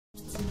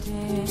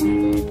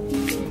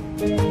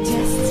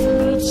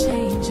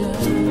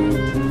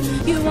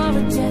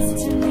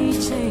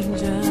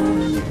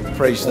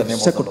Praise the name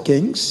of the Lord.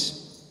 Kings.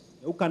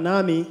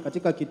 Ukanami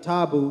katika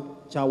kitabu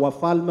cha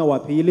Wafalme wa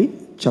Pili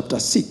Chapter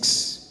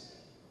 6.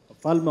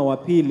 Wafalme wa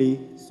Pili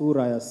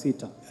sura ya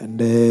 6.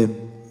 And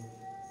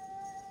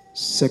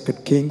 2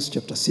 Kings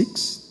chapter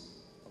 6.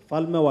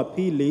 Wafalme wa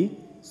Pili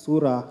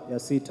sura ya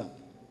 6.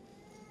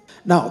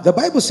 Now, the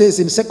Bible says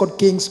in 2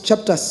 Kings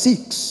chapter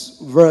 6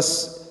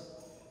 verse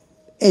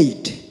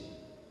 8.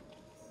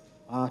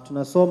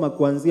 Tunasoma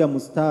kuanzia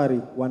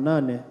mstari wa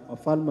 8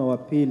 Wafalme wa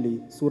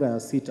Pili sura ya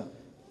 6.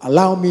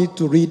 Allow me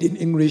to read in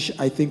English.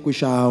 I think we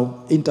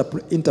shall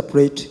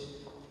interpret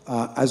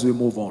as we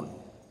move on.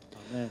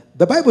 Amen.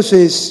 The Bible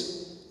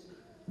says,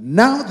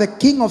 now the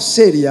king of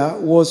Syria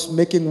was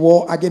making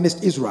war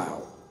against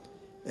Israel,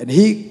 and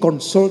he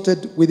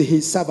consulted with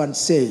his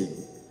servants, saying,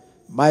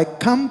 my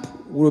camp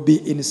will be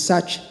in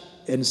such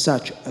and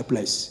such a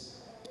place.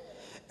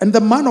 And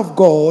the man of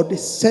God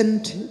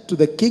sent to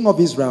the king of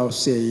Israel,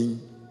 saying,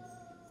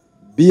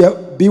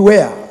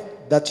 beware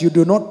that you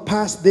do not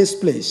pass this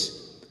place,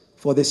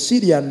 for the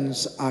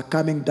Syrians are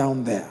coming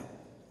down there.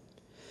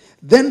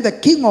 Then the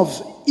king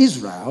of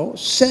Israel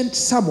sent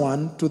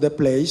someone to the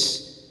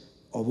place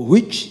of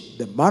which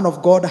the man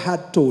of God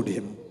had told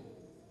him.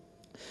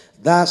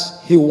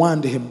 Thus he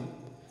warned him,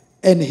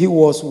 and he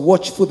was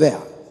watchful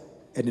there,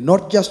 and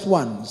not just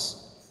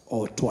once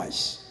or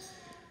twice.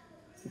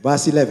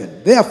 Verse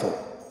 11. Therefore,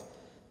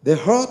 the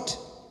heart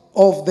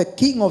of the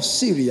king of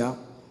Syria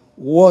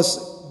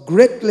was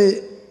greatly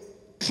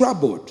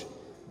troubled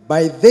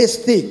by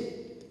this thing,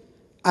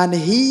 and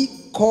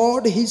he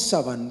called his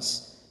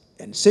servants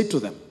and said to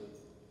them,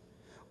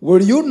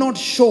 will you not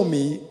show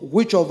me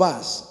which of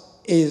us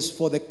is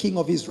for the king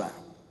of Israel?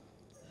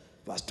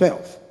 Verse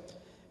 12.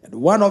 And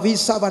one of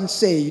his servants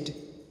said,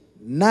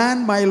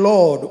 none, my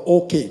lord,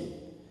 O king,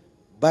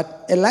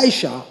 but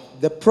Elisha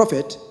the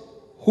prophet,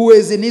 who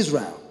is in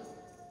Israel,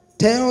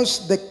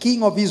 tells the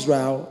king of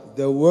Israel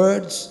the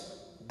words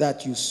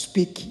that you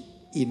speak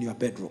in your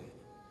bedroom.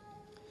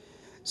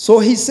 So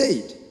he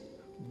said,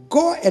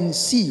 go and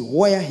see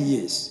where he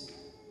is,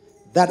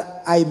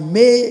 that I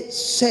may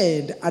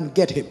send and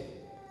get him.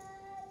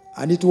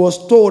 And it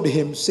was told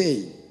him,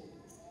 saying,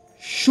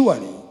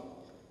 surely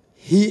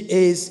he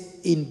is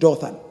in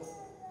Dothan.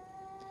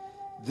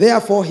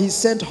 Therefore he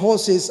sent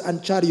horses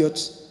and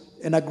chariots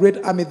and a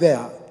great army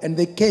there, and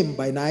they came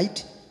by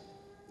night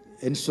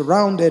and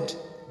surrounded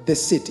the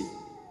city.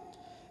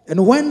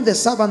 And when the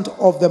servant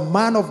of the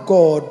man of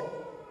God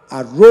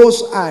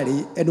arose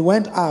early and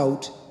went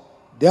out,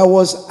 there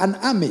was an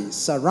army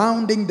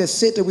surrounding the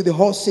city with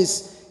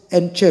horses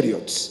and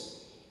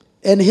chariots.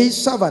 And his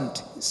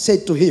servant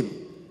said to him,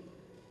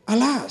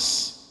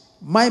 alas,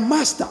 my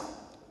master,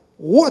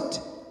 what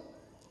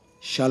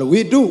shall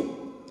we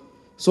do?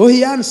 So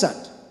he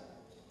answered,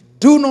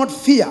 do not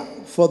fear,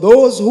 for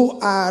those who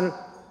are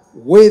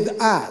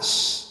with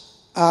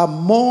us are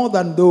more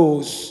than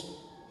those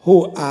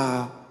who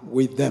are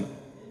with them.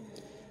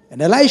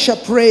 And Elisha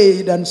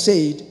prayed and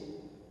said,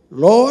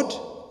 Lord,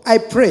 I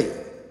pray,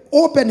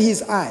 open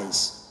his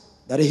eyes,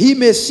 that he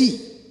may see.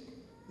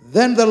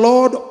 Then the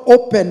Lord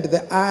opened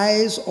the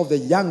eyes of the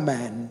young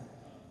man,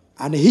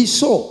 and he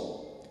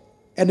saw.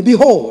 And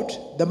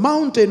behold, the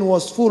mountain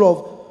was full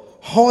of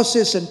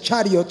horses and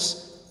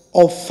chariots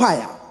of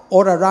fire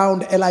all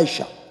around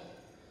Elisha.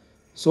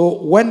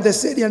 So when the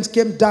Syrians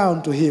came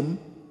down to him,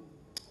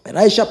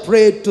 Elisha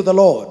prayed to the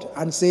Lord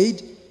and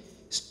said,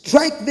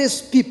 strike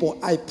these people,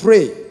 I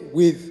pray,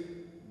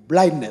 with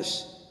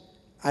blindness.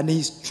 And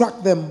he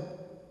struck them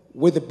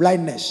with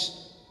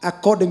blindness,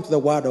 according to the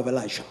word of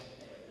Elisha.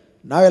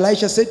 Now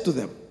Elisha said to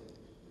them,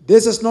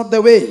 this is not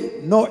the way,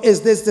 nor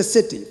is this the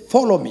city.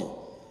 Follow me,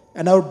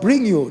 and I will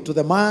bring you to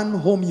the man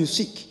whom you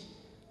seek.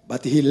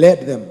 But he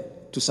led them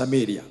to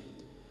Samaria.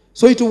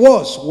 So it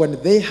was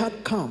when they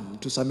had come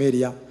to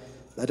Samaria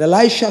that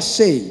Elisha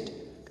said,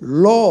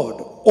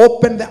 Lord,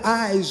 open the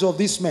eyes of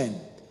these men,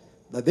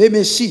 that they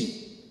may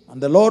see. And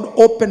the Lord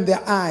opened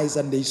their eyes,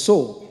 and they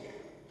saw,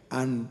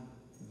 and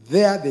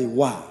there they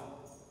were,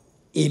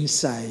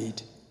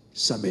 inside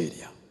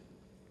Samaria.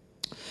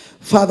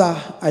 Father,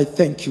 I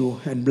thank you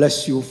and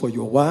bless you for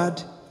your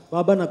word.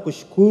 Baba,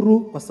 nakushukuru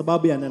kwa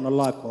sababu ya neno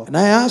lako. And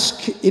I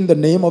ask in the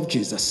name of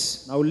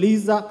Jesus,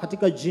 nauliza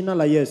katika jina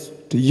la Yesu,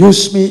 to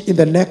use me in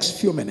the next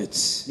few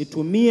minutes,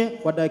 nitumie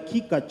kwa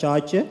dakika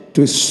chache,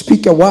 to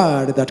speak a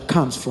word that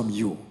comes from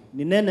you.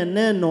 ninene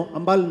neno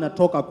ambalo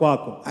linatoka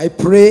kwako. I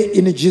pray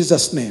in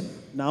Jesus' name,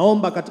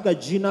 naomba katika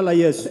jina la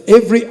Yesu,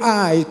 every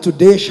eye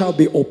today shall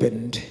be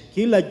opened,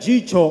 kila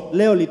jicho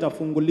leo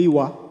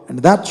litafunguliwa, and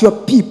that your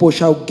people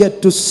shall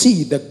get to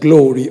see the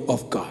glory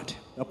of God.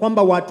 ya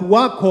kwamba watu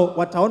wako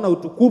wataona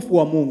utukufu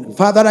wa Mungu.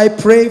 Father, I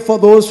pray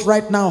for those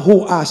right now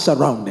who are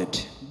surrounded.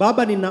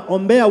 Baba,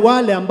 ninaombea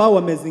wale ambao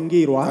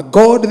wamezingirwa.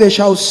 God, they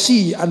shall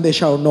see and they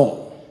shall know.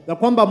 Ya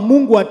kwamba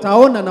Mungu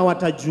wataona na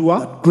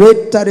watajua.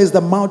 Greater is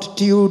the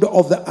multitude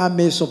of the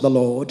armies of the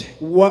Lord,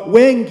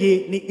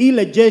 wengi ni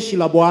ile jeshi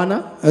la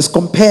Bwana, as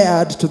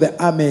compared to the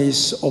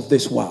armies of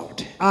this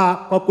world.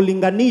 kwa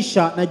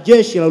kulinganisha na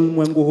jeshi la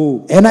ulimwengu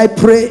huu. And I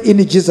pray in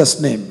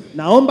Jesus' name,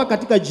 naomba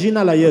katika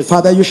jina la Yesu,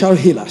 Father, you shall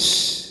heal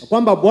us.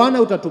 kwamba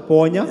Bwana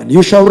utatuponya, And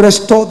you shall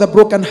restore the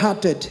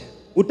brokenhearted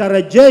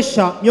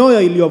utarejesha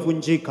mioyo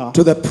iliyovunjika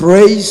to the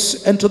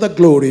praise and to the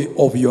glory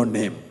of your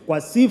name.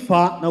 kwa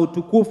sifa na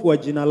utukufu wa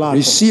jina lako.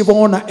 Receive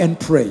honor and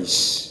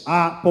praise.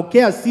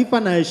 Pokea sifa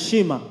na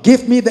heshima.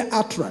 Give me the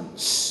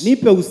utterance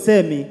Nipe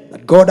usemi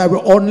that God I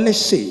will only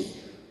say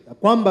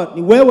kwamba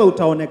ni wewe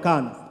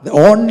utaonekana,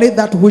 only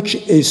that which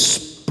is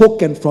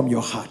spoken from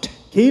your heart.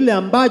 kile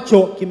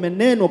ambacho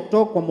kimenenwa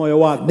kutoka kwa moyo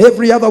wako. And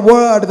every other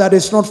word that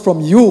is not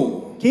from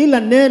you, Kila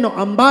neno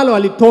ambalo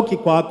halitoki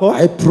kwako,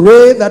 I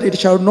pray that it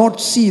shall not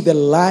see the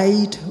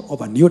light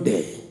of a new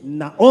day.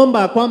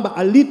 naomba kwamba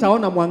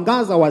alitaona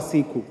mwangaza wa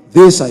siku.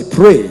 This I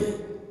pray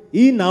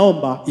Hii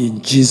naomba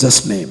in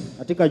Jesus' name.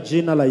 katika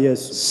jina la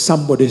Yesu.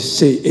 Somebody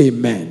say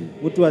amen.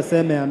 Mtu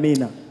aseme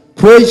amina.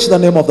 Praise the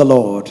name of the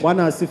Lord.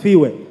 Bwana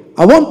asifiwe.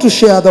 I want to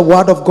share the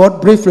word of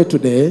God briefly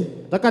today.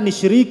 Nataka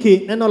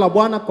nishiriki neno la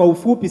Bwana kwa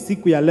ufupi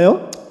siku ya leo.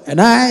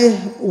 And I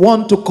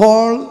want to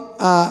call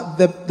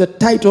the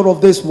title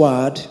of this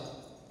word,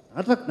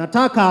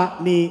 Nataka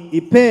ni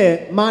ipee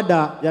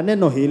mada ya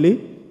neno hili,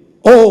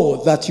 "Oh,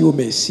 that you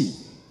may see."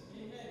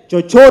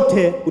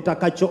 chochote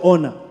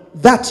utakachoona.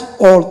 That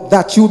all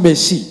that you may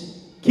see.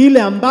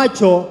 Kile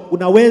ambacho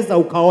unaweza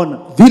ukaona.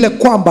 Vile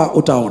kwamba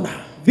utaona.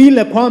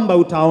 Vile kwamba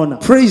utaona.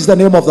 Praise the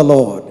name of the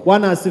Lord.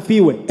 Bwana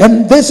asifiwe.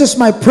 And this is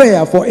my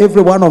prayer for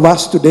every one of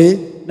us today.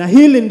 Na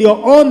hili ndio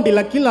ombi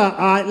la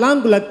kila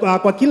langu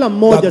kwa kila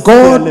mmoja That siku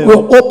ya God leo.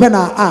 will open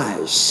our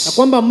eyes. Na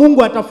kwamba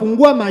Mungu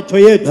atafungua macho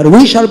yetu. That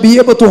we shall be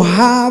able to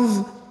have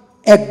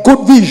a good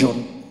vision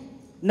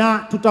Na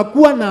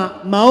tutakuwa na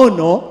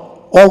maono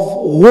of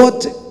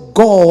what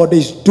God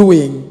is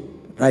doing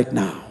right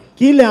now.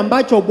 kile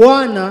ambacho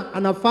Bwana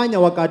anafanya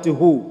wakati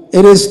huu.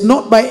 It is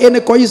not by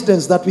any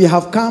coincidence that we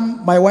have come,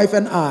 my wife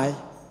and I,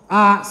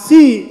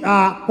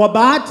 Kwa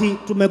bahati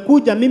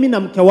tumekuja mimi na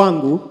mke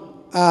wangu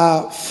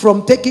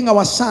from taking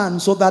our son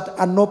so that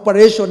an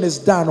operation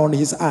is done on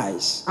his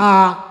eyes.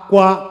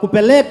 Kwa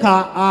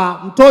kupeleka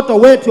mtoto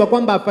wetu ya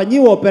kwamba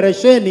afanyiwe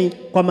operesheni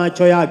kwa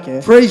macho yake.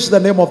 Praise the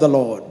name of the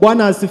Lord.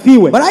 Bwana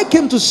asifiwe. But I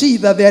came to see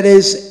that there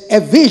is a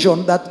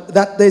vision, that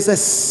there is a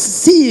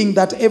seeing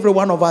that every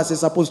one of us is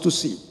supposed to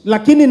see.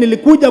 Lakini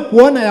nilikuja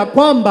kuona ya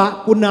kwamba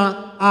kuna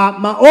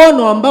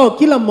maono ambao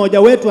kila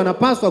mmoja wetu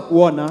anapaswa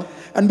kuona.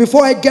 And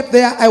before I get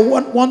there, I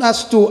want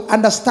us to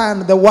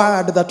understand the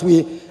word that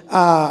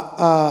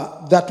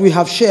we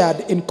have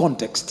shared in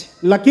context.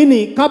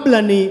 Lakini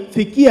kabla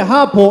nifikie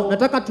hapo,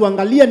 nataka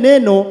tuangalie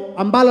neno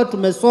ambalo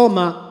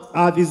tumesoma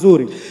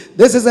vizuri.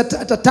 This is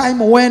at a time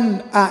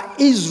when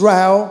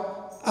Israel,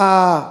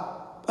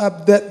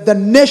 the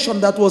nation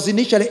that was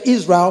initially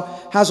Israel,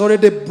 has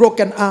already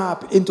broken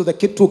up into the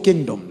two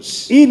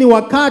kingdoms. Hii ni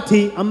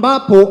wakati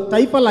ambapo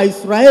taifa la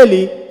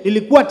Israeli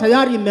lilikuwa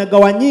tayari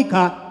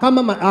imegawanyika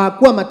kama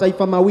kuwa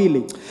mataifa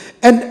mawili.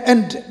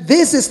 And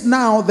this is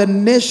now the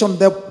nation,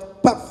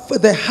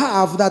 the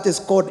half that is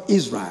called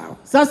Israel.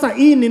 Sasa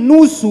hii ni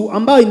nusu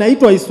ambayo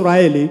inaitwa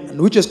Israeli,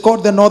 and which is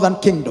called the northern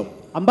kingdom.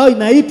 Ambayo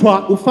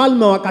inaitwa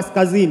ufalme wa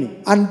kaskazini.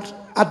 And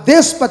at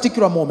this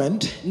particular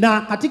moment,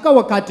 na katika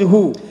wakati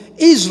huu,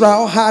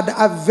 Israel had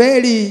a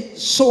very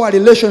sore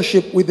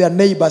relationship with their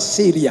neighbor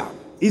Syria.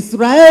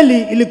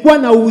 Israeli ilikuwa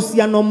na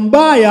uhusiano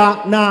mbaya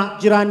na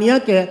jirani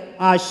yake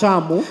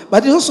Shamu.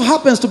 But it also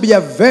happens to be a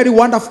very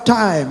wonderful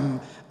time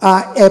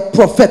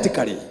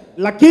prophetically.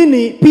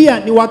 Lakini pia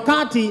ni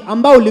wakati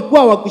ambao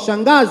ulikuwa wa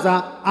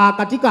kushangaza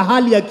katika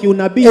hali ya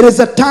kiunabii. It is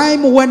a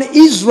time when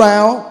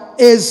Israel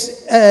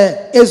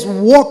is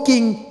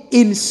walking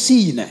in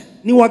sin.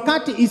 Ni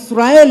wakati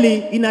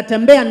Israeli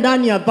inatembea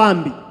ndani ya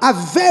dhambi. A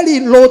very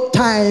low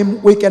time,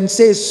 we can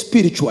say,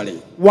 spiritually.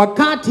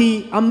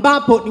 Wakati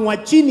ambapo ni wa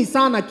chini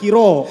sana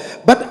kiroho.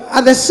 But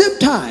at the same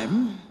time,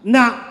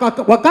 na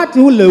wakati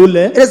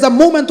ule it is a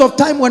moment of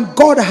time when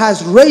God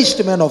has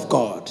raised men of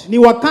God. Ni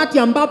wakati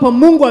ambapo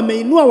Mungu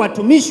ameinua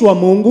watumishi wa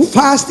Mungu.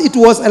 First it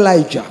was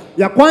Elijah.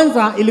 Ya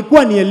kwanza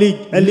ilikuwa ni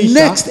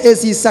Elisha. Next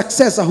is his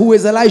successor, who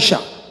is Elisha.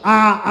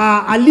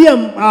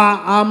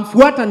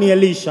 Mfuata ni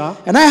Elisha.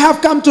 And I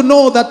have come to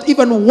know that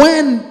even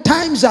when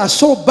times are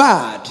so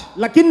bad,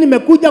 lakini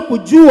nimekuja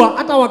kujua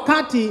hata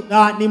wakati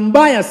ni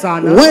mbaya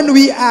sana, when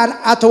we are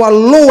at our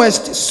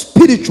lowest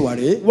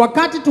spiritually,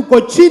 wakati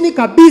tuko chini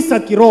kabisa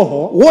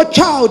kiroho, watch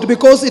out,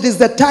 because it is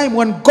the time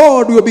when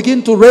God will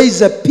begin to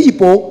raise a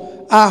people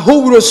who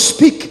will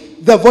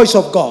speak the voice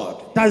of God.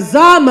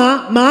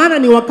 Tazama, maana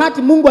ni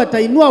wakati Mungu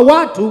atainua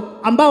watu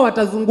ambao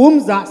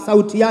watazungumza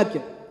sauti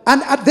yake.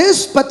 And at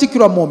this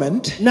particular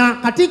moment, na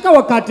katika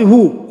wakati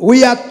huu,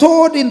 we are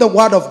told in the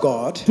word of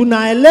God,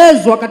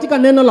 tunaelezwa katika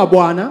neno la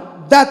Bwana,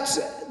 that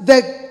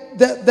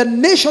the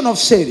nation of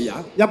Syria,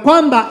 ya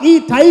kwamba hii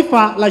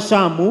taifa la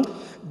Shamu,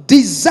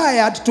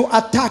 desired to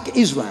attack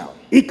Israel.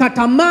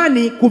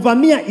 Ikatamani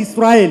kuvamia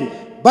Israeli.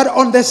 But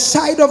on the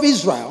side of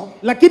Israel,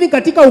 lakini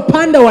katika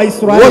upande wa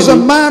Israeli, was a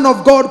man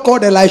of God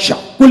called Elisha.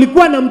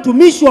 kulikuwa na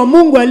mtumishi wa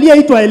Mungu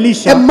aliyeitwa a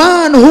Elisha,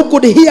 man who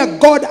could hear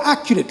God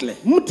accurately,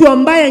 mtu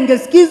ambaye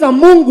angesikiza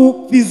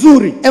Mungu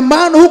vizuri, a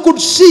man who could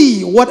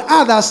see what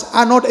others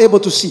are not able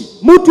to see.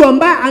 mtu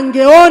ambaye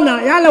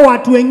angeona yale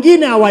watu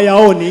wengine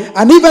hawayaoni.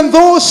 And even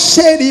though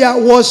Syria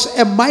was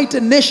a mighty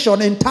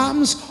nation in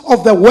terms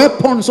of the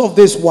weapons of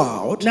this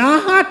world, Na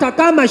hata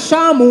kama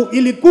Shamu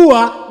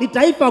ilikuwa ni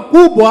taifa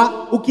kubwa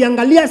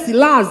ukiangalia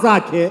silaha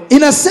zake,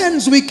 in a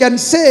sense we can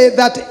say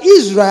that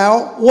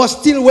Israel was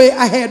still way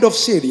ahead of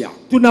Syria,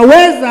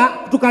 tunaweza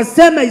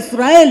tukasema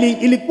Israeli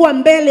ilikuwa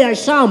mbele ya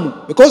Shamu,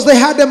 because they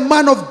had a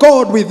man of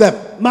God with them,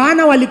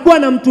 maana walikuwa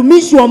na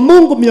mtumishi wa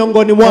Mungu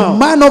miongoni a mwao,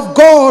 man of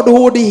God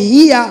who would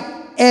hear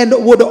and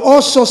would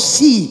also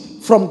see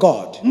from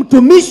God.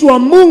 mtumishi wa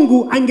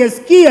Mungu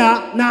angesikia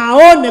na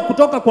aone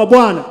kutoka kwa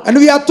Bwana. And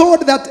we are told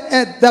that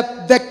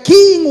that the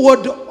king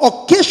would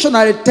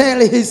occasionally tell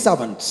his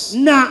servants,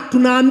 Na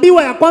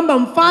tunaambiwa ya kwamba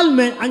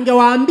mfalme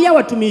angewaambia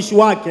watumishi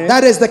wake,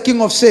 that is the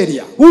king of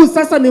Syria, huu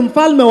sasa ni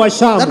mfalme wa that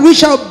Shamu, we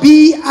shall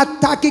be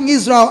attacking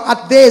Israel at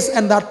this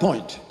and that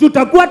point.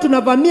 tutakuwa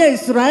tunavamia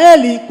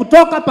Israeli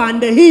kutoka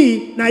pande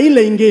hii na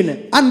ile ingine.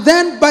 And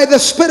then by the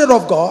Spirit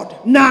of God,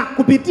 Na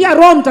kupitia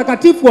Roho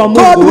Mtakatifu wa God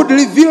Mungu, would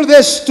reveal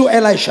this to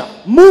Elisha.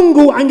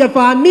 Mungu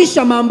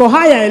angefahamisha mambo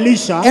haya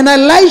Elisha, And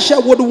Elisha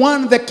would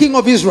warn the king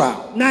of Israel.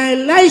 na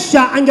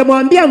Elisha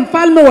angemwambia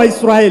mfalme wa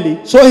Israeli.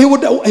 So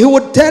he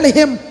would tell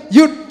him,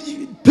 you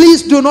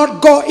please do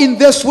not go in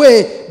this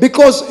way,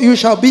 because you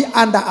shall be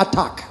under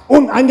attack.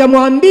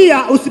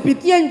 Angemwambia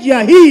usipitie njia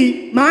hii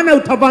maana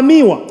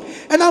utavamiwa.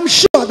 And I'm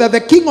sure that the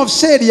king of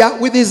Syria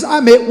with his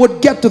army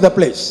would get to the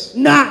place.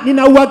 Na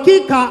nina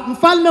uhakika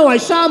mfalme wa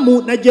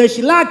Shamu na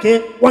jeshi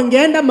lake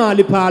wangeenda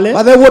mahali pale,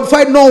 But they would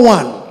find no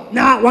one,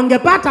 na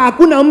wangepata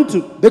hakuna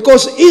mtu,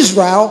 because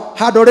Israel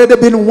had already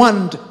been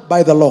warned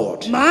by the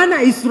Lord.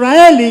 maana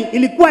Israeli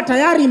ilikuwa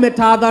tayari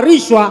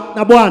imetahadharishwa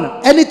na Bwana.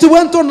 And it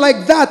went on like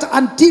that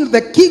until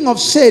the king of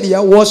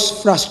Syria was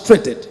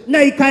frustrated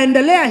Na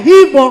ikaendelea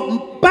hivyo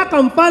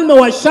mpaka mfalme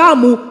wa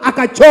Shamu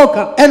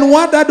akachoka, and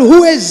wondered,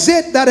 who is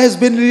it that has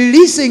been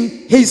releasing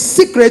his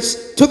secrets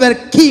to the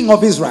king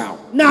of Israel?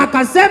 na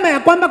akasema ya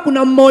kwamba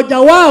kuna mmoja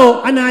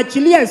wao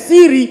anaachilia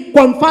siri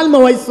kwa mfalme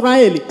wa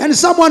Israeli. And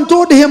someone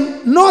told him,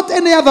 not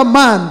any other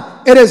man,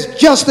 it is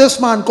just this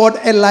man called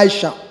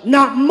Elisha.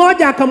 Na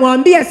mmoja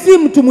akamwambia si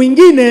mtu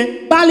mwingine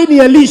bali ni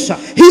Elisha.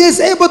 He is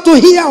able to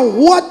hear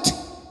what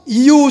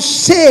you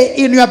say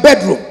in your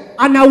bedroom.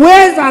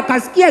 Anaweza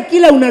akasikia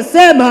kile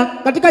unasema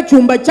katika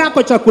chumba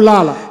chako cha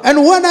kulala. And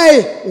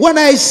when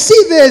I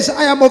see this,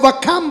 I am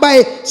overcome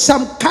by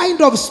some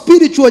kind of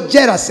spiritual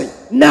jealousy,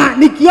 Na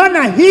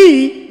nikiona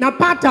hii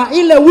napata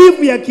ile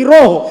wivu ya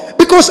kiroho,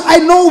 because I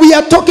know we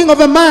are talking of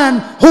a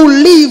man who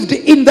lived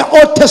in the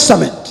Old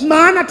Testament.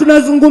 maana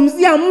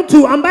tunazungumzia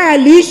mtu ambaye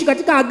aliishi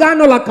katika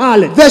agano la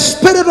kale. The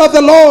Spirit of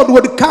the Lord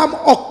would come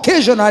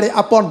occasionally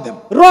upon them.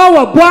 Roho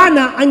wa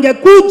Bwana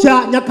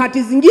angekuja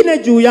nyakati zingine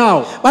juu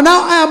yao. But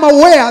now I am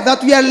aware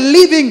that we are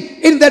living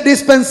in the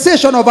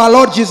dispensation of our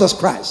Lord Jesus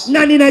Christ,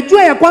 Na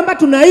ninajua ya kwamba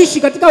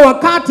tunaishi katika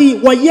wakati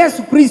wa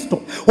Yesu Kristo,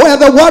 where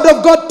the Word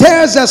of God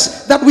tells us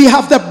that we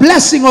have the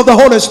blessing of the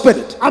Holy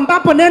Spirit.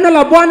 ambapo neno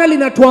la Bwana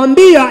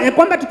linatuambia ya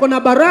kwamba tuko na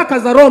baraka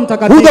za Roho Who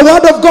Mtakatifu. the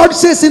Word of God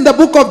says in the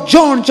book of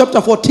John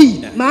chapter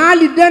 14,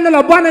 Mahali neno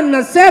la Bwana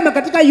linasema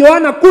katika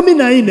Yohana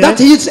 14 that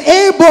He is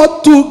able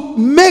to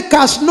make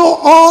us know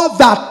all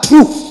that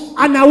truth.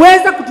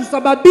 anaweza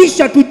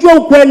kutusababisha tujue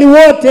ukweli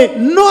wote,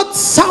 Not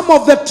some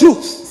of the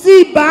truth,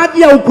 si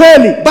baadhi ya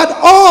ukweli, but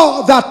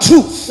all the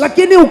truth.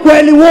 lakini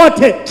ukweli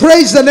wote.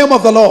 Praise the name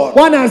of the Lord.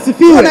 Bwana When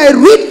asifiwe. I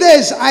read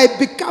this, I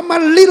become a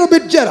little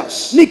bit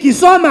jealous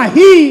Nikisoma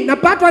hii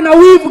napatwa na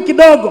wivu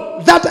kidogo,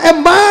 that a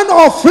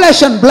man of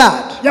flesh and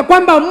blood, ya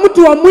kwamba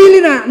mtu wa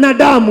mwili na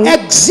damu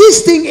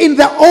existing in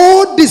the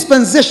old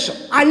dispensation,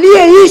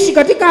 aliyeishi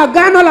katika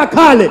agano la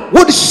kale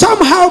would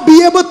somehow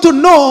be able to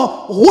know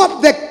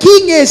what the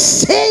king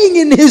is saying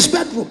in his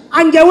bedroom.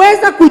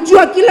 angeweza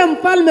kujua kile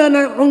mfalme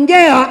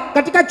anaongea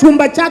katika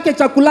chumba chake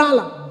cha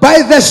kulala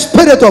By the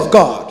Spirit of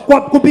God.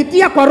 kwa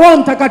kupitia kwa Roho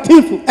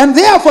Mtakatifu. And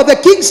therefore the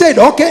king said,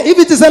 okay, if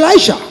it is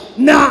Elisha,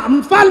 Na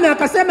mfalme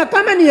akasema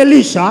kama ni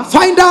Elisha,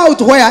 find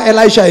out where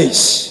Elisha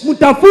is,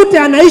 mtafute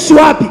anaishi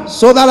wapi,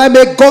 so that I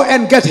may go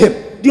and get him.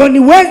 ndio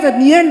niweze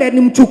niende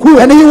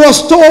nimchukue. And he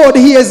was told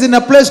he is in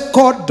a place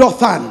called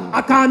Dothan.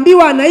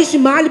 Akaambiwa anaishi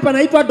mahali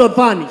panaitwa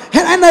Dothani.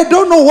 And I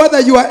don't know whether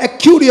you are a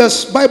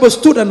curious Bible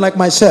student like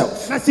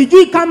myself. Na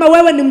sijui kama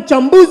wewe ni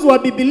mchambuzi wa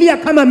Biblia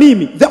kama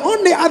mimi. The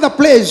only other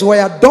place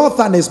where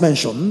Dothan is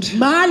mentioned,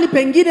 Mahali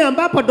pengine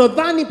ambapo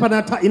Dothani it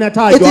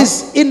inatajwa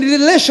is in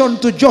relation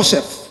to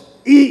Joseph.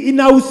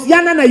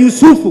 inahusiana na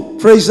Yusufu.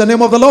 Praise the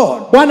name of the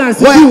Lord. Bwana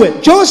asifiwe. Where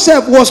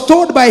Joseph was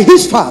told by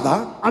his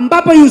father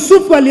Ambapo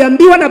Yusufu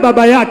aliambiwa na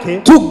baba yake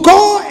to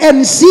go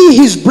and see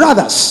his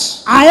brothers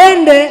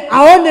aende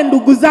aone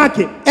ndugu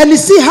zake and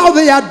see how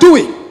they are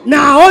doing,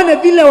 na aone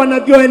vile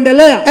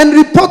wanavyoendelea and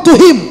report to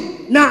him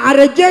na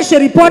arejeshe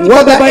ripoti kwa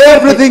whether baba yake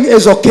everything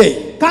is okay.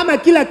 kama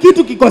kila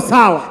kitu kiko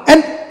sawa.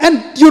 And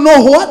you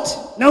know what?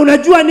 Na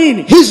unajua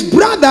nini? His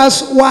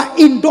brothers were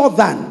in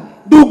Dothan.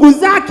 Ndugu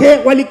zake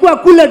walikuwa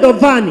kule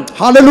Dovani.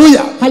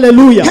 Hallelujah.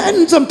 Hallelujah.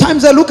 And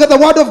sometimes I look at the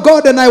word of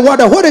God and I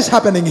wonder what is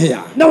happening here.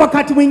 Na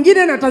wakati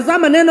mwingine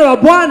natazama neno la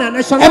Bwana na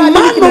A shangaa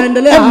nini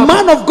kinaendelea hapa.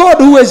 man of God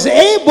who is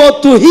able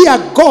to hear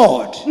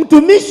God.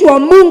 Mtumishi wa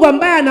Mungu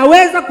ambaye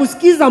anaweza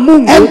kusikiza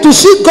Mungu And to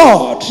see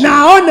God. na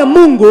aone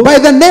Mungu By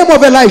the name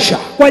of Elisha.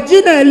 kwa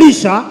jina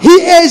Elisha.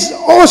 He is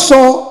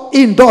also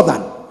in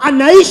Dothan.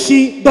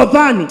 Anaishi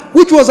Dovani,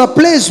 which was a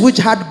place which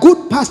had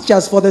good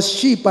pastures for the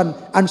sheep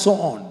and so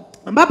on.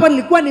 ambapo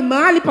nilikuwa ni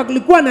mahali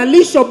palikuwa na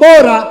lisho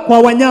bora kwa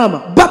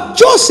wanyama. But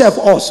Joseph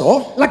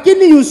also,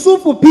 Lakini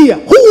Yusufu pia,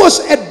 who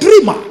was a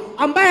dreamer,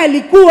 ambaye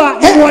alikuwa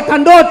ni mwota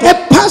ndoto, a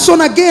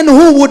person again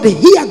who would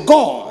hear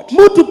God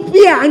mtu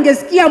pia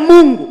angesikia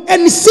Mungu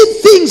and see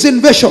things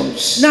in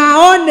visions, na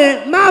aone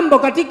mambo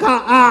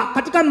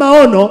katika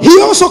maono.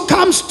 he also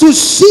comes to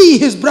see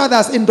his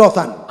brothers in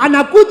Dothan.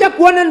 Anakuja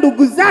kuona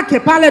ndugu zake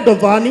pale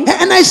Dovani.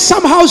 And I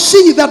somehow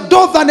see that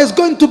Dothan is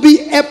going to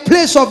be a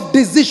place of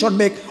decision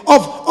making,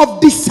 of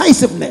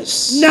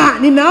decisiveness. Na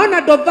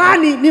ninaona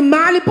Dovani ni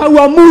mahali pa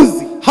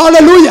uamuzi.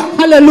 Hallelujah.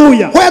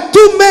 Hallelujah. Where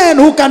two men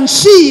who can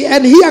see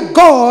and hear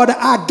God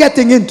are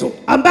getting into.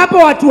 Ambapo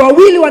watu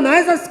wawili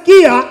wanaweza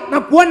sikia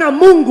na kuona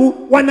Mungu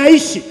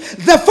wanaishi.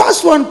 The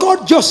first one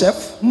called Joseph,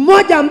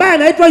 Mmoja ambaye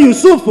anaitwa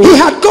Yusufu, he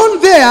had gone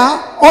there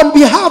on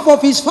behalf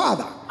of his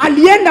father,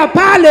 alienda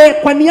pale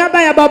kwa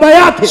niaba ya baba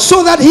yake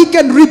so that he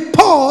can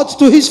report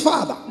to his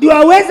father. ndio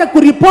aweze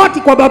kuripoti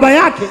kwa baba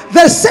yake.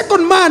 The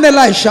second man,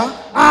 Elisha,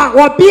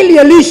 Wa pili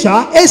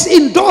Elisha is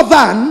in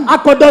Dothan,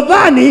 ako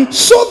Dovani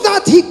so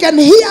that he can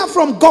hear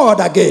from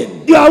God again,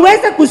 ndio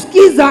aweze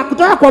kusikiza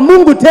kutoka kwa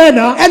Mungu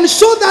tena, and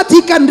so that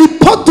he can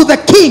report to the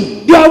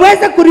king ndio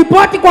aweze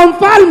kuripoti kwa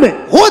mfalme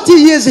what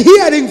he is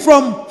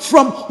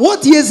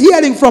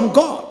hearing from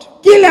God.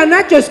 kile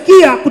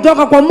anachosikia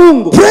kutoka kwa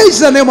Mungu.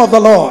 Praise the name of the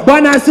Lord.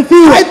 Bwana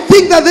asifiwe. I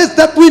think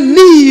that we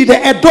need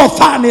a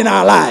Dothan in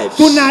our lives.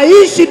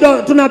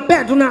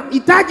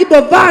 Tunahitaji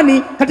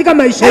Dovani katika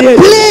maisha A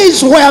yetu.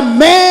 place where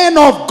men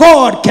of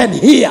God can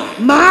hear.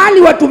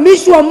 Mahali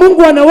watumishi wa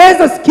Mungu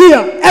wanaweza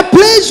sikia. A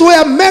place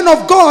where men of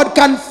God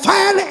can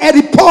file a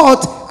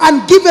report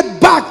and give it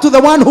back to the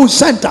one who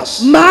sent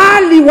us.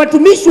 Mahali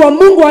watumishi wa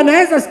Mungu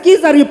wanaweza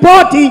sikiza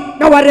ripoti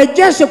na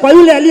warejeshe kwa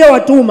yule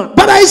aliyewatuma.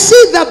 But I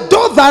see that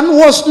Dothan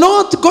was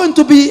not going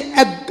to be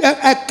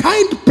a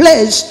kind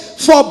place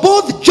for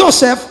both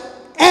Joseph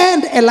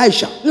and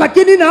Elisha.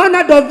 Lakini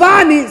naona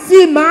Dovani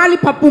si mahali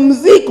pa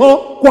pumziko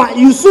kwa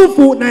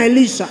Yusufu na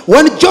Elisha.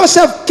 When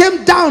Joseph came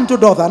down to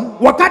Dothan,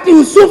 Wakati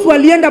Yusufu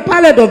alienda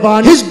pale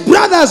Dovani, his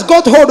brothers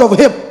got hold of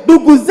him.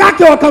 ndugu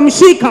zake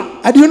wakamshika.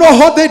 And you know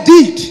what they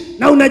did?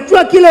 Na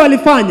unajua kile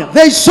walifanya?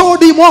 They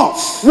sold him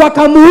off,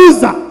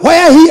 Wakamuuza,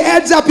 where he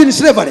ends up in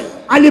slavery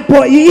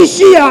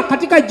alipoishia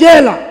katika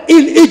jela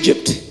in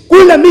Egypt.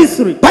 kule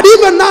Misri. But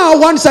even now,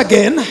 once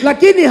again,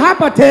 Lakini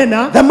hapa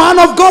tena the man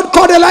of God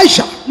called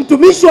Elisha,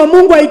 mtumishi wa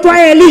Mungu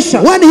aitwaye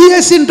Elisha when he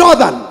is in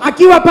Dothan,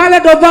 akiwa pale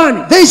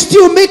Dovani, they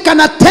still make an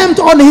attempt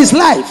on his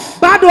life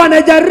bado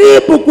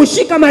wanajaribu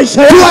kushika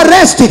maisha to yake,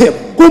 arrest him,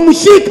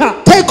 kumshika,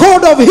 take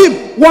hold of him,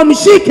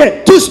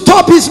 wamshike, to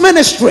stop his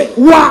ministry,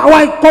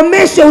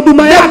 wakomeshe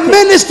huduma the yake,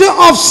 ministry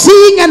of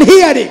seeing and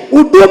hearing.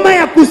 huduma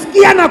ya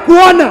kusikia na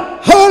kuona.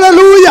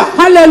 Hallelujah.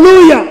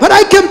 Haleluya. But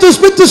I came to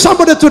speak to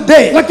somebody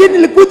today. Lakini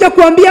nilikuja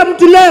kuambia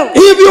mtu leo,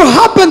 If you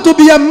happen to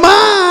be a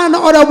man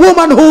or a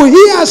woman who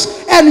hears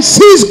and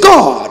sees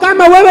God,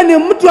 kama wewe ni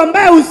mtu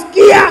ambaye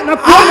usikia na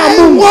kuona I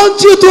Mungu,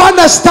 want you to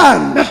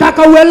understand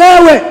nataka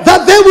uelewe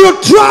that they will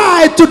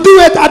try to do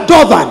it at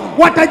Dothan.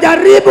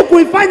 watajaribu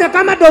kuifanya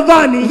kama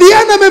Dovani. The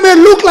enemy may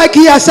look like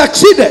he has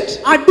succeeded,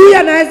 Adui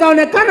anaweza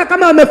onekana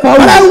kama but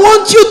amefaulu, I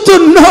want you to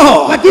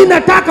know lakini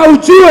nataka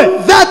ujue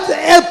that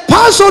a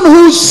person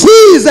who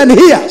sees and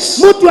hears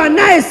mtu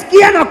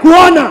anayesikia na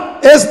kuona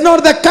is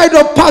not the kind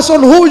of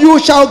person who you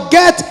shall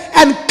get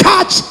and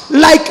catch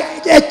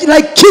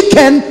like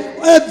chicken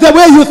the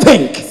way you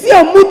think.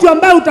 sio mtu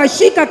ambaye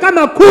utashika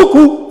kama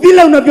kuku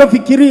vile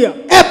unavyofikiria.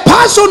 A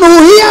person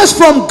who hears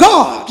from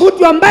God,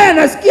 Mtu ambaye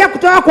anasikia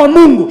kutoka kwa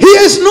Mungu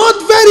he is not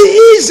very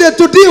easy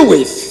to deal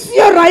with.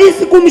 sio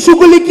rahisi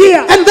kumshughulikia.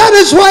 And that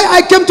is why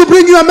I came to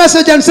bring you a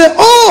message and say,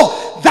 oh,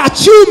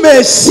 that you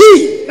may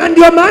see. Na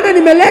ndio maana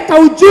nimeleta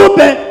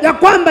ujumbe ya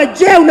kwamba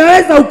je,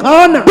 unaweza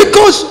ukaona?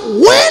 Because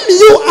when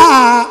you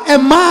are a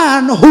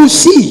man who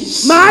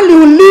sees, Mahali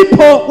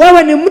ulipo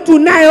wewe ni mtu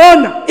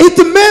unayeona. it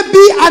may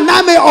be an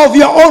army of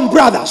your own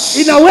brothers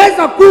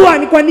Inaweza kuwa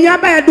ni kwa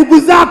niaba ya ndugu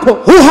zako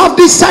who have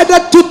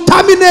decided to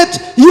terminate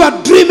your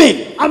dreaming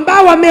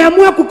ambao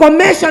wameamua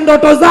kukomesha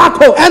ndoto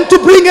zako and to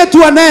bring it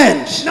to an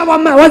end. na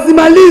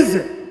wazimalize,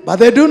 But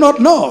they do not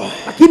know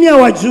lakini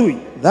hawajui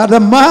that the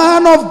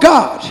man of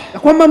God, ya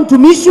kwamba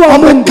mtumishi wa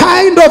of the Mungu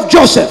kind of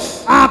Joseph,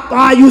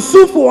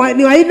 Yusufu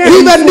ni wa aina ya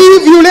even Yusufu.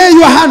 if you lay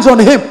your hands on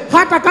him,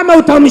 Hata kama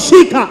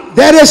utamshika,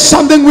 there is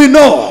something we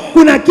know.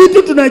 kuna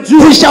kitu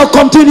tunajua, He shall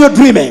continue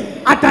dreaming.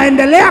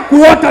 ataendelea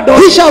kuota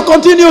ndoto. He shall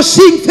continue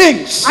seeing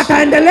things.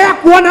 Ataendelea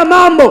kuona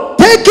mambo.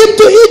 Take him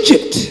to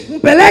Egypt.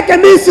 Mpeleke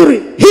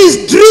Misri. His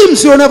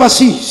dreams will never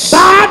cease.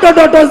 Bado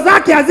ndoto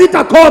zake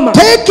hazitakoma.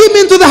 Take him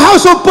into the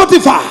house of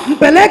Potiphar.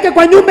 Mpeleke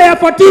kwa nyumba ya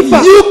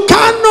Potifa. You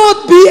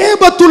cannot be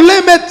able to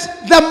limit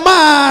the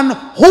man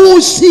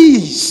who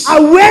sees.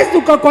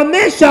 Hauwezi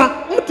kukomesha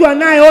mtu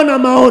anayeona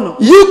maono.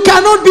 You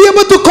cannot be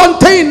able to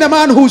contain the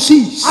man who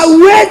sees.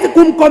 Hauwezi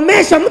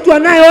kumkomesha mtu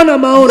anayeona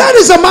maono. That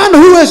is a man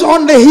who is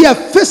only here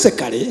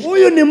physically.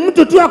 Huyu ni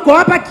mtu tu ako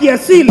hapa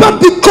kiasili. But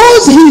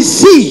because he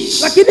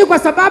sees, Lakini kwa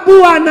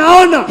sababu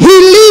anaona, he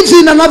lives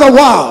in another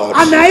world.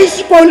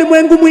 anaishi kwa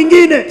ulimwengu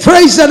mwingine.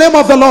 Praise the name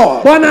of the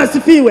Lord. Bwana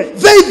asifiwe.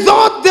 They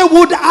thought they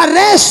would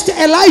arrest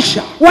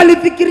Elisha,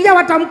 Walifikiria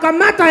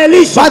watamkamata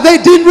Elisha, but they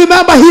didn't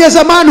remember he is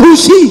a man who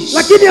sees.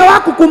 lakini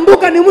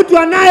hawakukumbuka ni mtu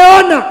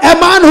anayeona, A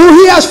man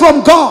who hears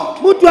from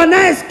God, mtu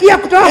anayesikia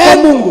kutoka kwa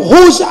and Mungu,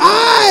 whose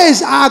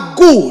eyes are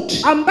good,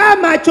 ambaye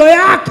macho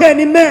yake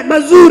ni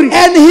mazuri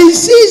and he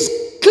sees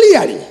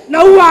clearly. na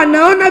huwa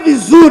anaona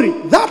vizuri.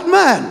 That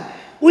man,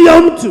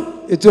 Huyo mtu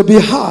it will be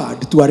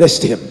hard to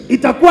arrest him.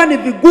 itakuwa ni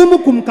vigumu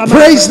kumkamata.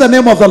 Praise the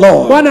name of the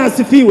Lord. Bwana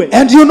asifiwe.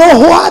 And you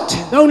know what?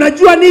 Na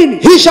unajua nini?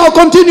 He shall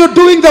continue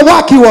doing the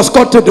work he was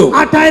called to do.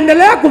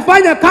 Ataendelea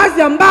kufanya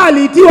kazi ambayo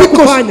aliitiwa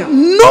Because kufanya.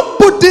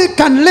 nobody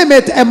can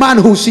limit a man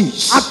who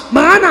sees.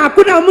 Maana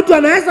hakuna mtu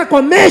anaweza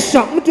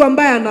komesha mtu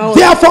ambaye anaona.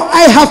 Therefore,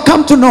 I have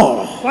come to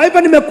know Kwa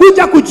hivyo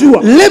nimekuja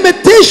kujua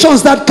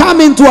limitations that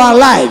come into our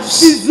lives.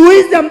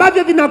 vizuizi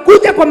ambavyo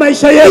vinakuja kwa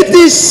maisha yetu. It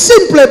is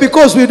simply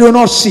because we do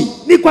not see.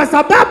 Ni kwa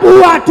sababu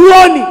huwa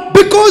hatuoni.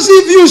 Because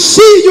if you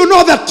see, you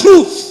know the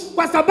truth.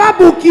 Kwa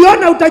sababu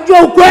ukiona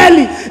utajua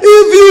ukweli.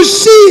 If you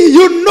see,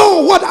 you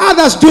know what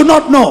others do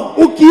not know.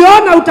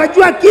 Ukiona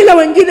utajua kile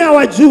wengine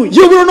hawajui.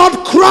 You will not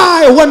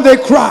cry when they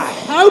cry.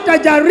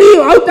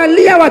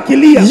 Hautalia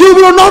wakilia. You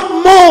will not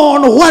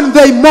mourn when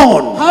they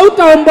mourn.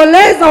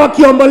 Hautaomboleza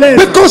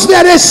wakiomboleza. Because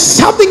there is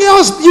something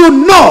else you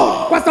know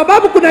Kwa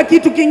sababu kuna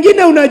kitu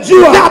kingine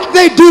unajua that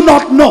they do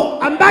not know.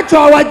 ambacho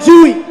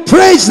hawajui.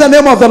 Praise the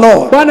name of the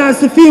Lord. Bwana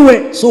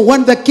asifiwe. So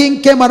when the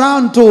king came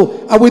around to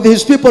with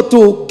his people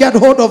to get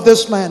hold of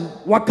this man,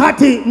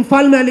 Wakati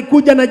mfalme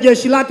alikuja na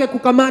jeshi lake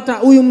kukamata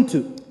huyu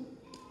mtu,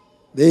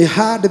 they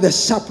had the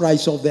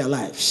surprise of their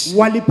lives.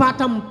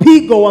 walipata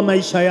mpigo wa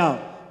maisha yao.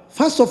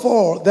 First of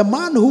all, the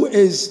man who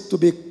is to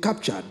be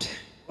captured,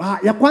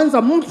 Ya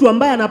kwanza, mtu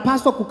ambaye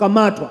anapaswa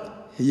kukamatwa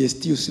he is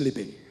still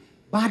sleeping.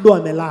 bado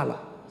amelala.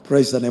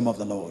 Praise the name of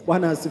the Lord.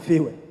 Bwana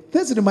asifiwe.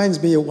 This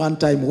reminds me one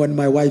time when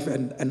my wife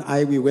and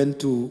I, we went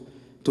to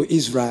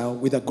Israel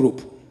with a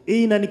group.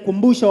 Hii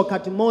inanikumbusha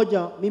wakati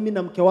moja mimi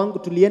na mke wangu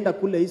tulienda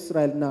kule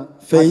Israel na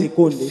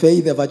kikundi.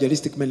 Faith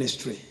Evangelistic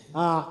Ministry.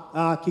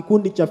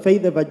 Kikundi cha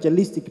Faith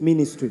Evangelistic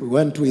Ministry. We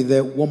went with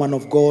the woman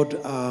of God,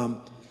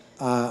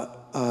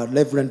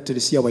 Reverend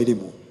Teresia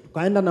Wairimu.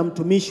 Tukaenda na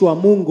mtumishi wa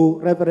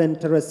Mungu Reverend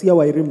Teresia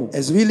Wairimu.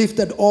 As we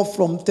lifted off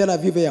from Tel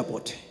Aviv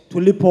airport,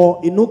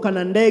 tulipoinuka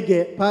na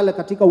ndege pale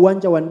katika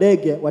uwanja wa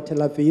ndege wa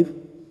Tel Aviv,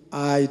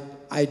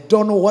 I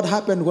don't know what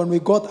happened when we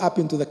got up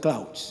into the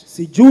clouds.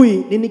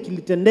 Sijui nini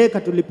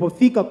kilitendeka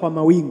tulipofika kwa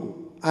mawingu.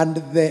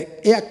 And the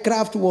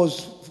aircraft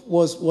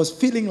was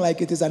feeling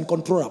like it is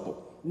uncontrollable.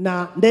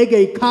 Na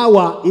ndege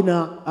ikawa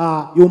ina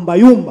yumba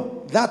yumba.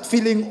 That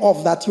feeling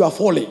of that you are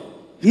falling.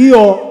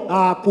 Hiyo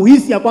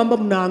kuhisi ya kwamba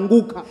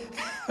mnaanguka.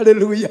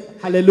 Hallelujah.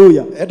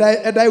 Hallelujah.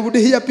 And I would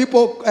hear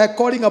people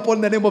calling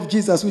upon the name of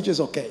Jesus, which is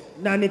okay.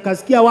 Na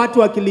nikasikia watu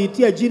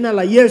wakiliitia jina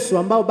la Yesu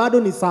ambao bado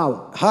ni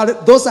sawa.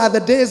 Those are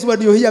the days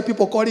when you hear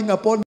people calling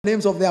upon the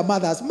names of their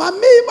mothers.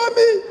 Mommy,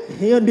 mommy.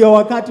 Hiyo ndio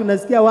wakati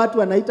unasikia watu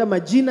wanaita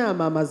majina ya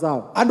mama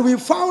zao. And we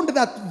found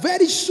that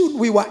very soon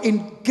we were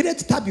in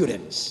great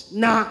turbulence.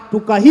 Na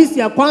tukahisi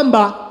ya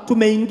kwamba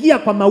tumeingia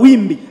kwa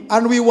mawimbi.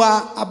 And we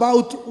were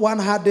about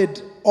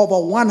over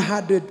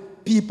 100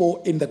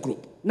 people in the group.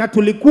 Na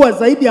tulikuwa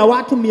zaidi ya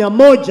watu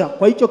 100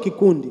 kwa hicho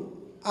kikundi.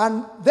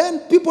 And then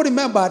people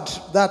remembered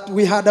that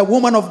we had a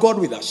woman of God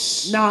with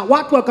us. Na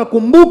watu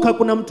wakakumbuka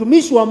kuna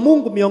mtumishi wa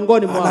Mungu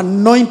miongoni mwao. An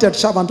anointed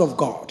servant of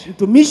God.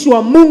 Mtumishi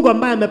wa Mungu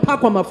ambaye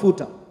amepakwa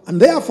mafuta.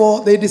 And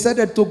therefore they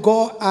decided to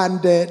go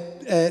and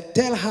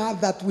tell her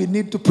that we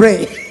need to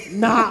pray.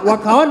 Na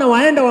wakaona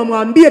waenda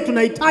wamwambie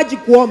tunahitaji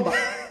kuomba.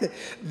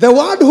 The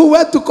one who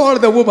went to call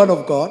the woman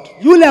of God,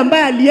 yule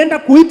ambaye alienda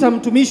kuita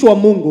mtumishi wa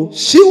Mungu,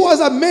 she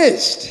was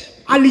amazed.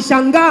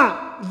 Alishangaa.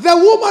 The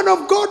woman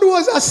of God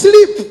was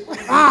asleep.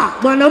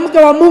 Mwanamke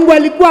wa Mungu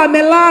alikuwa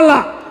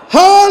amelala.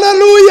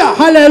 Hallelujah.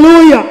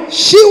 Hallelujah.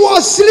 She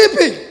was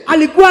sleeping.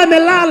 Alikuwa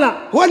amelala.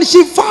 When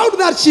she found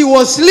that she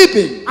was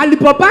sleeping,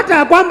 alipopata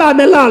ya kwamba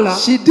amelala,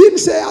 she didn't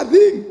say a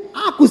thing.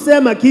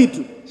 Hakusema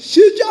kitu.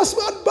 She just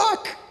went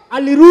back.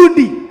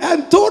 Alirudi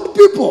and told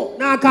people,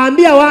 na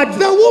akaambia watu,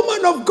 the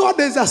woman of God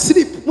is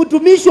asleep.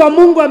 Mtumishi wa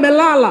Mungu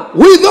amelala.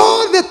 With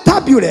all the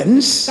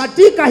turbulence,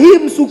 katika hii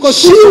msukosuko,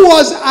 she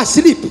was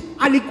asleep.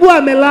 Alikuwa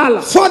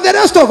amelala. For the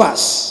rest of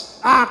us,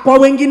 kwa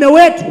wengine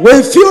wetu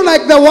we feel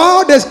like the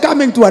world is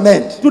coming to an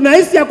end.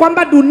 tunahisi ya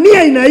kwamba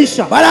dunia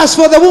inaisha. But as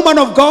for the woman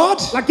of God,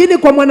 Lakini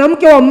kwa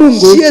mwanamke wa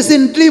Mungu she is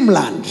in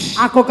dreamland.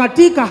 ako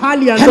katika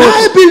hali ya And ndoto.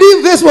 I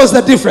believe this was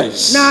the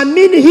difference.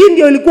 Naamini hii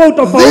ndio ilikuwa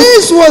utofauti.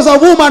 This was a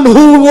woman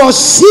who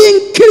was seeing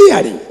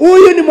clearly.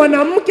 Huyu ni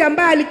mwanamke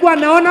ambaye alikuwa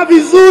anaona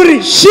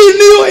vizuri. She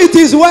knew it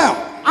is well.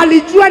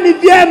 Alijua ni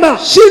vyema.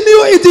 She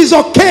knew it is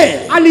okay.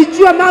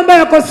 Alijua mambo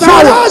yako For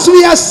sawa. us,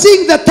 we are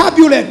seeing the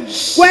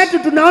turbulence. Kwetu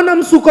tunaona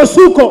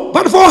msukosuko.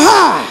 But for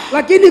her,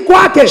 Lakini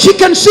kwake she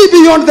can see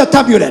beyond the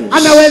turbulence.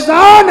 anaweza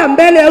ona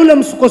mbele ya ule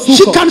msukosuko.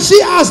 She can see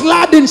us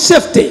land in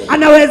safety.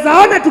 Anaweza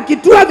ona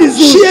tukitua She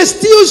vizuri. is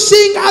still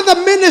seeing other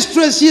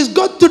ministries she's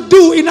got to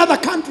do in other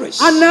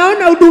countries.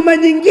 Anaona huduma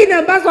nyingine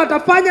ambazo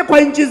atafanya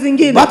kwa nchi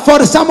zingine. But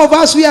for some of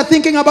us, we are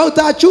thinking about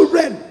our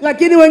children.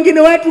 Lakini wengine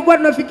wetu kwa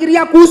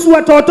tunafikiria kuhusu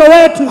watoto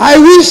wetu. I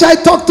wish I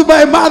talked to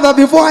my mother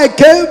before I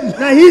came.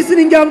 Na hizi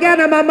ningeongea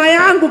na mama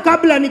yangu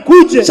kabla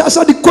nikuje.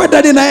 Sasa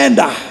nikwenda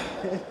ninaenda.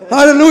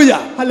 Hallelujah.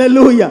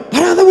 Hallelujah.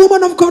 But the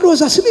woman of God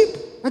was asleep.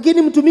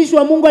 Lakini mtumishi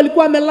wa Mungu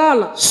alikuwa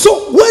amelala. So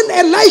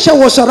when Elisha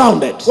was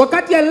surrounded,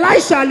 Wakati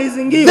Elisha the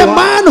alizingirwa,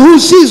 man who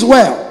sees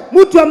well,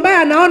 mtu ambaye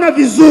anaona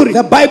vizuri,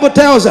 the Bible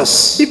tells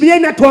us, Biblia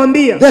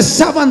inatuambia the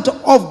servant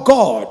of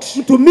God,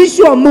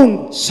 mtumishi wa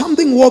Mungu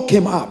something woke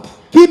him up.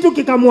 kitu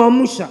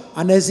kikamwamsha.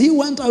 And as he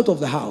went out of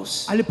the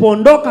house,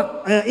 Alipoondoka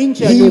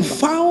nje ya he nyumba,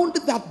 found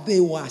that they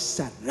were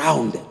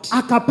surrounded.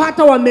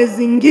 akapata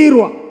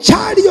wamezingirwa.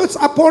 Chariots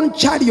upon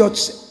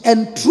chariots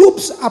and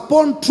troops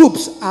upon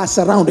troops are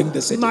surrounding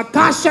the city.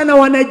 Makasha na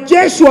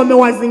wanajeshi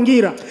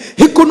wamewazingira.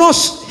 He could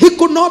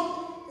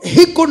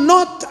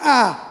not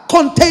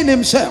contain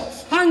himself.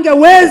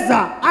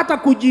 Hangeweza hata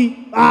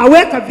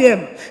kujiweka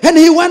vyema. And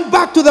he went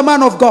back to the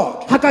man of God.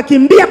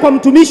 Akakimbia kwa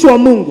mtumishi wa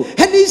Mungu.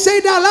 And he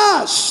said,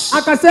 alas,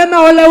 Akasema,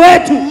 ole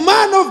wetu,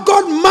 man of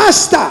God,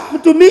 master,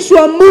 mtumishi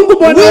wa Mungu,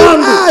 bwana we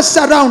wangu, are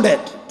surrounded.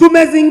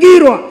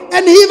 tumezingirwa.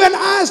 And he even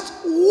asked,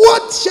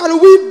 what shall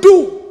we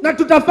do? Na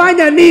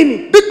tutafanya nini?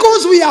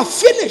 Because we are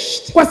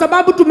finished. Kwa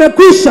sababu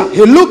tumekwisha.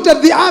 He looked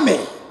at the army,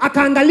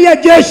 Akaangalia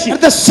jeshi,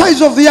 at the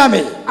size of the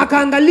army,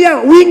 akaangalia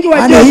wingi wa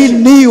and he jeshi,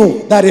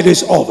 knew that it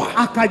is over.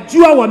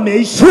 akajua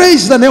wameisha.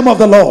 Praise the name of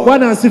the Lord.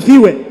 Bwana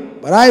asifiwe.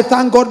 But I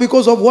thank God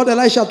because of what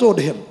Elisha told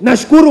him.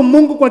 Nashukuru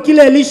Mungu kwa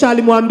kile Elisha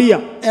alimwambia.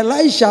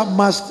 Elisha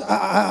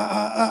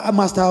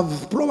must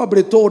have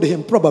probably told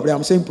him, probably,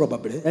 I'm saying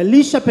probably,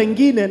 Elisha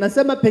pengine,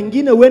 nasema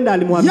pengine huenda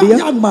alimwambia,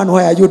 young man,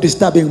 why are you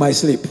disturbing my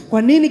sleep?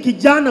 kwa nini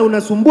kijana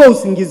unasumbua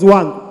usingizi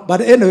wangu?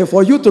 But anyway,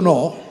 for you to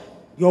know,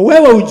 Yo,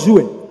 wewe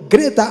ujue,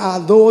 greater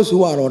are those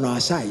who are on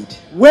our side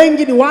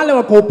wengi ni wale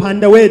wako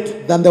upande wetu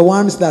than the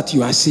ones that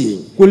you are seeing.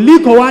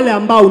 kuliko wale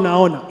ambao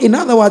unaona. In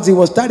other words, he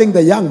was telling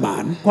the young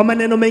man, Kwa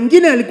maneno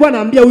mengine alikuwa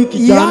anaambia huyu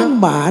kijana, young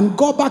man,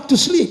 go back to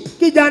sleep.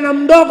 kijana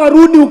mdogo,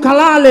 rudi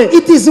ukalale.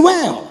 It is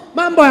well.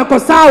 Mambo yako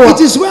sawa. It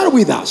is well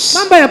with us.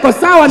 Mambo yako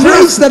sawa na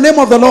Praise the name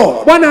of the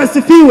Lord. Bwana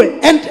asifiwe.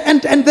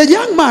 And the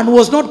young man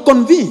was not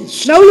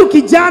convinced. Na huyu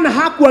kijana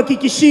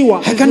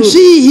hakuhakikishiwa. I can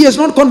see he is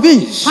not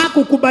convinced.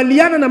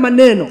 Hakukubaliana na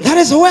maneno. That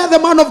is where the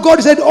man of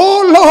God said,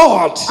 oh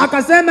Lord,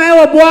 Akasema,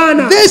 ewe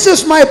Bwana, this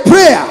is my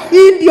prayer.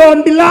 hii ndio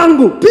ombi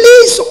langu.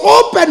 Please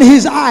open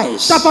his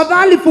eyes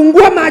Tafadhali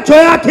fungua macho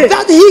yake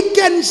that he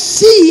can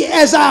see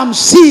as I am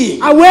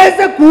seeing.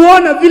 aweze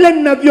kuona vile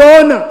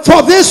ninavyoona.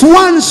 For this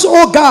once,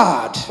 oh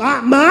God,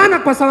 Maana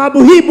kwa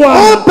sababu hii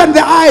Bwana, open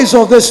the eyes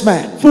of this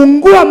man.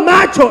 fungua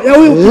macho ya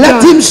huyu Let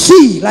kijana. him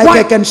see like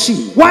I can see.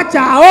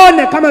 Wacha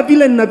aone kama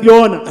vile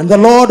ninavyoona. And the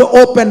Lord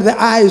opened the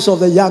eyes of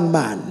the young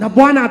man. Na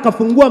Bwana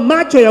akafungua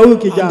macho ya huyu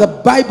And kijana.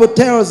 the Bible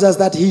tells us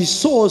that he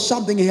saw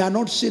something he had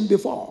not seen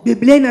before.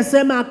 Biblia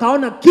inasema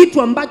akaona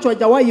kitu ambacho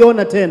hajawahi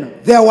ona tena.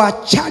 There were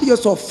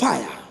chariots of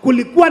fire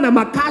Kulikuwa na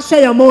makasha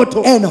ya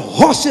moto and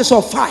horses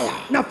of fire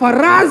na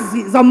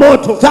farasi za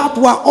moto that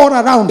were all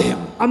around him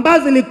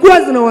ambazo zilikuwa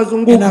and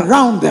zinawazunguka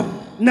around them.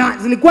 na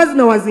zilikuwa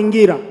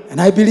zinawazingira.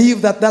 And I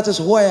believe that is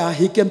where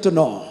he came to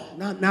know,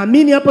 Na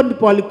naamini hapo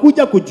ndipo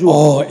alikuja kujua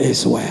all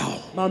is well.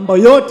 mambo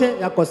yote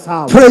yako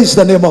sawa. Praise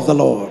the name of the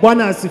Lord.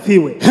 Bwana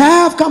asifiwe. I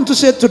have come to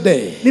say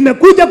today,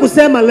 Nimekuja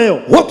kusema leo,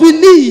 what we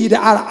need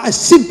are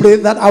simply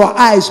that our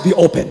eyes be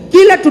open.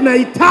 kile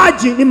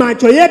tunahitaji ni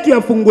macho yetu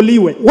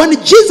yafunguliwe. When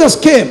Jesus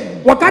came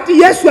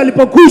Wakati Yesu to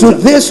alipokuja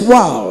this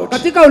world,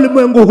 katika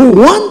ulimwengu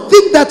huu, one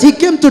thing that he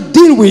came to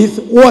deal with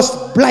was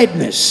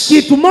blindness.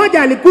 kitu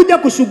moja alikuja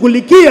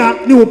kushughulikia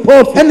ni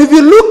upofu. And if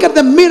you look at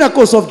the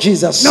miracles of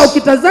Jesus, Na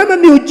ukitazama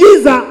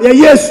miujiza ya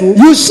Yesu,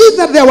 you see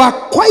that there were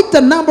quite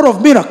a number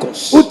of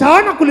miracles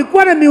utaona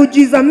kulikuwa na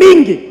miujiza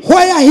mingi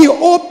where he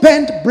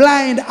opened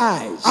blind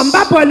eyes.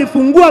 ambapo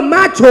alifungua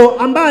macho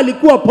ambayo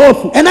alikuwa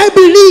pofu. And I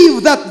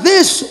believe that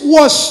this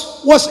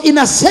was in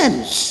a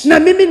sense, Na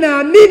mimi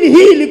naamini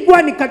hii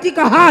ilikuwa ni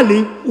katika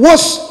hali,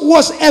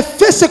 was a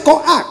physical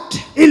act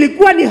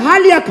ilikuwa ni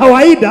hali ya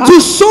kawaida to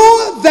show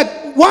the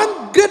one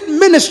great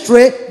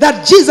ministry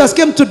that Jesus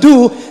came to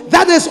do,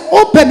 that is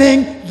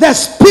opening the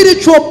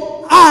spiritual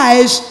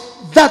eyes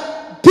that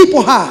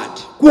people had.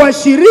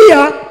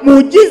 kuashiria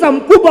muujiza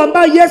mkubwa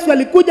ambao Yesu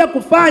alikuja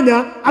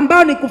kufanya,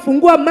 ambao ni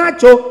kufungua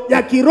macho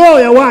ya kiroho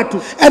ya watu,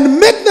 and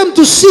make them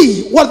to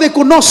see what they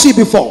could not see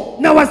before.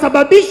 na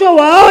wasababishwa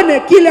waone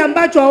kile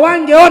ambacho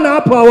hawangeona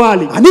hapo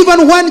awali. And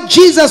even when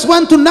Jesus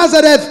went to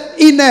Nazareth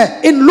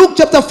in Luke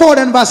chapter 4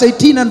 and verse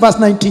 18 and verse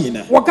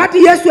 19, wakati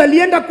Yesu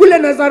alienda kule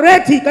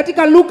Nazareti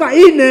katika Luka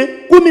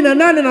 4:18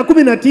 na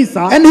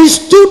 19, and he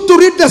stood to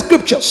read the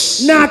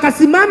scriptures, na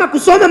akasimama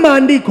kusoma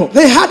maandiko,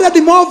 they handed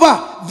him over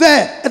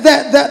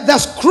the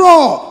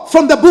scroll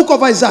from the book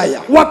of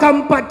Isaiah,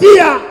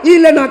 wakampatia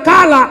ile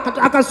nakala,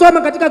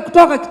 akasoma katika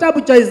kutoka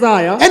kitabu cha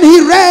Isaya, and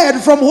he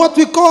read from what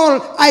we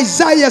call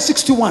Isaiah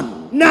 61,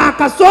 na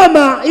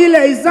akasoma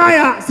ile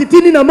Isaya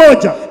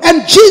 61.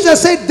 and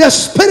Jesus said, the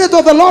Spirit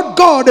of the Lord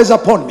God is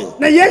upon me,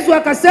 na Yesu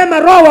akasema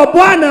Roho wa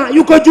Bwana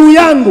yuko juu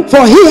yangu,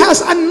 for he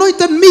has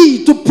anointed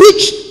me to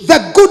preach the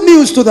good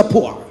news to the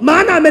poor,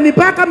 maana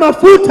amenipaka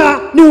mafuta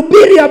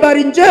nihubiri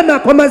habari njema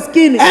kwa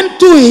maskini, and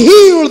to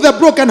heal the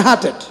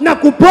brokenhearted, na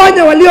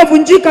kuponya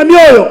waliovunjika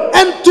mioyo,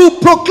 and to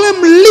proclaim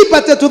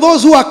liberty to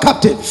those who are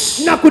captives.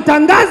 na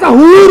kutangaza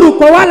uhuru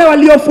kwa wale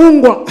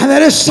waliofungwa. And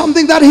there is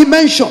something that he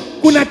mentioned,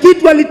 Kuna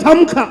kitu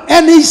alitamka,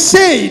 and he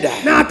said,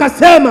 na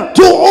akasema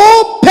to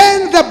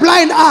open the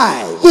blind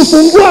eyes.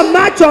 kufungua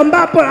macho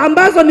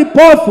ambazo ni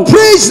pofu.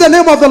 Praise the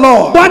name of the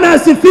Lord. Bwana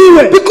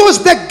asifiwe. Because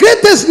the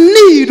greatest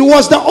need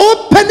was the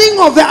opening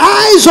of the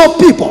eyes of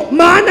people,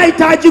 Maana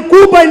hitaji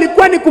kubwa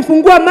ilikuwa ni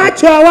kufungua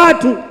macho ya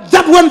watu,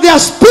 that when their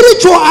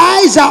spiritual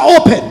eyes are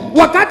open,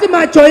 wakati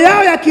macho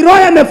yao ya kiroho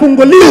they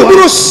yamefunguliwa,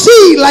 will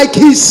see like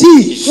he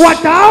sees.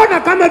 wataona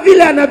kama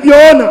vile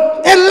anavyoona.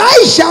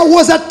 Elisha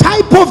was a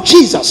type of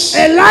Jesus,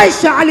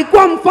 Elisha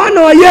alikuwa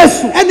mfano wa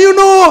Yesu, and you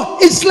know,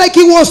 it's like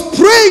he was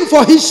praying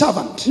for his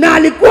servant, na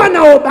alikuwa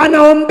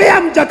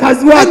anaombea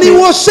mjakazi and he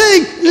wake, was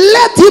saying,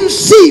 let him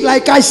see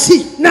like I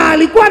see. na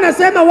alikuwa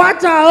anasema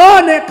wacha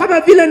aone kama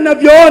vile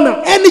ninavyoona.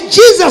 And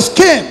Jesus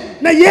came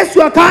Na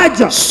Yesu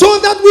akaja so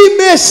that we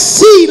may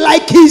see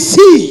like he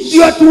sees.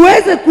 ndio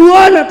tuweze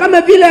kuona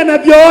kama vile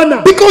anavyoona.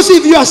 Because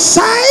if your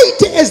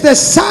sight is the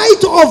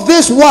sight of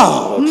this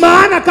world,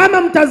 Maana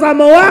kama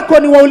mtazamo wako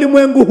ni wa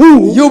ulimwengu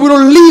huu, you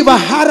will live a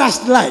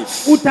harassed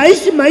life.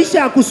 utaishi maisha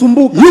ya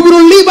kusumbuka, You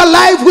will live a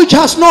life which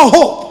has no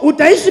hope.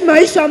 utaishi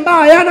maisha ambayo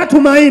hayana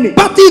tumaini.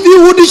 But if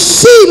you would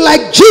see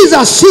like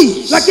Jesus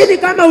sees, Lakini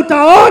kama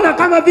utaona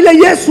kama vile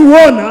Yesu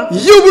huona,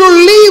 you will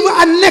live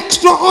an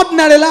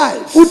extraordinary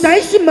life.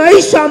 utaishi maisha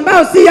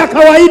ambayo si ya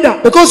kawaida.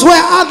 Because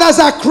where others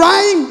are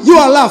crying, you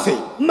are laughing.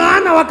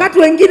 Maana wakati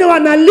wengine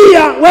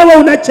wanalia, wewe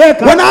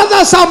unacheka. When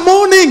others are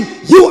mourning,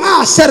 you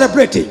are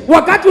celebrating.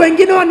 Wakati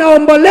wengine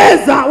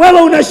wanaomboleza,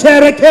 wewe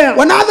unasherehekea.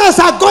 When others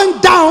are going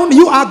down,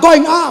 you are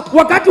going up.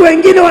 Wakati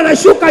wengine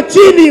wanashuka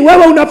chini,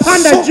 wewe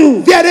unapanda So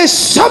juu. there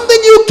is something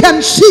you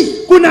can see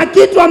Kuna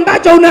kitu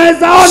ambacho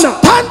unaweza ona,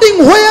 standing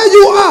where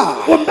you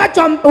are,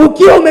 ambacho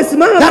ukiwa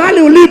umesimama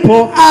mahali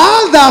ulipo,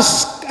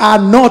 others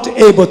are not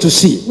able to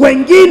see.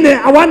 wengine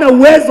hawana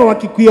uwezo wa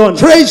kukiona.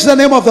 Praise the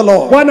name of the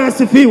Lord. Bwana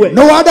asifiwe.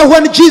 No wonder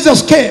when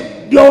Jesus came,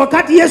 Ndio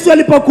wakati Yesu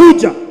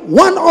alipokuja,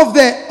 one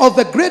of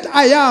the great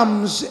I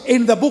ams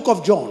in the book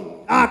of John,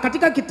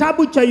 katika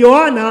kitabu cha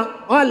Yohana,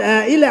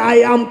 ile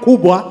I am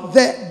kubwa,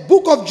 the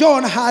book of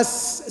John has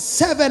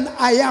 7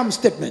 I am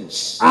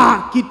statements.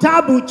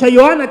 kitabu cha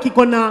Yohana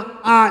kiko na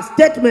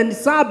statement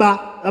 7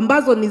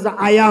 ambazo ni za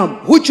I am,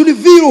 which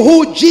reveal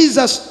who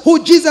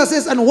Jesus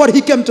is and what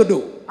he came to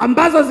do.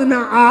 ambazo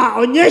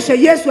zinaonyesha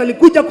Yesu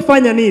alikuja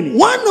kufanya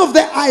nini. One of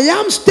the I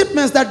am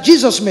statements that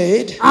Jesus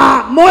made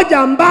Moja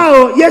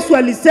ambao Yesu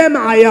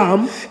alisema I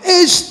am,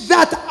 is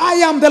that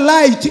I am the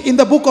light in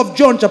the book of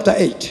John chapter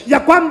 8. ya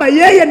kwamba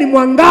yeye ni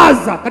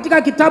mwangaza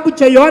katika kitabu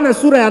cha Yohana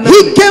sura ya 8.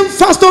 He came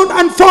first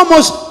and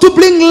foremost to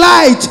bring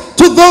light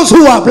to those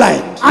who are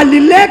blind.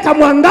 Alileta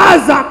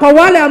mwangaza kwa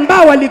wale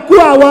ambao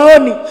walikuwa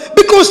hawaoni.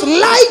 Because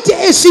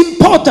light is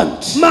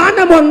important.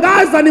 Maana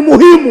mwangaza ni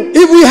muhimu.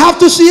 If we have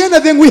to see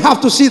anything, we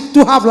have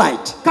to have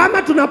light.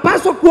 Kama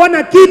tunapaswa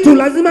kuona kitu,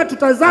 lazima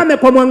tutazame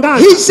kwa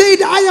mwangaza. He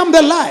said, I am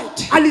the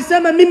light.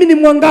 Alisema mimi ni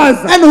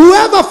mwangaza. And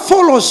whoever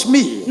follows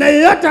me, Na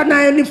yeyote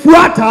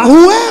anayenifuata,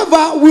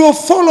 whoever will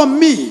follow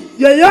me,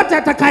 yeyote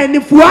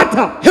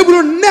atakayenifuata, he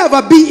will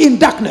never be in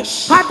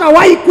darkness.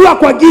 hatawahi kuwa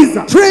kwa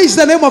giza. Praise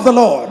the name of the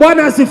Lord.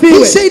 Bwana He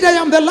asifiwe. said, I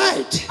am the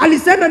light,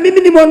 Alisema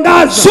mimi ni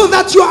mwangaza, so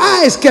that your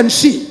eyes can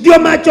see. ndio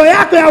macho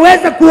yako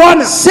yaweze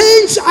kuona.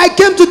 Saints, I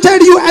came to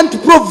tell you and to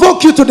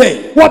provoke you today,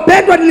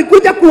 Wapendwa,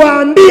 nilikuja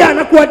kuwaambia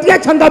na kuwatia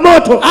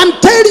changamoto and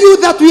tell you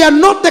that we are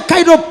not the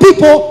kind of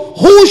people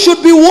who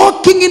should be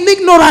walking in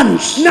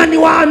ignorance. na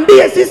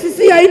niwaambie sisi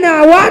si aina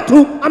ya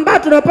watu ambao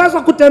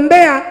tunapaswa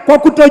kutembea kwa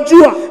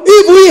kutojua.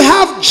 If we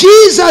have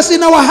Jesus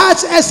in our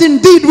hearts, as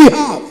indeed we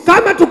have,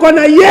 Kama tuko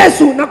na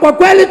Yesu, na kwa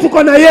kweli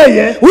tuko na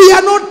yeye, we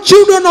are not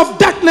children of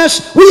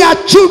darkness, we are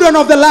children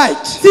of the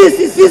light.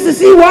 sisi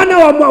si wana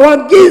wa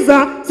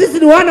giza, sisi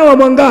ni wana wa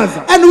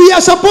mwangaza. And we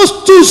are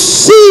supposed to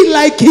see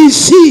like he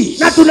sees.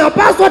 Na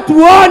tunapaswa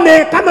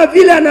tuone kama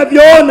vile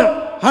anavyoona.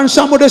 And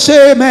somebody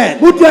say amen.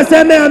 Mtu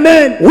aseme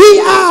amen. We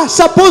are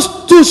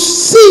supposed to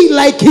see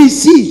like he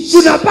sees.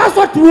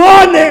 Tunapaswa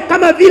tuone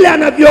kama vile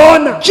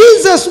anavyoona.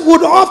 Jesus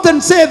would often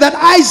say that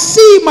I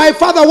see my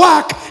Father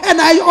work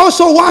and I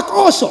also work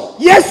also.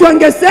 Yesu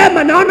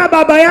angesema naona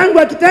baba yangu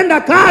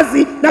akitenda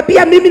kazi na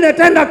pia mimi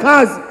natenda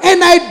kazi.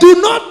 And I do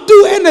not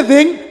do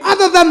anything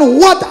other than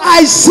what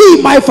I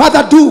see my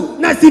Father do.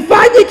 Na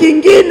sifanyi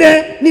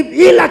kingine ni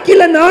ila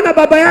kile naona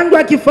baba yangu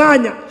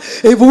akifanya.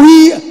 If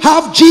we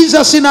have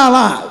Jesus in our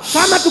lives,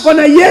 Kama tuko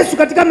na Yesu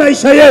katika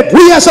maisha yetu,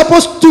 we are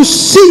supposed to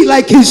see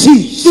like he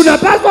sees.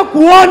 tunapaswa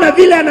kuona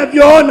vile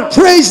anavyoona.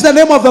 Praise the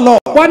name of the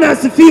Lord. Bwana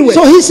asifiwe.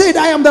 So he said,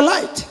 I am the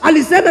light.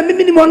 Alisema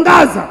mimi ni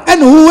mwangaza.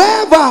 And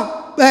whoever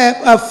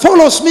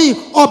follows me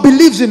or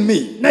believes in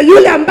me, Na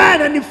yule ambaye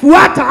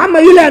ananifuata ama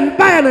yule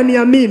ambaye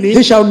ananiamini,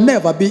 he shall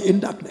never be in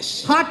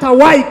darkness.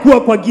 hatawahi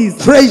kuwa kwa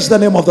giza. Praise the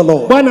name of the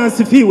Lord. Bwana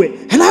asifiwe.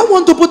 And I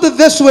want to put it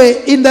this way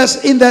in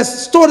the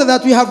story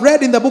that we have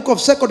read in the book of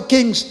 2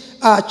 Kings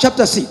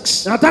chapter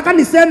 6. Nataka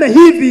niseme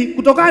hivi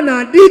kutokana na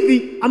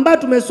hadithi ambayo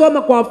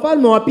tumesoma kwa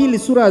Wafalme wa Pili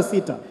sura ya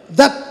 6.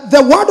 That the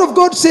word of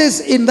God says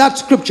in that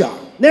scripture,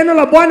 Neno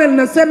la Bwana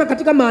linasema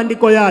katika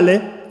maandiko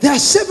yale, there are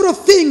several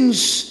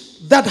things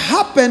that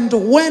happened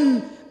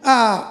when,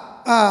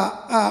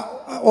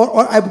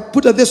 or I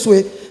put it this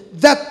way,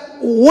 that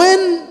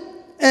when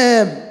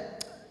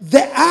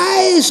the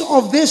eyes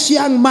of this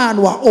young man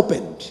were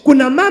opened.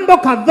 kuna mambo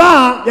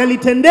kadhaa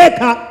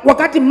yalitendeka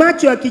wakati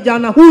macho ya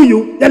kijana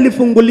huyu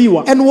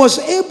yalifunguliwa And was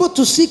able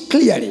to see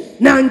clearly.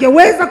 na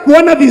angeweza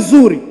kuona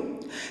vizuri.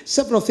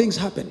 Several things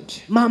happened.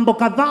 Mambo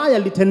kadhaa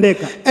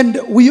yalitendeka. And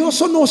we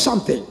also know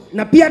something,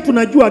 Na pia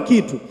tunajua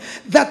kitu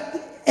that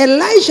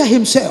Elijah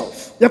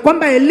himself, ya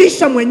kwamba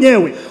Elisha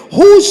mwenyewe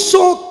who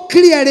saw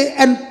clearly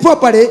and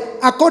properly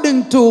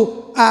according to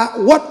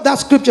what that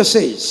scripture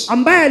says,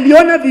 ambaye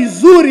aliona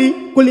vizuri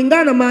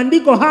kulingana na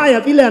maandiko haya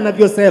vile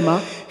anavyosema,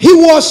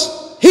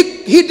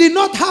 he did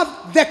not have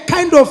the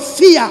kind of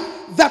fear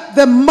that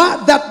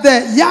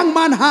the young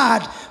man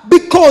had,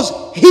 because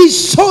he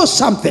saw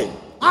something.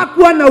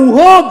 hakuwa na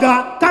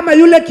uhoga kama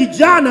yule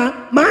kijana,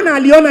 maana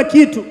aliona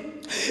kitu.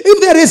 If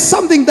there is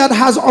something that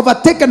has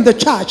overtaken the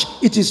church,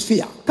 it is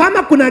fear.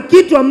 Kama kuna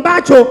kitu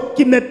ambacho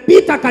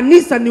kimepita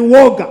kanisa ni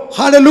uoga.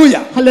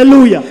 Hallelujah.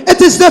 Hallelujah.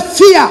 It is the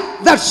fear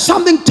that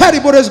something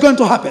terrible is going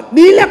to happen.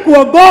 Ni ile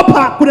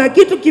kuogopa kuna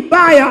kitu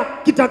kibaya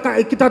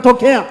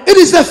kitatokea. It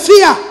is the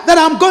fear that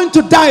I'm going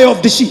to die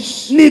of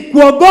disease. Ni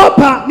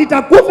kuogopa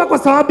nitakufa kwa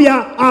sababu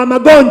ya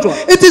magonjwa.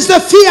 It is the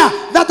fear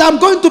that I'm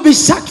going to be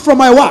sacked from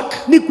my work.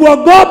 Ni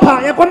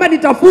kuogopa ya kwamba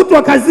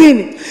nitafutwa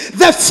kazini.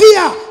 The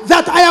fear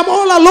that I am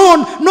all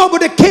alone,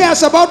 nobody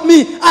cares about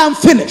me, I am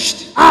finished.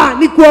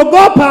 Ni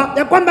kuogopa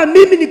ya kwamba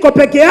mimi niko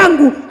peke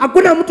yangu,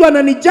 hakuna mtu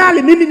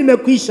ananijali, mimi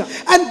nimekwisha.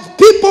 And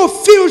people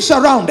feel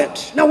surrounded.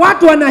 Na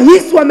watu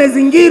wanahisi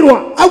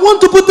wamezingirwa. I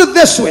want to put it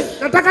this way.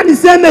 Nataka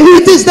niseme hivi.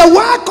 It is the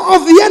work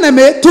of the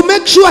enemy to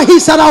make sure he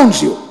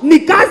surrounds you. Ni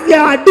kazi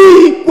ya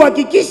adui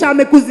kuhakikisha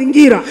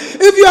amekuzingira.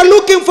 If you are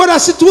looking for a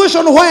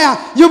situation where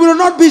you will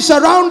not be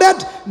surrounded,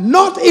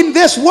 not in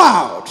this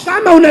world.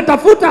 Kama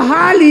unatafuta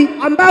hali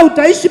ambayo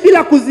utaishi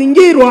bila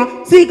kuzingirwa,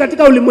 si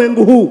katika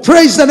ulimwengu huu.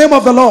 Praise the name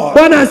of the Lord.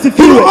 Bwana He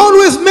asifiwe. will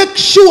always make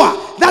sure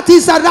that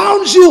he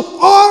surrounds you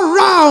all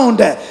round,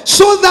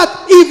 so that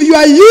if you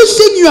are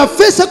using your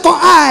physical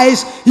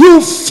eyes,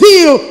 you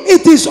feel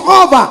it is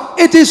over.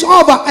 It is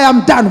over. I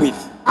am done with.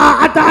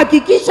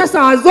 Atahakikisha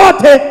saa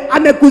zote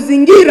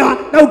amekuzingira,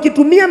 na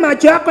ukitumia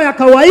macho yako ya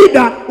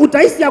kawaida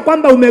utahisi ya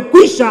kwamba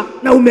umekwisha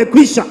na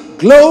umekwisha.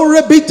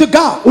 Glory be to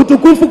God.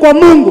 Utukufu kwa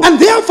Mungu. And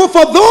therefore,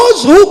 for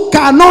those who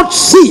cannot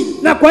see,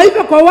 Na kwa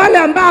hivyo kwa wale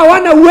ambao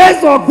hawana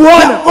uwezo wa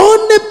kuona, the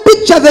only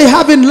picture they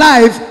have in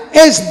life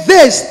is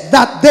this,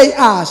 that they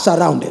are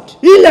surrounded.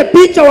 ile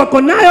picha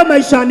wako nayo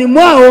maishani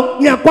mwao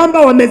ni ya kwamba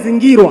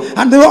wamezingirwa,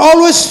 And they will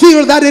always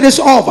feel that it is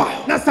over.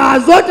 na saa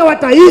zote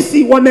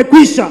watahisi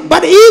wamekwisha.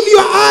 But if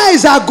your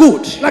eyes are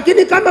good,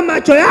 Lakini kama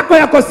macho yako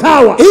yako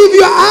sawa, if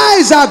your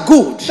eyes are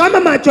good, kama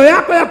macho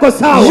yako yako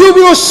sawa, you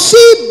will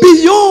see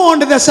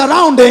beyond the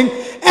surrounding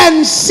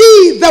and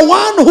see the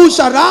one who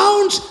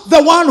surrounds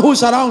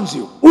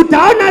you.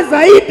 utaona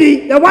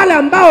zaidi ya wale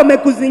ambao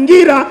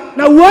wamekuzingira,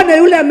 na uone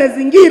yule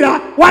amezingira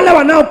wale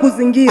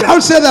wanaokuzingira.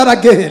 I'll say that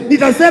again.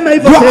 Nitasema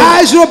hivyo Your tena.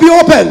 eyes will be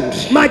opened,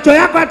 Macho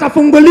yako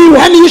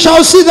yatafunguliwa, and you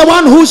shall see the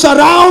one who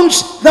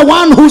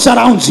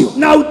surrounds you.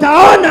 na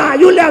utaona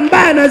yule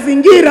ambaye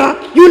anazingira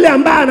yule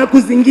ambaye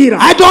anakuzingira.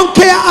 I don't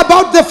care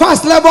about the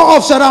first level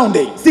of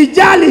surrounding.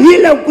 Sijali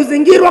ile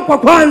kuzingirwa kwa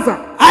kwanza.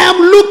 I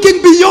am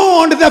looking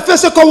beyond the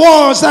physical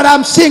walls that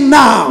I'm seeing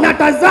now.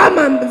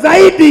 Natazama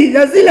zaidi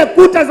ya zile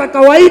kuta za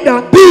kawaida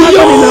ambazo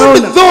Beyond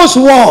ninaona. those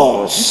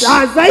walls,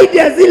 Zaidi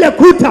ya zile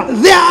kuta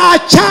there are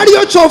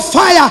chariots of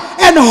fire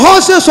and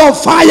horses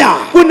of fire.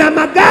 kuna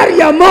magari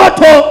ya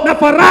moto na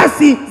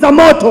farasi za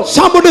moto.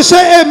 Somebody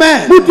say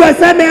amen. Mtu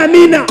aseme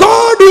amina.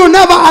 God will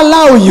never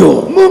allow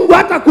you Mungu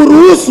hata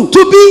kuruhusu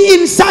to be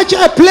in such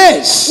a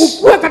place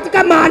ukuwe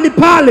katika mahali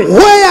pale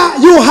where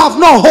you have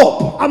no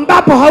hope.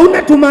 ambapo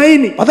hauna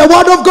tumaini. But the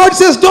word of God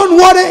says, don't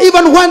worry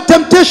even when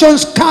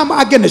temptations come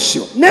against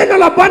you. Neno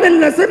la Bwana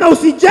linasema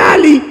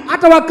usijali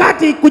hata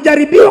wakati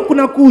kujaribiwa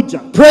kunakuja.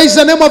 Praise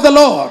the name of the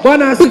Lord.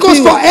 Bwana asifiwe.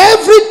 Because for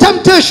every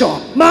temptation,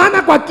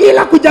 Maana kwa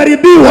kila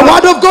kujaribiwa, the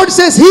word of God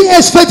says he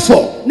is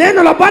faithful.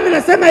 neno la Bwana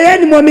linasema yeye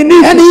ni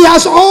mwaminifu. And he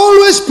has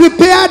always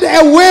prepared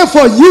a way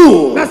for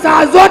you. Na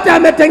saa zote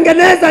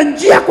ametengeneza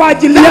njia kwa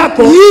ajili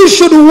yako. You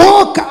should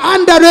walk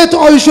under it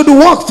or you should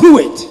walk through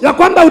it. Ya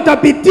kwamba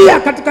utapitia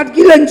katika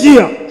kile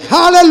njia.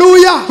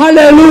 Hallelujah.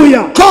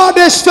 Hallelujah. God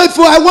is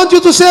faithful. I want you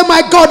to say,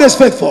 my God is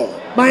faithful.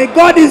 My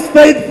God is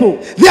faithful.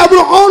 There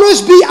will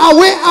always be a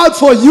way out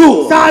for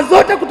you. Saa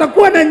zote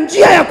kutakuwa na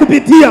njia ya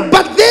kupitia.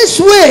 But this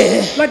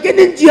way,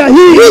 Lakini njia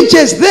hii which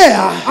is there,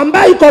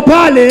 ambayo iko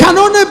pale, can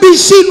only be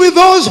seen with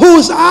those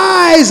whose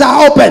eyes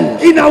are open.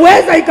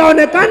 inaweza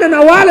ikaonekana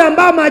na wale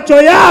ambao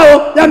macho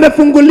yao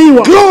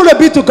yamefunguliwa. Glory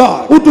be to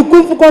God.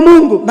 Utukufu kwa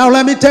Mungu. Now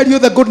let me tell you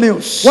the good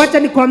news. Wacha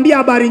nikwambie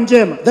habari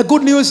njema. The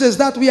good news is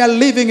that we are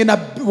living in a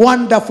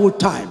wonderful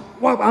time.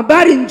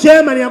 Habari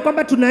njema ni ya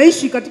kwamba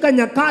tunaishi katika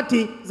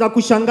nyakati za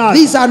kushangaza.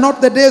 These are not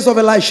the days of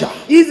Elisha.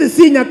 Hizi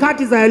si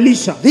nyakati za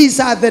Elisha.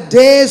 These are the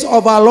days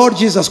of our Lord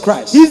Jesus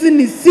Christ. Hizi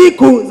ni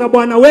siku za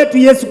Bwana wetu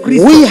Yesu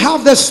Kristo. We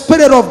have the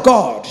Spirit of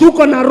God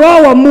Tuko na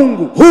Roho wa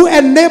Mungu who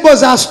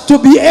enables us to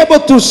be able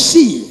to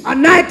see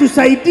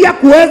anayetusaidia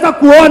kuweza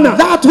kuona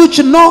that which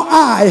no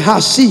eye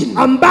has seen,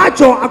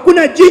 ambacho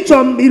hakuna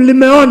jicho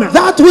limeona,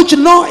 that which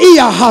no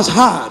ear has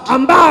heard,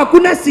 ambao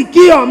hakuna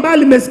sikio ambalo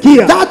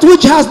limesikia, that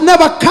which has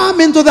never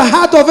come into the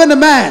heart of any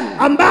man,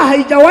 ambao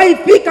haijawahi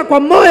fika kwa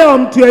moyo wa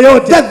mtu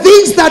yeyote. the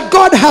things that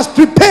God has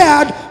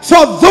prepared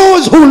for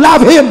those who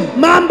love him.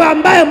 Mambo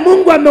ambayo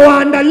Mungu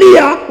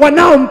amewaandalia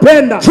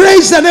wanaompenda.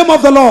 Praise the name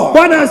of the Lord.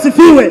 Bwana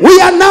asifiwe.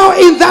 We are now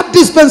in that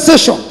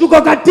dispensation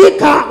Tuko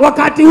katika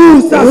wakati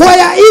huu sasa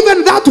where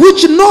even that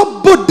which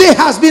nobody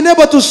has been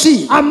able to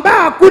see,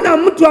 ambao hakuna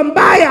mtu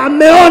ambaye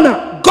ameona,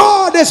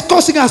 God is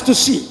causing us to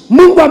see.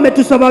 Mungu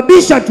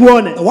ametusababisha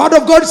tuone. The word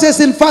of God says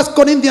in 1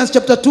 Corinthians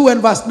chapter 2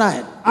 and verse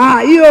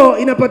 9. Hiyo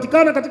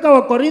inapatikana katika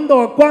Wakorintho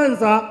wa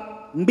kwanza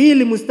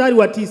 2 mstari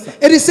wa 9.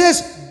 It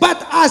says, but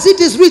as it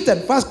is written,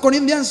 1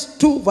 Corinthians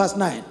 2 verse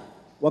 9.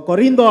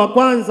 Wakorintho wa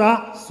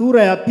kwanza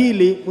sura ya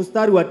 2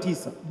 mstari wa 9.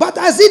 But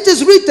as it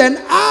is written,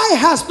 eye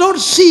has not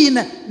seen,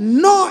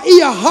 nor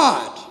ear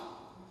heard,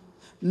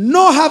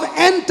 nor have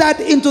entered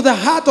into the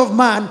heart of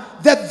man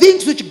the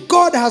things which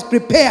God has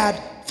prepared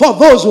for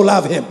those who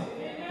love him.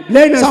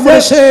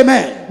 Somebody say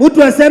amen.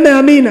 Mtu aseme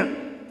amina.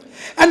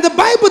 And the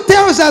Bible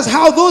tells us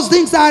how those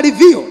things are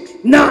revealed.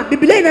 Na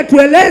Biblia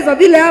inatueleza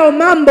vile hao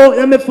mambo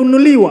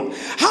yamefunuliwa.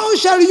 How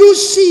shall you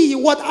see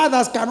what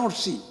others cannot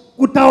see?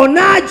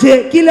 Utaonaje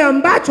kile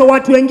ambacho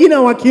watu wengine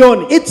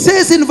wakioni? It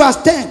says in verse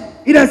 10.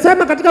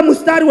 Inasema katika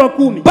mstari wa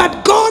 10.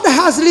 But God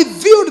has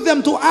revealed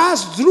them to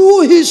us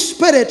through his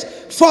Spirit,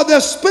 for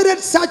the Spirit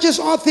searches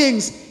all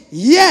things,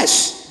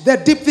 yes, the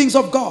deep things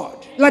of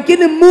God.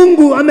 Lakini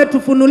Mungu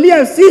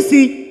ametufunulia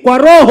sisi kwa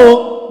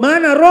Roho,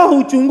 maana Roho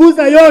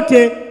huchunguza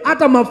yote,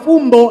 hata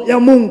mafumbo ya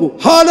Mungu.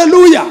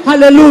 Hallelujah.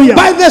 Hallelujah.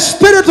 By the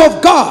Spirit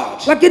of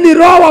God, lakini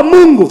Roho wa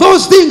Mungu,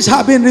 those things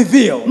have been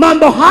revealed.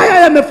 mambo haya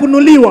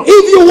yamefunuliwa.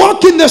 If you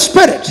walk in the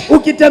Spirit,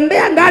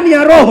 ukitembea ndani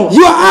ya Roho,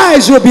 your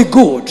eyes will be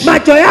good.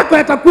 macho yako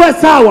yatakuwa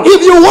sawa.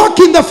 If you walk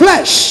in the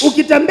flesh,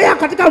 ukitembea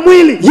katika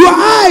mwili, your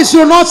eyes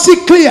will not see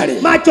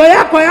clearly. macho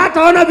yako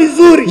hayataona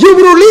vizuri. You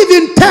will live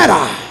in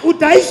terror.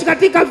 Utaishi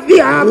katika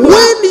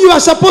when you are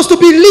supposed to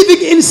be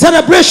living in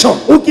celebration,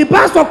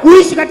 ukipaswa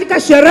kuishi katika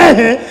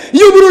sherehe,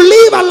 you will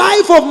live a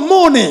life of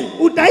mourning.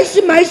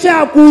 Utaishi maisha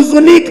ya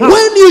kuhuzunika.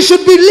 When you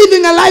should be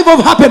living a life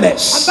of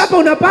happiness, ambapo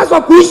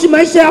unapaswa kuishi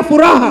maisha ya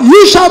furaha,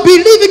 you shall be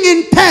living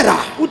in terror.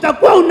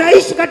 Utakuwa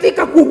unaishi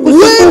katika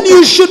when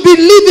you should be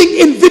living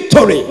in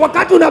victory,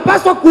 wakati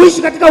unapaswa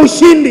kuishi katika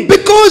ushindi.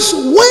 Because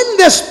when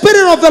the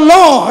Spirit of the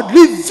Lord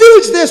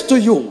reveals this to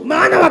you,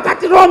 maana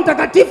wakati Roho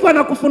Mtakatifu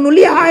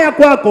anakufunulia haya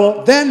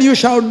kwako, then you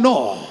shall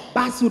know,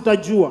 basi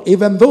utajua,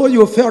 even though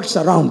you felt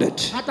surrounded,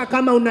 hata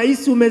kama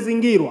unahisi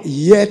umezingirwa,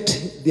 yet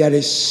there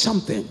is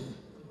something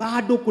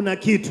bado kuna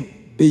kitu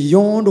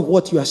beyond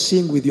what you are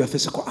seeing with your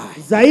physical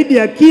eye, zaidi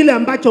ya kile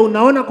ambacho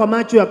unaona kwa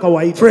macho ya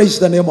kawaida. Praise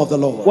the name of the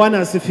Lord. Bwana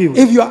asifiwe.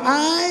 If your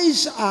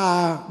eyes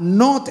are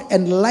not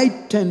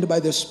enlightened by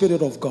the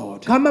Spirit of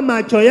God, kama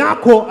macho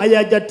yako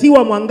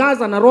hayajatiwa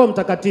mwangaza na Roho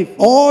Mtakatifu,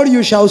 all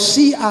you shall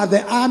see are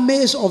the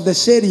armies of the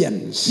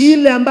Syrians,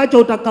 kile ambacho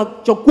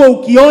utakachokuwa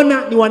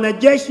ukiona ni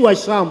wanajeshi wa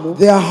Shamu,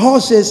 their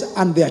horses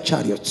and their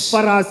chariots,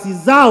 farasi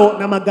zao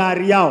na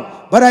magari yao.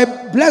 But I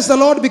bless the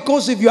Lord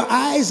because if your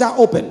eyes are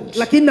opened,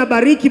 lakini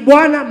nabariki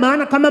Bwana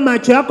maana kama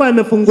macho yako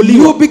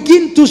yamefunguliwa, you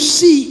begin to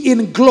see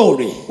in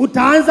glory.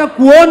 Utaanza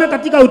kuona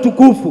katika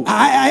utukufu.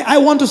 I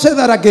want to say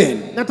that again.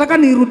 Nataka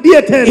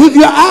nirudie tena. If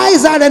your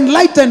eyes are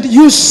enlightened,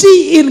 you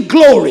see in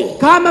glory.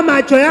 Kama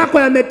macho yako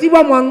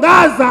yametiwa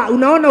mwangaza,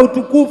 unaona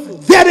utukufu.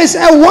 there is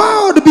a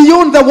world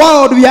beyond the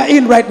world we are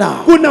in right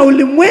now, Kuna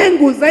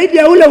ulimwengu zaidi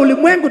ya ule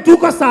ulimwengu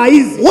tuko saa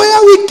hizi, where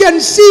we can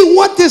see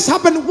what is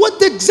happening,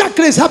 what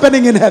exactly is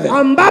happening in heaven.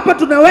 ambapo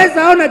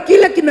tunaweza ona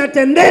kile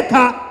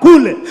kinatendeka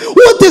kule,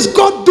 What is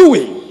God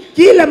doing?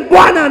 kile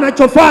Bwana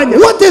anachofanya.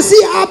 What is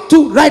he up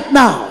to right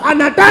now?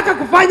 Anataka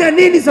kufanya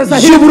nini sasa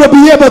You hivi? will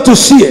be able to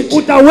see it.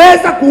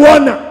 Utaweza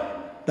kuona.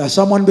 Does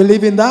someone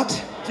believe in that?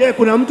 Je,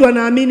 kuna mtu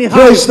anaamini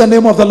hayo? Praise the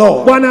name of the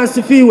Lord. Bwana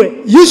asifiwe.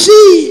 You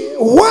see,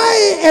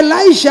 why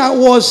Elisha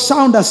was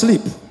sound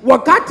asleep?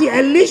 Wakati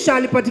Elisha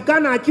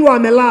alipatikana akiwa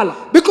amelala,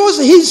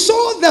 Because he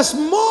saw the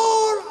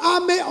small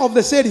army of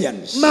the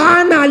Syrians,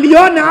 maana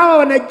aliona hawa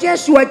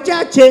wanajeshi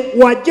wachache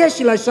wa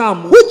jeshi la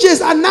Shamu, which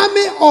is an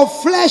army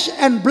of flesh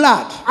and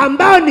blood.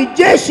 ambao ni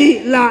jeshi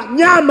la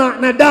nyama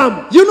na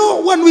damu. You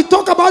know, when we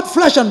talk about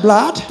flesh and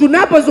blood,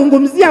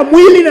 Tunapozungumzia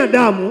mwili na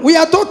damu, we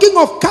are talking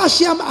of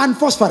calcium and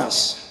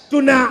phosphorus.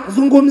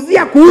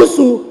 tunazungumzia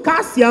kuhusu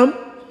calcium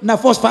Na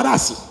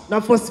phosphorus.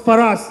 na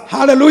phosphorus.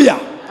 Hallelujah.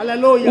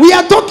 Hallelujah. We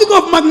are talking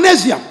of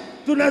magnesium.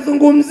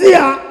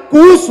 Tunazungumzia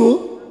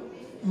kuhusu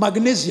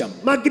Magnesium.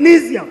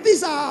 magnesium.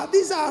 These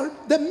are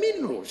the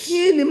minerals.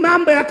 Hii ni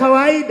mambo ya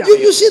kawaida.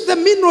 You see the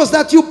minerals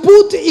that you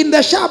put in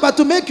the shamba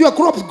to make your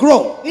crops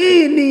grow.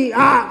 Hii ni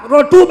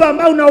rotuba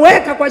ambayo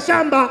unaweka kwa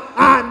shamba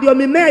ndio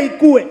mimea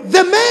ikue.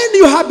 The men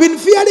you have been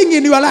fearing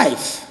in your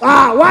life,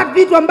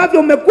 Vitu ambavyo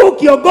umekuwa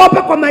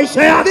ukiogopa kwa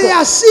maisha yako they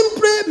are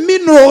simply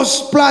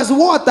minerals plus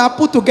water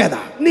put together.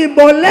 ni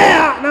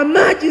mbolea na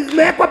maji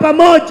zimewekwa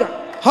pamoja.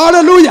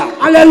 Hallelujah.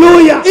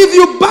 Hallelujah. If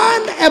you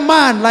burn a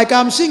man, like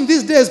I'm seeing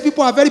these days,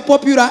 people are very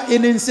popular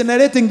in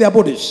incinerating their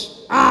bodies.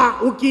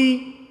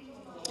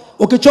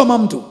 Ukichoma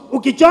mtu,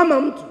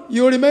 Ukichoma mtu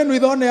you remain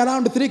with only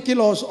around 3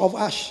 kilos of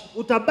ash.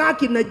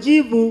 utabaki na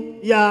jivu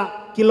ya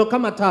kilo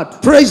kama 3.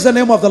 Praise the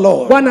name of the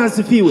Lord. Bwana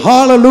asifiwe.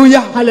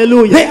 Hallelujah.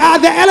 Hallelujah. They are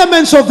the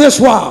elements of this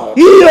world.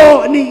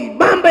 Hiyo ni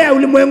mambo ya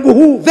ulimwengu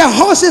huu. The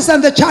horses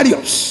and the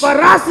chariots,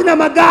 Farasi na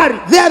magari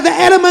they are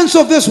the elements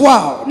of this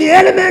world. ni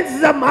elements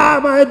za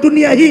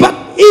dunia hii. But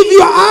if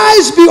your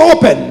eyes be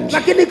opened,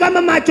 Lakini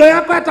kama macho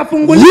yako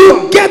yatafunguliwa,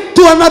 you get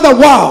to another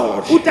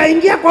world.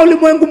 utaingia kwa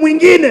ulimwengu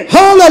mwingine.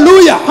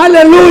 Hallelujah.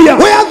 Hallelujah.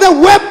 Where the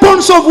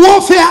weapons of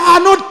warfare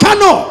are not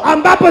carnal,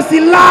 Ambapo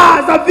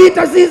silaha za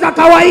vita si za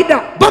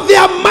kawaida, but they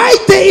are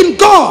mighty in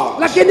God,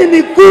 lakini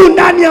ni kuu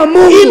ndani ya in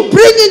Mungu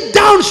bringing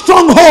down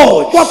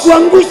strongholds. kwa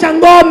kuangusha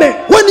ngome.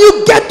 When you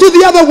get to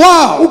the other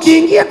world,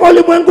 Ukiingia kwa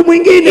ulimwengu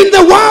mwingine, in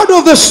the world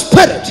of the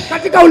Spirit,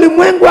 katika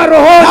ulimwengu wa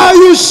roho,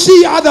 now you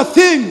see other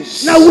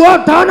things, na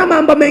utaona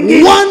mambo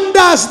mengine,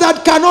 wonders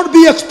that cannot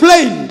be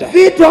explained.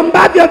 vitu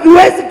ambavyo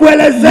haviwezi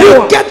kuelezewa.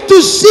 You get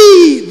to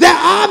see the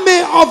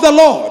army of the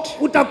Lord.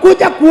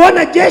 Utakuja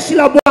kuona jeshi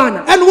la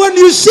Bwana, And when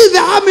you see the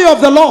army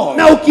of the Lord,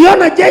 na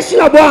ukiona jeshi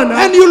la Bwana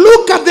and you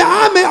look at the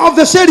army of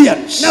the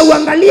Syrians, na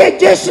uangalie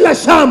jeshi la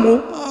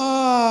Shamu,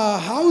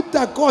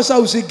 hautakosa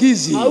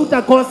usingizi.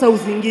 hautakosa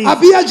usingizi.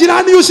 Abia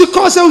jirani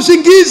usikose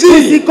usingizi.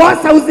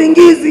 Usikosa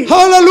usingizi.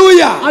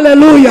 Hallelujah.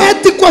 Hallelujah.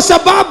 Eti kwa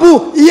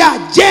sababu ya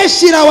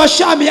jeshi la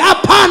Washami,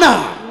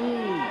 hapana.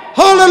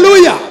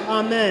 Hallelujah.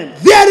 Amen.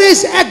 There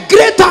is a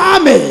greater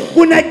army.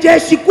 Kuna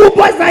jeshi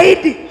kubwa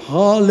zaidi.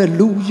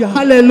 Hallelujah.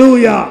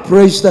 Hallelujah.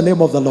 Praise the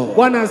name of the Lord.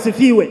 Bwana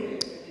asifiwe.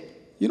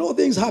 You know,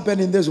 things happen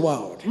in this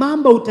world.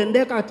 Mambo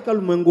hutendeka katika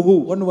ulimwengu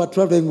huu. When we were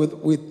traveling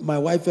with my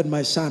wife and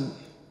my son,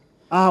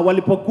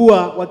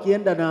 Walipokuwa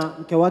wakienda na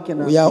mke wake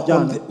na we are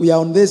kijana,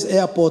 on this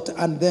airport,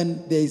 and then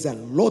there is a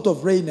lot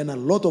of rain and a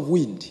lot of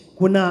wind.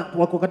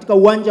 wako katika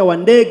uwanja wa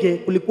ndege,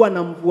 kulikuwa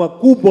na mvua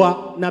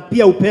kubwa na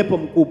pia upepo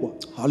mkubwa.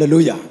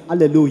 Hallelujah.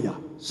 Hallelujah.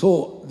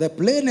 So the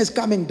plane is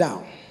coming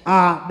down.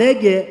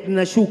 Ndege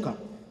linashuka.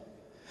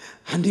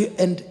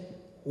 And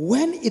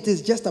when it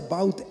is just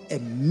about a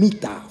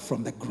meter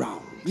from the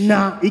ground,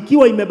 Na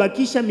ikiwa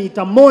imebakisha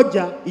mita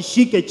 1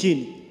 ishike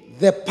chini,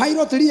 the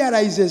pilot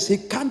realizes he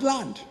can't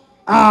land.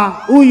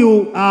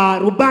 Huyu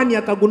rubani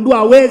akagundua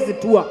hawezi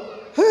tua.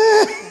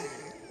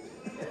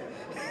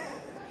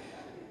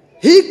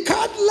 He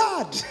can't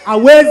land.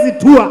 Hawezi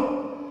tua.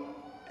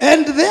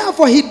 And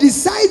therefore he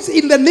decides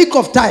in the nick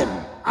of time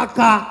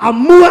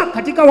Akaamua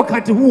katika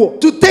wakati huo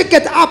to take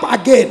it up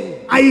again.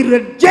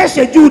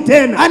 airejeshe juu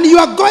tena. And you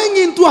are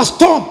going into a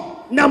storm.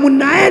 Na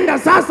mnaenda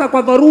sasa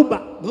kwa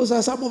dharuba. Those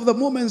are some of the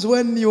moments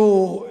when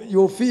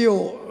you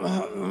feel,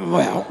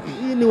 well.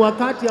 Hii ni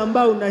wakati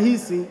ambao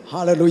unahisi.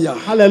 Hallelujah.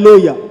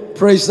 Hallelujah.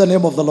 Praise the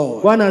name of the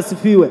Lord. Bwana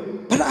asifiwe.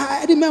 But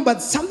I remember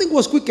something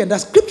was quickened. The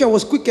scripture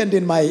was quickened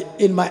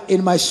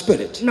in my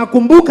spirit.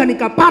 Nakumbuka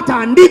nikapata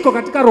andiko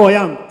katika roho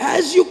yangu.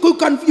 As you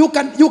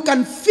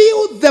can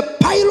feel the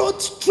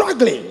pilot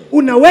struggling.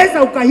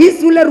 Unaweza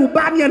ukahisi ule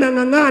rubani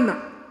anang'ang'ana.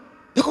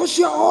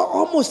 Because you are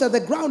almost at the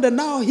ground, and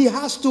now he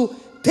has to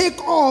take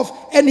off,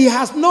 and he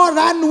has no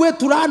runway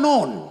to run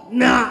on.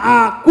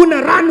 Na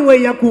kuna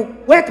runway ya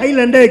kuweka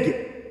ile ndege.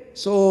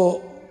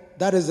 So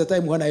that is the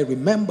time when I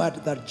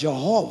remembered that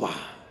Jehovah,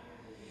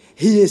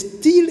 he is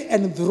still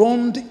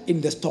enthroned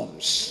in the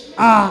storms.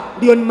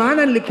 Ndio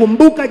maana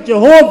nilikumbuka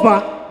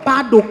Jehova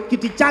bado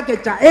kiti chake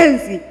cha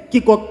enzi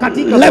kiko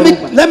katika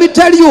dhoruba. Let me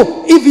tell you,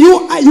 if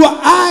your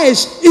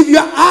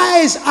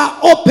eyes are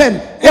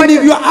open and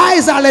if your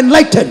eyes are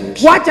enlightened,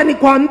 wacha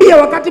nikwambie,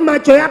 wakati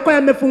macho yako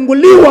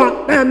yamefunguliwa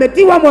na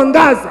yametiwa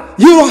mwangaza,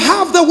 you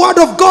have the word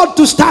of God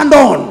to stand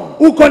on.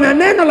 uko na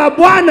neno la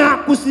Bwana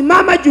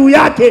kusimama juu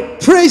yake.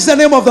 Praise the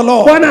name of the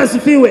Lord. Bwana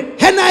asifiwe.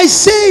 And I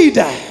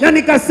said, na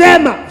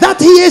nikasema,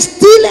 that he is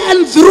still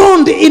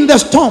enthroned in the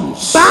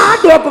storms.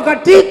 bado wako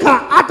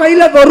katika hata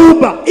ile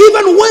dhoruba.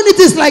 Even when it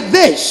is like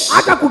this,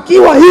 hata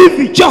kukiwa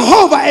hivi,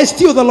 Jehovah is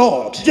still the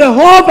Lord.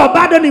 Jehova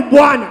bado ni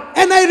Bwana.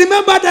 And I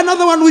remembered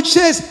another one which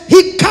says,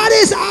 he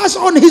carries us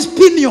on his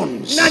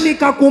pinions. Na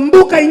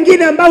nikakumbuka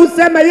ingine ambayo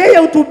husema yeye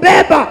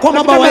utubeba Kwa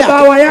katika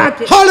mabawa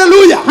yake.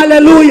 Hallelujah.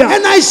 Hallelujah.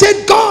 And I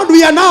said, God,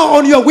 we are now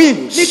on your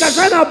wings.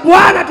 Nikasema,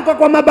 Bwana tuko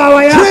kwa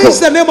mabawa yako. Praise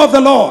the name of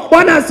the Lord.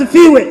 Bwana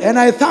asifiwe. And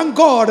I thank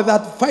God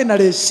that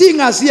finally seeing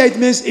us here, it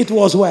means it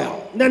was well.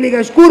 Na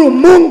nikashukuru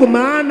Mungu,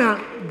 maana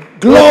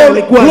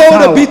Glory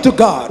be to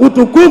God.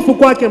 Utukufu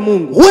kwake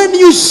Mungu. When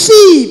you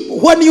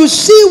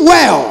see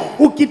well,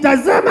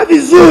 ukitazama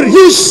vizuri,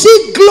 you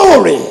see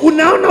glory.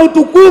 Unaona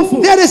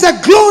utukufu. There is a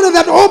glory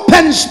that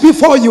opens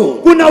before you.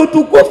 Kuna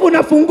utukufu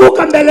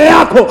unafunguka mbele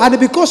yako. And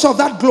because of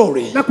that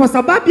glory, na kwa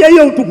sababu ya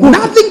hiyo utukufu,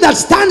 nothing that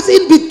stands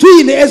in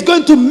between is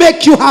going to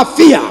make you have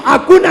fear.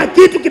 Hakuna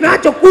kitu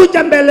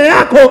kinachokuja mbele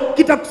yako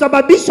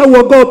kitakusababisha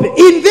uogope.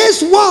 In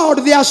this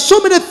world there are so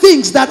many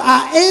things that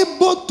are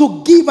able to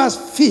give us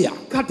fear.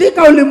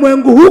 Katika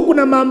ulimwengu huu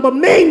kuna mambo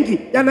mengi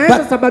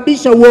yanaweza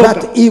sababisha uoga.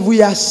 But if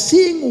we are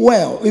seeing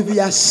well, if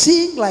we are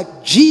seeing like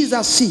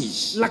Jesus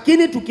sees,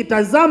 lakini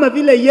tukitazama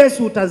vile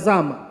Yesu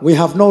utazama, we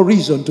have no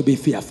reason to be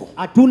fearful.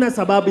 Hatuna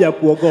sababu ya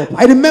kuogopa.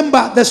 I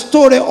remember the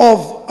story of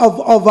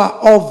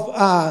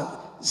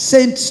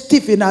Saint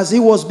Stephen as he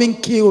was being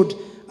killed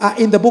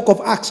in the book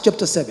of Acts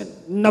chapter 7.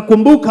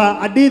 Nakumbuka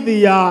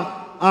hadithi ya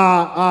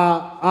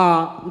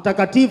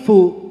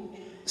mtakatifu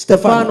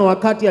Stefano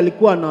wakati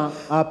alikuwa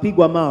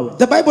anapigwa mawe.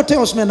 The Bible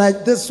tells me, and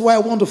this is why I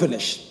want to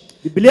finish.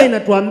 Biblia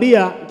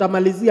inatuambia,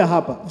 nitamalizia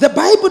hapa. The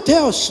Bible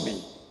tells me,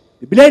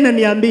 Biblia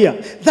inaniambia,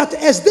 that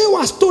as they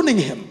were stoning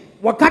him,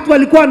 wakati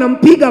walikuwa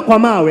wanampiga kwa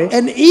mawe,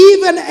 and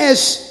even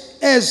as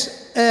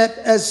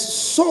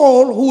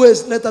Saul, who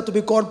is later to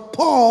be called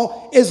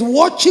Paul, is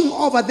watching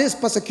over this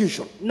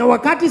persecution. Na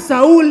wakati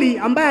Sauli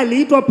ambaye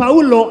aliitwa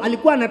Paulo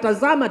alikuwa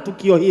anatazama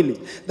tukio hili.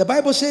 The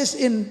Bible says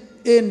in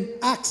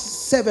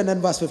Acts 7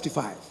 and verse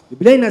 55.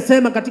 Biblia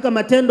inasema katika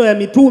Matendo ya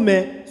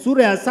Mitume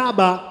sura ya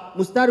 7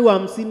 mstari wa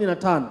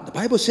 55. The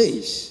Bible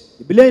says,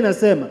 Biblia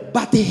inasema,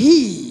 but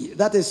he,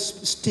 that is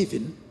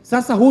Stephen,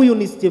 sasa huyu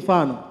ni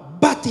Stefano,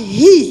 but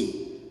he,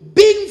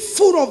 being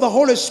full of the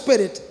Holy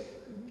Spirit,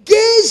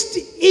 gazed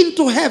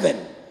into heaven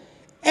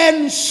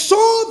and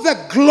saw the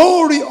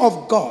glory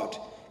of God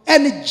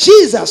and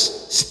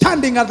Jesus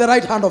standing at the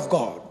right hand of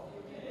God.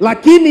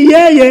 Lakini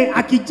yeye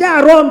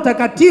akijaa Roho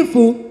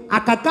Mtakatifu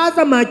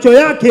akakaza macho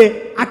yake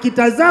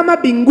akitazama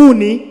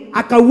mbinguni,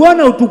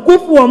 akauona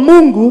utukufu wa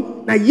Mungu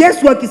na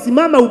Yesu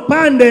akisimama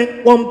upande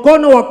wa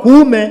mkono wa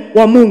kuume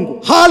wa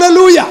Mungu.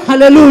 Hallelujah.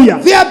 Hallelujah.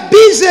 They are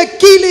busy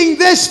killing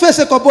this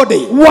physical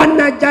body.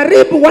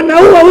 Wanajaribu,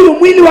 wanaua huyu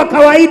mwili wa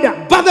kawaida.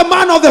 But the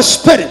man of the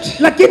Spirit,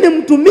 lakini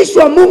mtumishi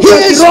wa Mungu wa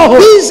he is kiroho,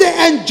 busy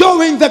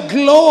enjoying the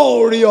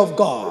glory of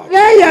God.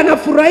 yeye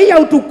anafurahia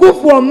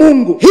utukufu wa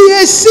Mungu.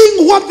 He is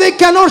seeing what they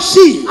cannot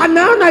see.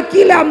 Anaona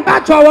kile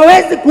ambacho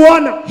hawawezi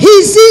kuona.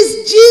 He sees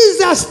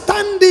Jesus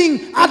standing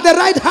at the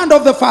right hand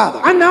of the Father.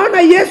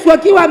 Anaona Yesu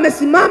akiwa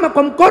amesimama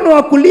kwa mkono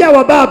wa kulia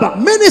wa Baba.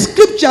 Many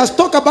scriptures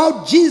talk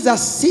about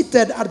Jesus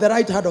seated at the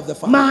right hand of the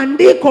Father.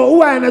 Maandiko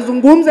huwa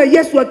yanazungumza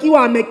Yesu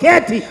akiwa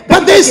ameketi.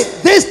 But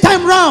this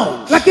time round,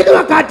 lakini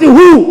wakati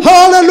huu,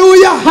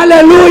 hallelujah,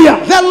 hallelujah,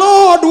 the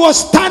Lord was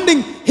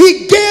standing. He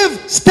gave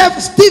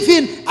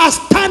Stephen a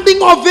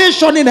standing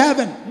ovation in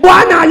heaven.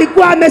 Bwana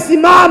alikuwa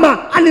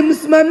amesimama,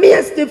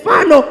 alimsimamia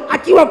Stefano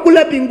akiwa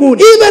kule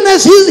mbinguni. Even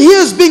as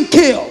he is being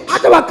killed,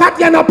 hata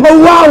wakati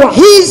anapouawa,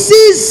 he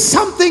sees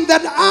something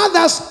that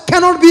others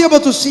cannot be able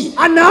to see.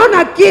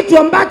 Anaona kitu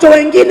ambacho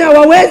wengine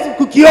hawawezi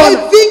kukiona. I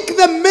think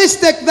the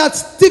mistake that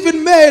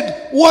Stephen made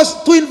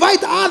was to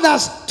invite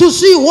others to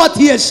see what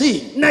he has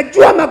seen.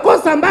 Najua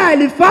makosa ambayo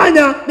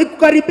alifanya ni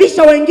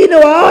kukaribisha wengine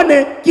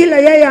waone kile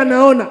yeye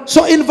anaona.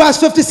 So in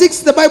verse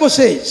 56 the Bible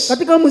says,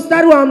 katika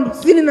mstari wa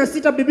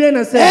 56 Biblia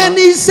inasema, and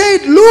he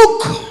said,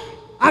 look,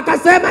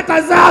 akasema,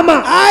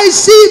 tazama, I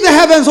see the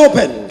heavens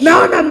open,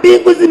 naona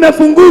mbingu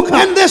zimefunguka,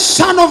 and the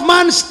Son of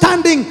Man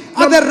standing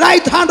at the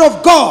right hand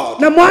of God.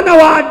 na mwana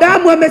wa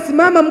Adamu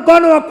amesimama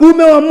mkono wa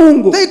kuume wa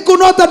Mungu. They could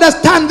not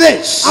understand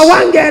this.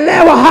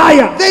 Hawangeelewa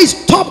haya. They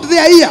stopped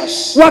their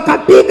ears,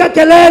 Wakapiga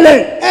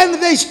kelele, and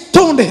they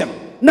stoned him.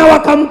 na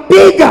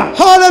wakampiga.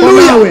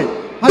 Hallelujah.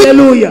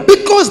 Hallelujah.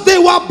 Because they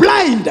were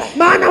blind.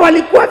 Maana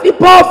walikuwa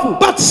vipofu.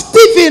 But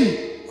Stephen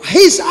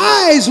his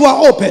eyes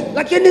were open.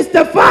 Lakini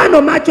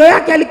Stefano macho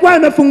yake yalikuwa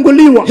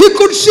yamefunguliwa. He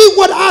could see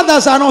what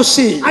others are not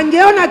seeing.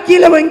 Angeona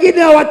kile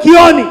wengine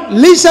hawakioni.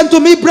 Listen to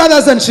me,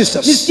 brothers and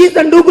sisters.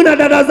 Nisikize ndugu na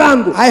dada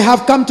zangu. I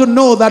have come to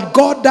know that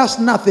God does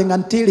nothing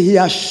until he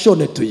has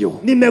shown it to you.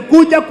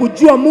 Nimekuja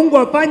kujua Mungu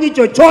hafanyi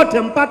chochote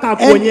mpaka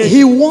And akuonyeshe.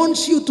 he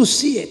wants you to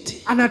see it.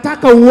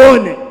 Anataka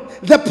uone.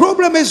 The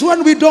problem is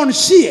when we don't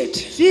see it.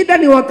 Shida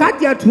ni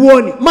wakati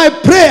hatuoni. My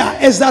prayer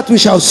is that we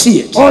shall see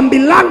it. Ombi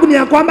langu ni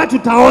ya kwamba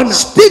tutaona.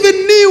 Stephen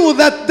knew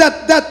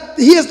that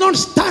he is not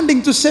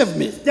standing to save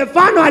me,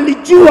 Stefano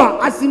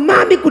alijua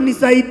asimami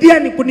kunisaidia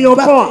ni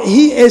kuniokoa. but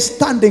he is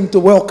standing to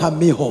welcome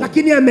me home.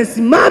 Lakini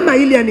amesimama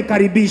ili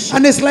anikaribishe.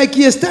 And it's like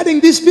he is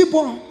telling these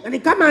people, Na ni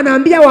kama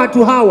anaambia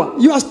watu hawa,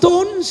 your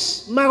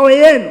stones, mawe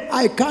yenu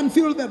I can't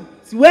feel them.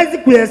 siwezi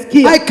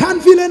kuyasikia. I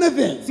can't feel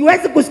anything.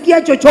 Siwezi kusikia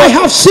I chochote.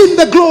 have seen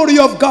the glory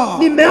of God.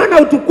 Nimeona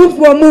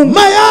utukufu wa Mungu.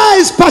 My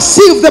eyes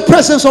perceive the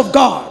presence of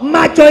God.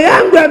 Macho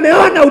yangu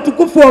yameona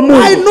utukufu wa I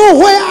Mungu. know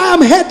where I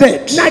am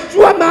headed.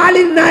 Najua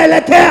mahali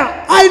ninaelekea.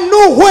 I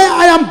know where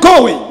I am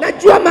going.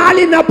 Najua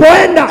mahali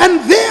ninapoenda. And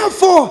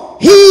therefore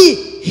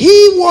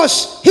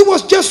he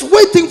was just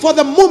waiting for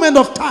the moment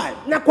of time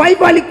Na kwa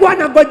hivyo alikuwa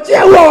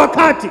anangojea huo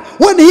wakati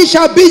when he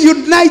shall be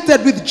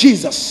united with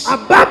Jesus.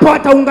 ambapo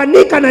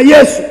ataunganika na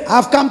Yesu.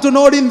 I've come to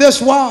know in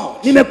this world,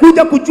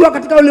 Nimekuja kujua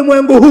katika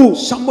ulimwengu huu,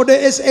 somebody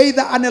is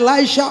either an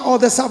Elisha or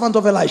the servant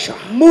of Elisha.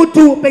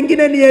 mtu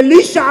pengine ni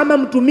Elisha ama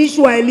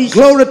mtumishi wa Elisha.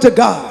 Glory to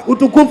God.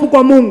 Utukufu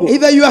kwa Mungu.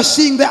 Either you are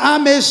seeing the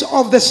armies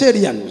of the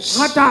Syrians,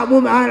 Hata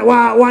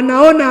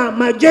wanaona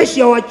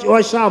majeshi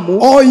wa Shamu,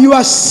 or you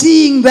are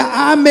seeing the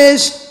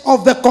armies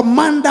of the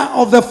commander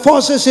of the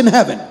forces in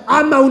heaven.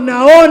 ama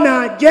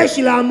unaona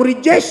jeshi la amri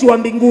jeshi wa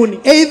mbinguni.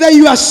 Either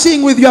you are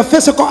seeing with your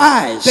physical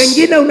eyes,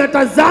 Pengine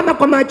unatazama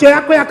kwa macho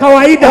yako ya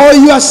kawaida, or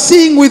you are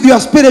seeing with your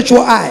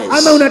spiritual eyes.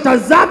 ama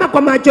unatazama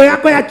kwa macho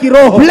yako ya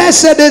kiroho.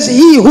 Blessed is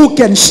he who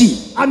can see.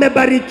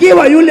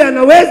 Amebarikiwa yule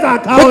anaweza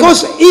akaona.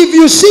 Because if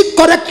you see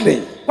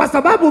correctly, Kwa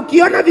sababu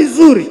ukiona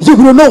vizuri you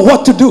will know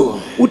what to do.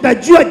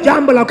 utajua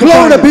jambo la Glory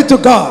kufanya. be to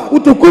God.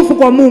 Utukufu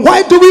kwa Mungu.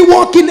 Why do we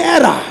walk in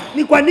error?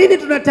 Ni kwa nini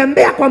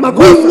tunatembea kwa We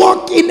makosa?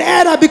 walk in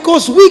error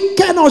because we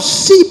cannot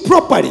see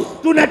properly.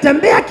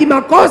 Tunatembea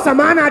kimakosa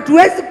maana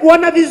hatuwezi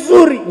kuona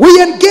vizuri. We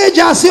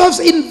engage ourselves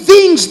in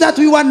things that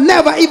we were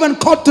never even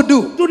called to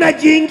do.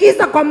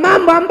 Tunajiingiza kwa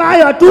mambo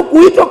ambayo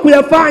hatukuitwa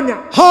kuyafanya.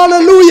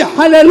 Hallelujah.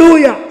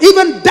 Haleluya.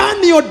 Even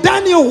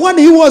Daniel, when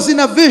he was in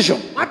a vision,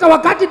 Hata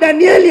wakati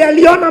Danieli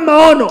aliona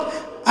maono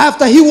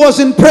after he was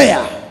in prayer,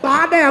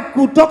 baada ya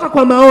kutoka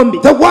kwa maombi,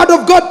 the word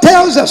of God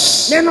tells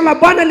us neno la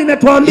Bwana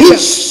linatuambia he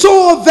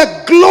saw the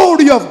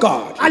glory of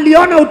God.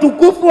 aliona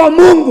utukufu wa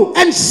Mungu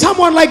And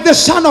someone like the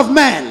Son of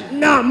Man.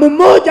 na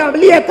mmoja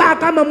aliyekaa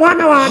kama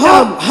mwana wa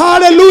Adamu.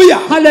 Hallelujah.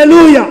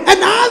 Haleluya. And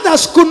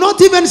others could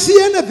not even see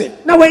anything.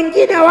 Na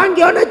wengine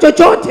hawangeona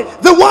chochote.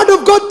 The word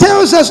of God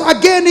tells us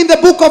again in the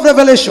book of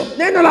Revelation.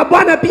 Neno la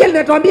Bwana pia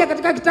linatuambia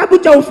katika kitabu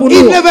cha In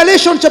Ufunuo,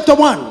 Revelation chapter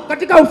 1,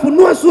 katika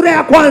Ufunuo sura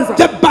ya kwanza,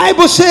 the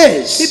Bible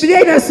says,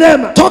 Biblia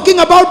inasema, talking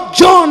about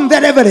John the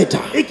Revelator,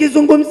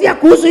 ikizungumzia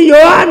kuhusu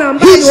Yohana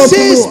ambaye he ni wa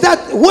says Ufunuo. that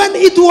when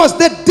it was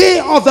the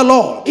day of the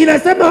Lord,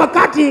 Inasema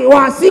wakati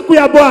wa siku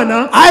ya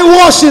Bwana I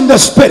was in the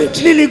Spirit.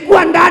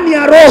 nilikuwa ndani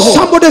ya Roho.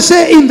 Somebody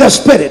say in the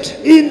Spirit.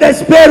 In the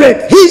Spirit.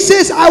 He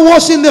says I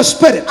was in the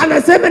Spirit.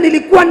 Anasema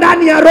nilikuwa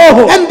ndani ya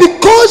Roho. And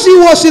because he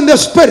was in the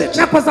Spirit,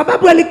 Na kwa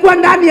sababu alikuwa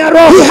ndani ya he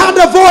Roho, had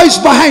a voice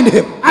behind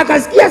him.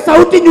 akasikia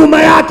sauti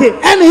nyuma yake,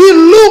 And he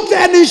looked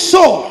and he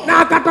saw. na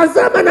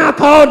akatazama na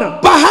akaona.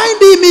 Behind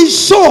him he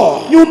saw.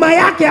 Nyuma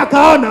yake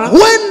akaona.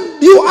 When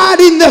you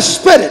are in the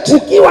Spirit,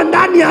 Ukiwa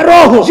ndani ya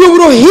Roho, you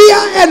will hear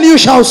and you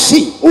shall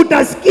see.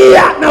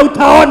 utasikia na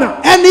utaona.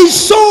 And he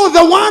saw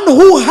the one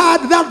who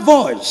had that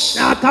voice,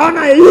 Na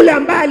akaona yule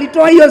ambaye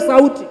alitoa hiyo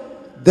sauti,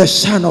 the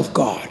Son of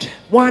God.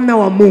 mwana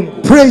wa Mungu.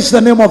 Praise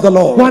the name of the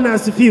Lord. Bwana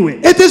asifiwe.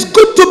 It is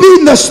good to be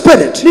in the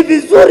Spirit Ni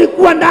vizuri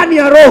kuwa ndani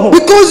ya Roho,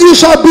 because you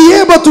shall be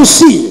able to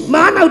see.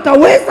 maana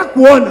utaweza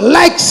kuona.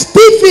 Like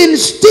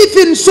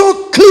Stephen saw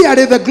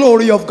clearly the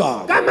glory of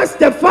God. Kama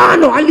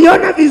Stefano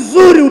aliona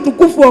vizuri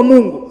utukufu wa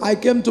Mungu. I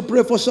came to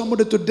pray for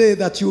somebody today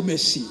that you may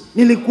see.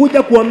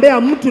 Nilikuja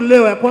kuombea mtu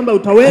leo ya kwamba I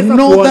utaweza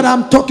know that kuona.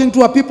 I'm talking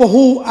to a people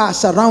who are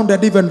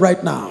surrounded even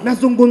right now.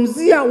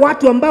 Nazungumzia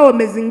watu ambao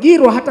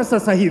wamezingirwa hata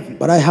sasa hivi.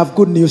 But I have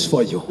good news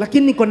for you.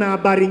 Lakini niko na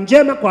habari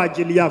njema kwa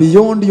ajili yako.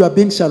 Beyond you are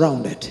being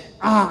surrounded,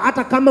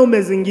 Hata kama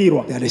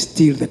umezingirwa, there is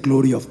still the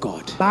glory of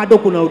God. bado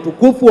kuna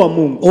utukufu wa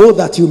Mungu. Oh,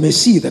 that you may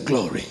see the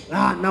glory.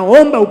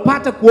 Naomba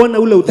upate kuona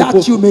ule That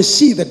utukufu. you may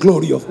see the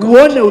glory of God.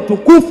 Uone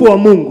utukufu wa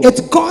Mungu.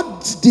 It's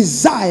God's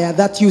desire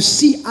that you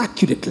see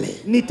accurately.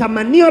 Ni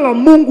tamanio la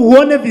Mungu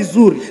uone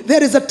vizuri.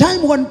 There is a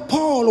time when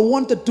Paul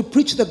wanted to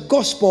preach the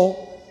gospel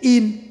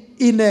in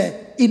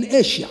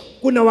Asia.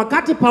 Kuna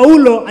wakati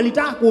Paulo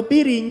alitaka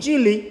kuhubiri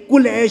injili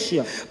kule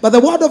Asia. But the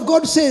word of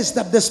God says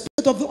that the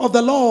Spirit of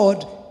the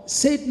Lord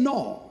said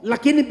no.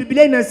 Lakini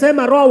Biblia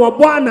inasema Roho wa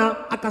Bwana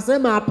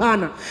akasema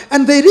hapana.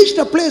 And they reached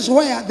a place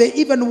where they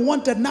even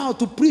wanted now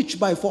to preach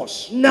by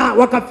force. Na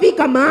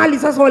wakafika mahali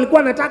sasa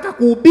walikuwa wanataka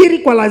kuhubiri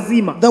kwa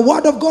lazima. The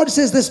word of God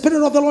says the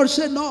Spirit of the Lord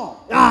said no.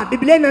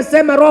 Biblia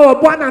inasema Roho wa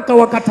Bwana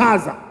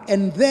akawakataza.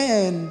 And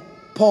then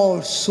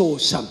Paul saw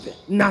something.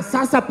 Na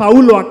sasa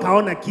Paulo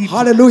akaona kitu.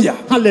 Hallelujah.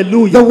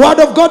 Hallelujah. The word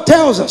of God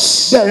tells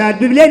us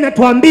Biblia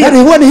inatuambia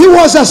that when he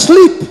was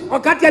asleep,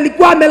 wakati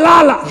alikuwa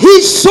amelala,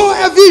 he saw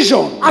a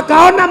vision.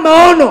 Akaona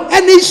maono.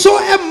 And he saw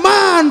a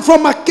man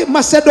from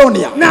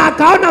Macedonia. Na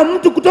akaona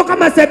mtu kutoka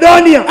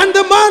Macedonia. And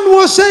the man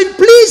was saying,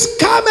 please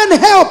come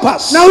and help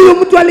us. Na huyo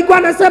mtu alikuwa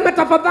anasema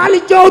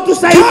tafadhali njoo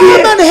utusaidie.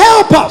 Come and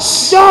help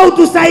us. Njoo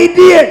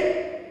utusaidie.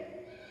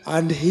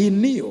 And he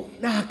knew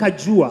na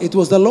akajua it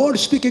was the Lord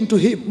speaking to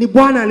him. Ni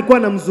Bwana alikuwa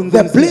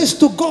anamzungumzia. The place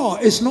to go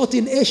is not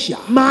in Asia.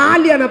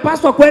 Mahali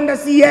anapaswa kwenda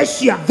si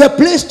Asia. The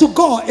place to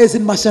go is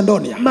in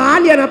Macedonia.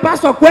 Mahali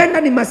anapaswa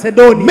kwenda ni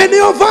Macedonia. Many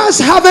of us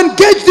have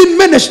engaged in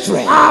ministry.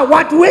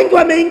 Watu wengi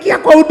wameingia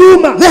kwa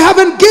huduma. They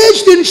have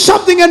engaged in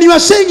something and you are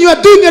saying you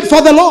are doing it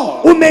for the Lord.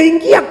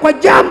 Umeingia kwa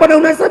jambo na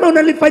unasema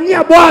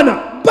unalifanyia Bwana.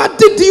 But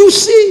did you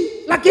see?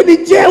 Lakini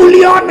je,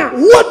 uliona?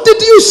 What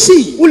did you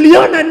see?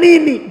 Uliona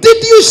nini?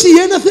 Did you see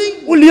anything?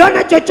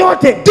 Uliona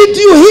chochote? Did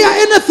you hear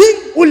anything?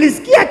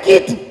 Ulisikia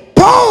kitu?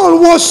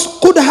 Paul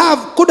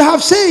could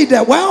have said,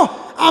 well,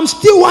 I'm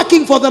still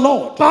working for the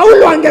Lord.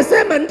 Paulo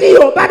angesema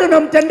ndio bado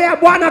namtendea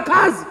Bwana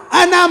kazi.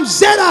 And I'm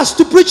zealous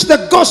to preach the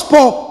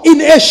gospel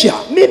in Asia.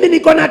 Mimi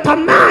niko na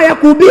tamaa ya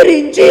kuhubiri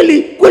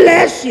injili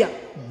kule Asia.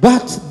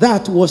 But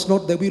that was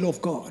not the will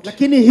of God.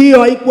 Lakini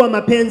hiyo haikuwa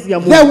mapenzi ya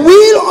Mungu. The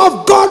will of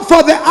God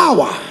for the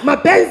hour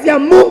mapenzi ya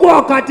Mungu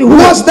wakati huo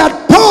was that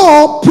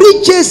Paul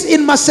preaches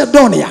in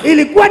Macedonia.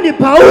 Ilikuwa ni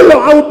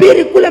Paulo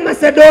ahubiri kule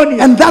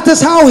Macedonia. And that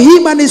is how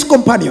him and his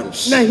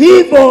companions, na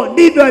hivyo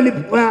ndivyo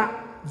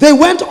they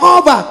went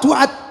over to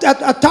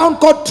a town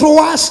called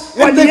Troas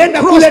and they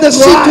crossed the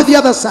sea to the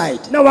other side.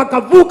 Na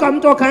wakavuka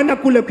mto wakaenda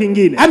kule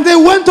kwingine. And they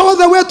went all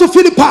the way to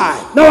Philippi.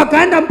 Na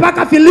wakaenda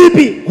mpaka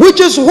Filipi, which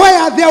is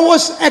where there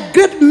was a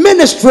great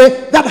ministry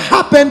that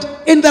happened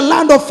in the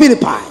land of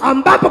Philippi.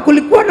 Ambapo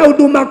kulikuwa na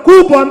huduma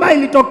kubwa ambayo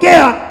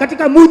ilitokea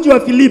katika mji wa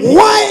Filipi.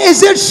 Why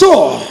is it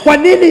so? Kwa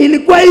nini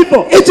ilikuwa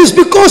hivyo? It is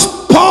because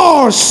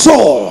Paul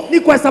saw. Ni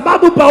kwa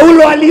sababu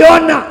Paulo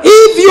aliona.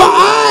 If your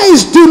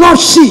eyes do not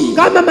see,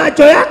 kama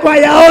macho yako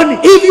hayaoni,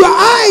 if your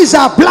eyes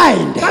are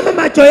blind, kama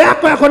macho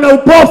yako yako na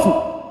upofu,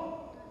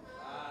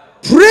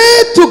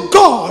 pray to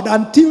God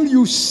until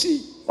you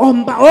see.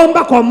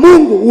 Omba kwa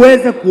Mungu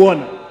uweze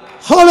kuona.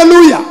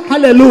 Hallelujah.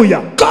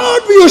 Hallelujah.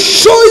 God will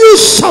show you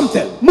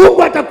something.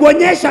 Mungu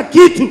atakuonyesha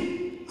kitu.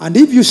 And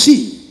if you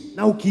see,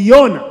 na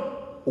ukiona,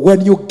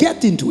 when you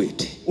get into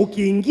it,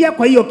 ukiingia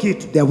kwa hiyo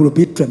kitu, there will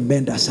be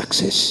tremendous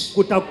success.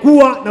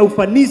 Kutakuwa na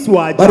ufanisi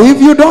wa ajabu. But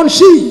if you don't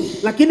see,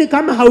 lakini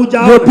kama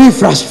haujaona, you'll be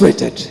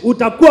frustrated.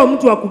 Utakuwa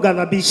mtu wa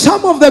kughadhabika.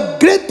 Some of the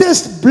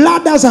greatest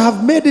blunders I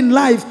have made in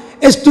life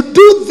is to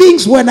do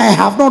things when I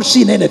have not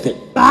seen anything.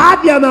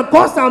 Baadhi ya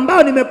makosa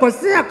ambayo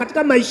nimekosea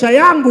katika maisha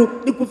yangu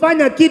ni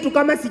kufanya kitu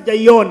kama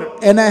sijaiona.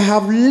 And I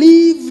have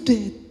lived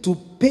to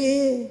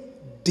pay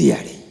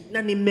dearly.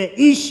 Na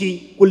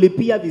nimeishi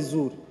kulipia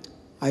vizuri.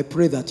 I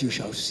pray that you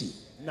shall see.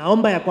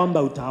 Naomba ya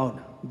kwamba utaona.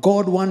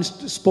 God once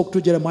spoke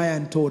to Jeremiah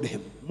and told him.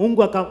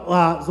 Mungu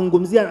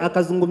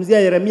akazungumzia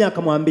Yeremia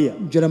akamwambia.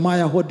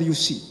 Jeremiah, what do you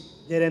see?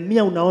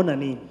 Yeremia, unaona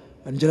nini?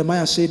 And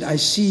Jeremiah said, I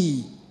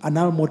see an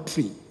almond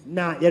tree.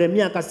 Na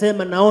Yeremia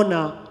akasema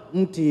naona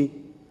mti.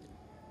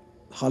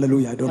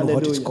 Hallelujah. I don't know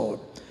what it's called.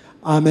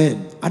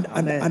 Amen.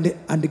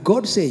 And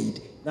God said,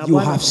 you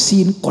have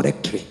seen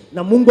correctly.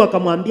 Na Mungu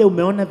akamwambia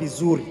umeona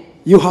vizuri.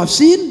 You have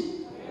seen?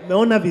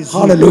 Umeona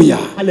vizuri. Hallelujah.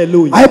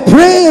 Hallelujah. I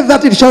pray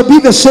that it shall be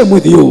the same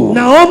with you.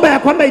 Naomba ya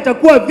kwamba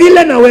itakuwa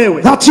vile na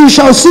wewe. That you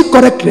shall see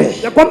correctly.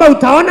 Ya kwamba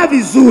utaona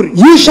vizuri.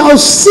 You shall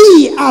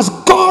see as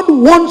God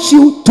wants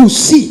you to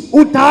see.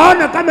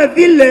 Utaona kama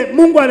vile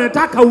Mungu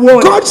anataka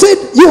uone. God said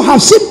you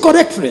have seen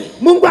correctly.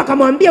 Mungu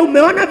akamwambia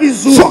umeona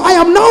vizuri. So I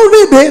am now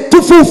ready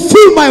to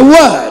fulfill my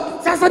word.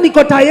 Sasa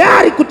niko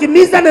tayari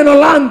kutimiza neno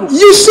langu.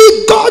 You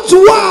see, God's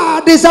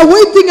word is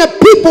awaiting a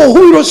people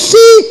who will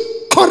see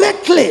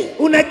correctly.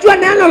 Unajua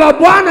neno la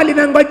Bwana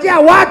linangojea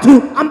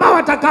watu ambao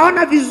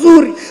watakaona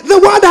vizuri. The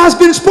word has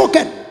been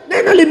spoken.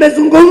 Neno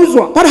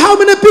limezungumzwa. But how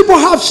many people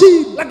have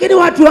seen? Lakini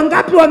watu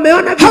wangapi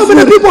wameona vizuri? How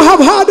many people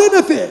have heard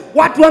anything?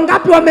 Watu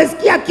wangapi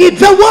wamesikia kitu?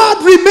 The word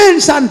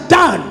remains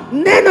undone.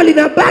 Neno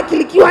linabaki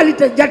likiwa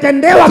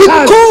halijatendewa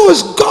kazi.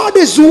 Because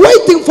God is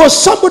waiting for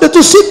somebody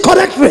to see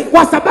correctly.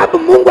 Kwa sababu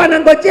Mungu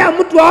anangojea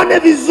mtu aone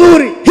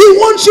vizuri. He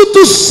wants you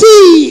to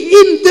see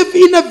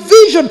in a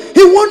vision.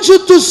 He wants you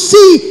to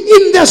see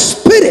in the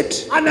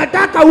spirit.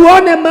 Anataka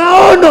uone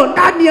maono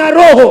ndani ya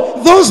roho.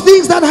 Those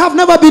things that have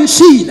never been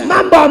seen.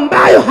 Mambo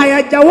ambayo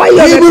hayajawahi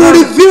He will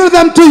reveal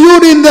them to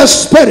you in the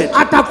spirit.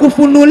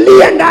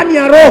 Atakufunulia ndani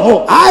ya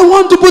roho. I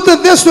want to put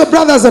it this way,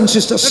 brothers and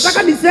sisters.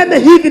 Nataka niseme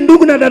hivi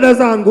ndugu na dada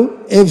zangu.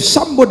 If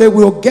somebody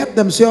will get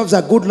themselves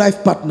a good life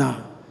partner,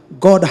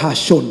 God has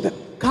shown them.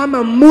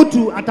 Kama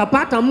mtu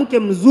atapata mke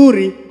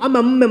mzuri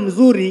ama mume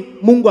mzuri,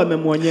 Mungu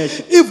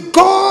amemwonyesha. If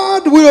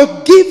God will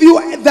give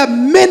you the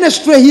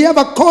ministry he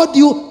ever called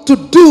you to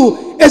do,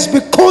 it's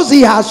because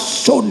he has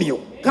shown you.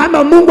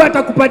 Kama Mungu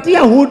atakupatia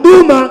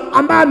huduma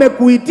ambayo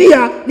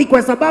amekuitia, ni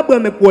kwa sababu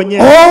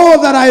amekuonyesha. Oh,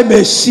 that I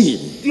may see.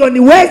 Ndio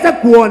niweze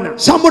kuona.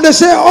 Somebody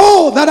say,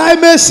 oh, that I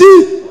may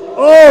see.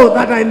 Oh,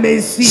 that I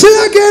may see.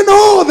 Say again,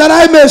 oh, that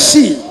I may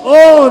see.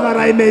 Oh, that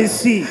I may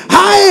see.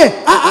 I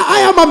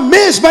am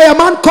amazed by a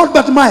man called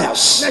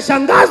Bartimaeus.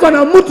 Nashangazwa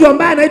na mtu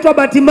ambaye anaitwa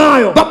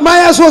Bartimayo.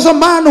 Bartimaeus was a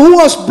man who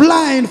was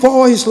blind for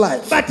all his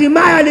life.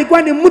 Bartimayo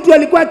alikuwa ni mtu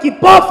alikuwa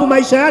kipofu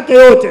maisha yake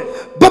yote.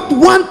 But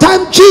one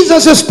time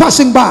Jesus is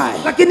passing by.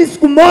 Lakini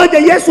siku moja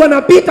Yesu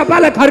anapita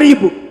pale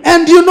karibu.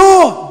 And you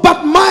know,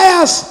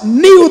 Bartimaeus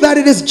knew that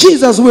it is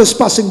Jesus who is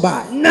passing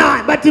by.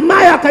 Na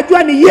Bartimayo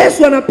akajua ni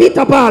Yesu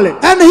anapita pale.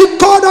 And he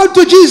called out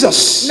to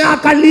Jesus. Na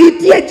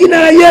akaliitia jina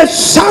la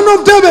Yesu. Son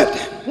of David,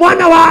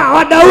 mwana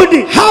wa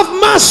Daudi, have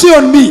mercy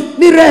on me.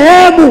 Ni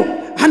rehemu.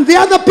 And the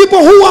other people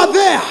who were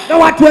there, na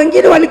watu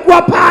wengine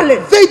walikuwa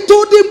pale, they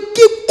told him,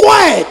 keep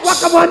quiet.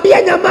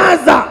 Wakamwambia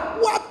nyamaza.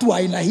 Watu wa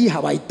aina hii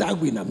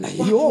hawaitagwi namna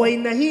hiyo. Watu wa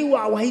aina hii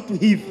hawaitu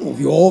hivyo.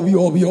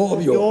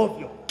 Ovyo.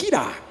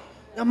 Kila.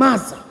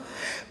 Nyamaza.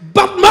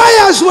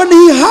 Bartimaeus, when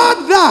he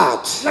heard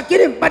that,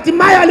 lakini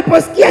Bartimayo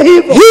aliposikia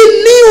hivyo,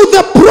 he knew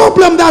the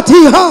problem that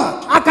he had.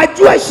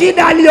 Akajua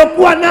shida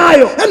aliyokuwa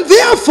nayo. And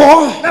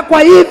therefore, na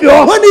kwa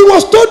hivyo, when he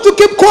was told to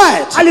keep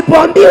quiet,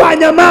 alipoambiwa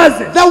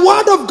anyamaze, the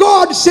word of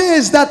God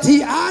says that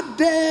he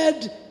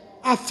added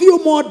a few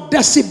more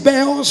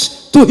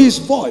decibels to his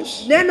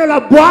voice. Neno la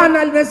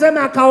Bwana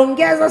linasema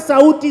akaongeza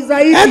sauti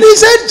zaidi. And he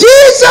said,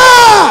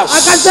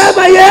 Jesus,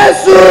 akasema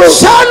Yesu,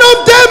 Son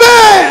of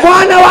David,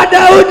 mwana wa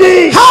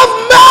Daudi, have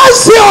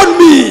mercy on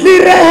me. Ni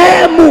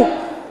rehemu.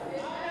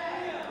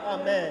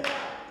 Amen.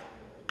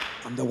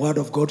 And the word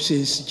of God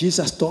says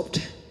Jesus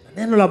stopped.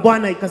 Neno la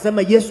Bwana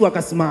ikasema Yesu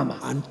akasimama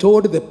and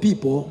told the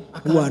people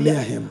who are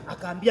near him,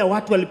 akaambia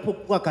watu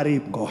walipokuwa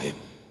karibu, call him.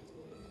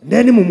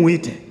 Ndeni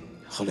mumuite.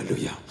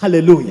 Hallelujah.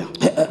 Hallelujah.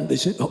 And they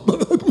said, oh,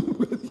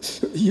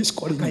 he is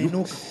calling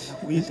you.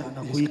 He's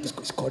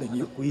calling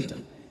you.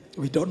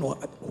 We don't know,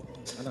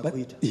 but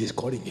he is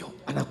calling you.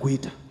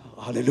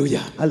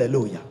 Hallelujah.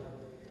 Hallelujah.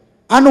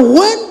 And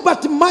when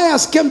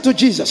Bartimaeus came to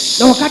Jesus,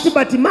 na wakati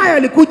Bartimayo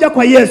alikuja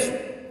kwa Yesu,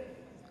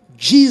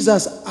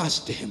 Jesus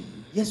asked him,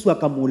 Yesu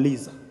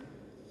akamuuliza,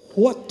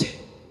 what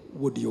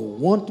would you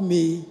want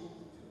me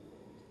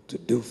to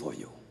do for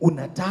you?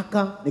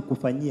 Unataka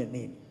nikufanyie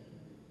nini?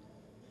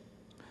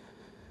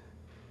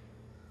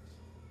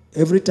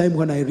 Every time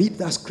when I read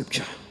that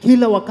scripture,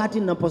 kila wakati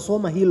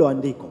ninaposoma hilo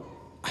andiko,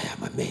 I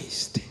am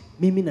amazed.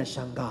 Mimi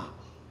nashangaa.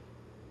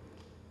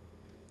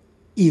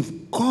 If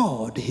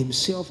God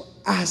himself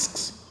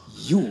asks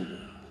you,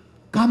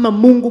 kama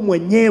Mungu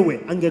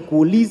mwenyewe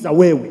angekuuliza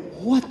wewe,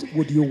 what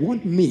would you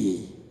want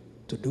me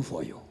to do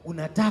for you?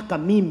 Unataka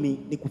mimi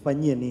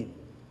nikufanyie nini?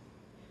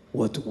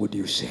 What would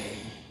you say?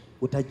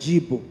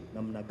 Utajibu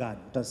namna gani?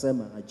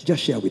 Utasema aje?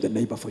 Just share with the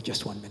neighbor for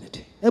just 1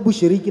 minute. Hebu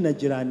shiriki na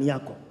jirani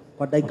yako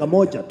kwa dakika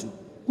moja tu.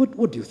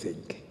 What do you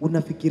think?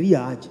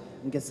 Unafikiria aje?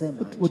 Ungesema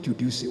what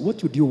would you say?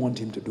 What would you want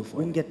him to do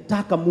for you?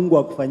 Ungetaka Mungu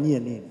akufanyie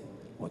nini?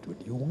 What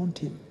would you want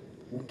him?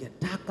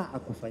 Ungetaka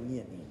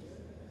akufanyie nini?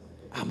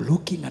 I'm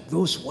looking at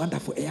those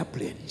wonderful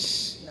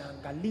airplanes.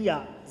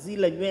 Naangalia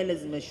zile nywele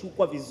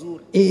zimeshukwa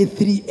vizuri.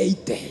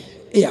 A380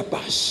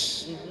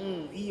 Airbus.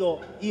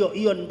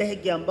 Hiyo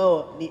ndege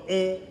ambayo ni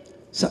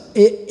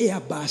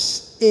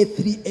Airbus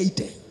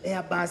A380.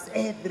 Airbus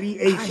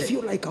A380. I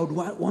feel like I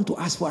would want to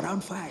ask for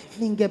around 5.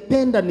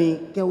 Ningependa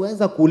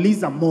ningeweza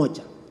kuuliza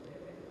moja.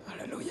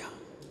 Hallelujah.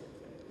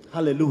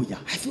 Hallelujah.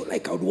 I feel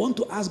like I would want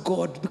to ask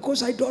God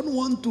because I don't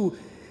want to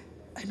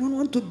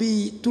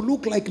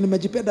look like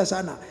nimejipenda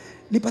sana.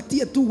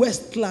 Nipatie tu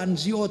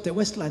Westlands yote,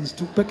 Westlands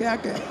tu peke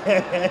yake.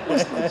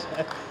 Westlands.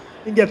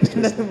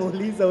 Ningependa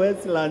nimuulize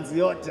Westlands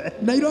yote.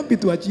 Nairobi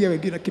tuachie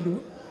wengine kidogo.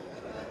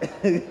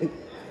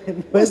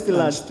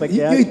 Westlands peke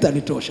yake. Hiyo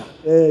itanitosha.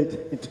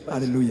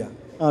 Hallelujah.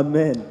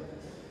 Amen.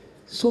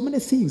 So many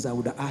things I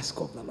would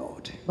ask of the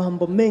Lord.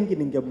 Mambo mengi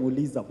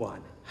ningemuuliza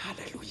Bwana.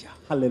 Hallelujah.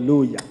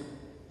 Hallelujah.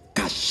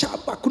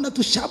 Kashamba, kuna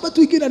tushamba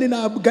tu ingine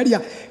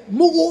ninaangalia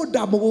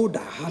mugoda.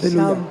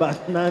 Hallelujah. Shamba,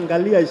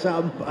 naangalia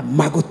shamba.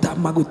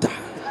 Maguta.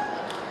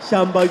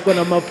 Shamba iko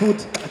na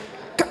mafuta.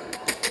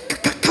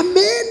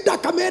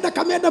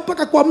 Kamenda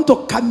mpaka kwa mto.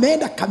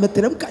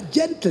 Kameteremka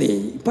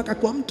gently mpaka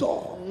kwa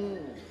mto.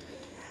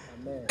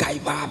 Kai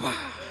baba.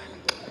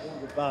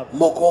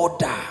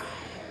 Mugoda.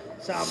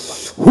 Shamba.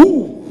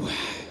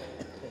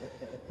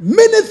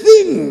 Many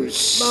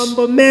things.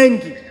 Mambo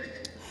mengi.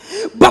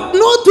 But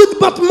not with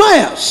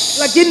Bartimaeus.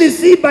 Lakini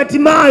si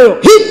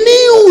Bartimayo. He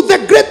knew the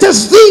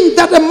greatest thing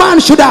that a man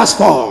should ask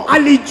for.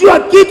 Alijua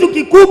kitu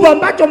kikubwa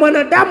ambacho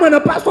mwanadamu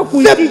anapaswa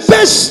kuitisha. The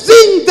best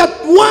thing that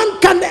one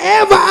can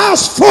ever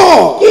ask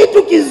for.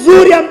 kitu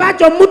kizuri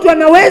ambacho mtu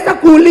anaweza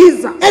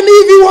kuuliza. And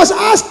if he was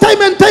asked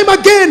time and time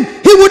again,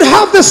 he would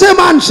have the same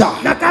answer.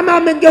 Na kama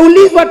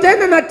amegeulizwa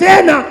tena na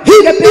tena, He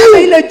angepeana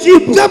ile knew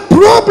jibu. the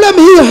problem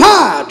he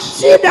had.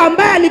 Shida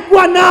ambayo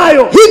alikuwa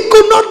nayo, He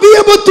could not be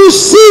able to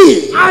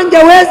see.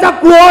 angeweza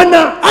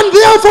kuona. And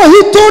therefore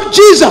he told Na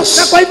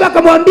Jesus, kwa hivyo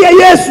akamwambia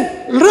Yesu,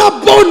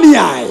 Rabboni.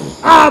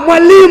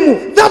 mwalimu.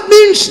 That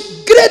means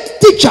great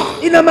teacher.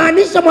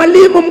 Inamaanisha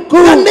mwalimu mkuu.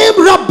 The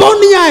name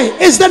Rabboni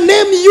is the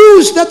name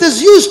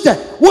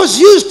was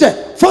used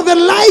for the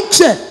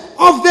likes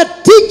of the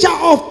teacher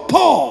of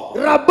Paul.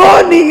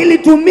 Raboni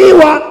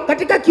ilitumiwa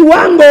katika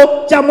kiwango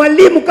cha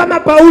mwalimu kama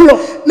Paulo.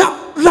 Now,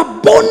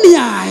 Rabboni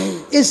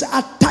is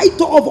a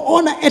title of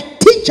honor, a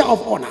teacher of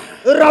honor.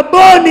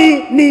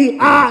 Raboni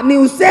ni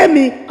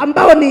usemi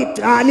ambao ni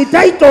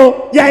title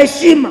ya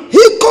heshima.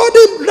 He called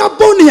him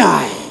Rabboni.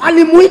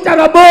 Alimuita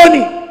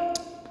Raboni.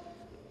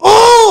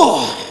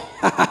 Oh,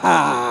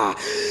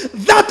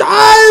 that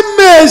I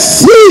may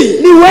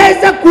see.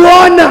 Niweze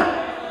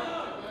kuona.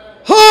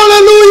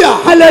 Hallelujah.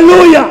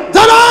 Hallelujah.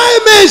 That I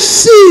may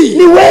see.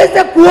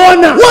 Niweze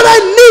kuona. What I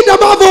need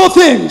above all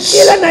things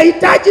Kila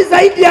nahitaji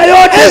zaidi ya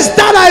yote. is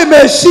that I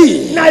may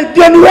see. Na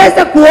ndio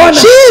niweze kuona.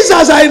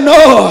 Jesus, I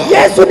know.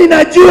 Yesu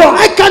ninajua.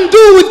 I can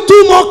do with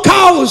 2 more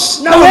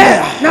cows down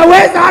there.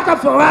 Naweza hata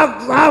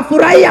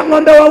furahia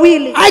ng'ombe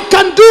wawili. I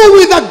can do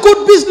with a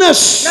good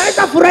business.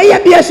 Naweza furahia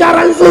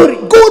biashara nzuri.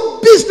 Good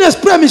business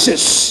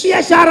premises.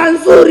 Biashara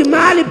nzuri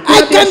mahali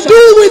I can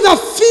do with a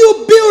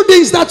few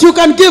buildings that you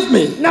can give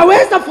me.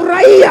 Naweza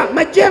furahia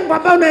majengo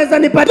ambayo unaweza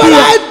But nipatia.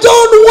 I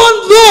don't want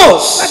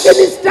those.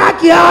 Lakini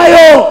sitaki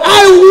hayo.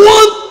 I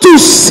want to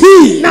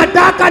see.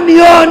 Nataka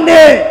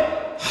nione.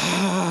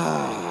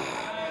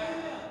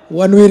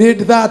 When we read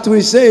that,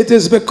 we say it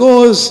is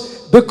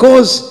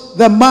because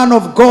the man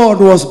of God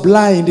was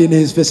blind in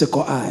his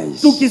physical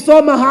eyes.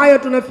 Tukisoma hayo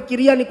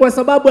tunafikiria ni kwa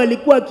sababu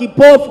alikuwa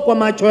kipofu kwa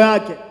macho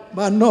yake.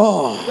 But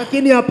no.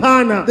 Lakini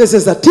hapana. This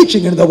is a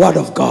teaching in the word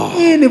of God.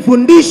 Hii ni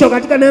fundisho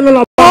katika neno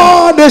la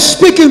God is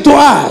speaking to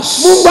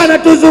us. Mungu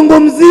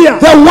anatuzungumzia.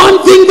 The one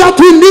thing that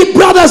we need,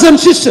 brothers and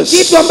sisters,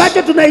 Kitu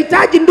ambacho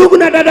tunahitaji ndugu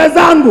na dada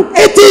zangu,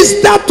 it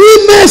is that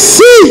we may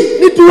see.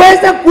 ni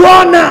tuweze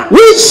kuona.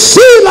 We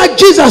see like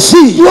Jesus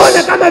sees.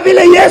 Tuone kama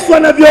vile Yesu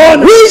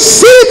anavyoona. We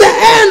see the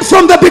end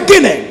from the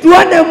beginning.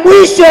 Tuone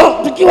mwisho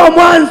tukiwa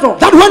mwanzo.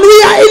 That when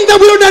we are in the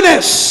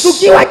wilderness,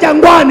 Tukiwa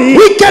jangwani,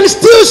 we can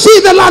still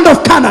see the land of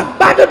Canaan.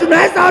 bado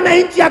tunaweza ona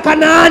nchi ya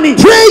Kanaani.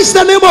 Praise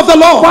the name of the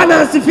Lord.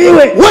 Bwana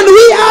asifiwe. When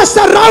we are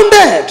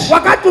surrounded,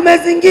 Wakati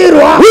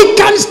tumezingirwa, we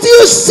can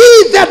still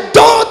see the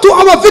door to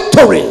our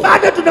victory.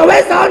 bado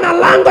tunaweza ona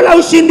lango la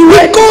ushindi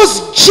wetu.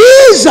 Because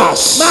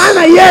Jesus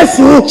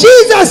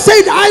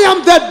said, I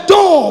am the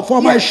door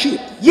for my sheep.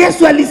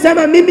 Yesu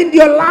alisema mimi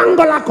ndio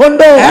lango la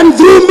kondoo. And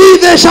through me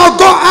they shall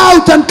go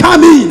out and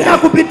come in. Na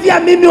kupitia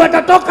mimi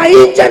watatoka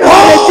nje na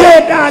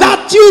warejee ndani.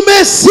 That you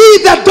may see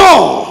the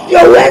door. Ndio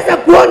uweze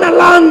kuona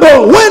lango.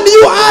 When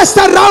you are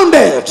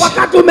surrounded.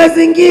 Wakati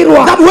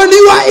umezingirwa. That when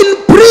you are in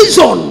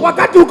prison.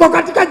 Wakati uko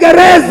katika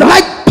gereza.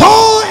 Like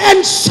Paul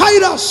and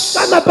Silas.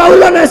 Kama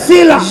Paulo na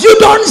Sila. You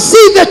don't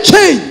see the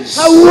chains.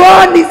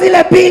 Hauoni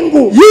zile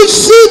pingu. You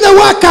see the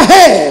work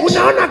ahead.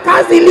 Unaona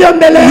kazi iliyo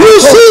mbele yako. You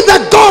see the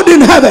God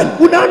in heaven.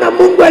 Unaona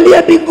Mungu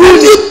aliye mbinguni.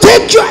 And you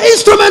take your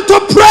instrument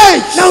of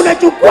praise. Na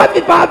unachukua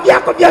vifaa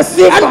vyako vya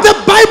sifa. And the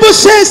Bible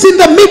says in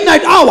the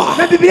midnight hour.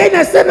 Na Biblia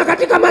inasema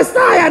katika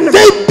masaa ya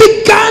they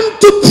began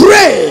to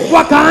pray.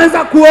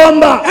 Wakaanza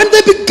kuomba. And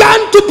they began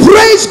to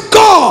praise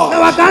God. Na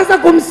wakaanza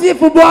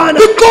kumsifu Bwana.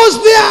 Because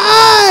their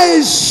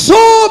eyes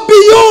saw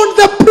beyond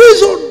the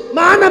prison.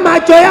 Maana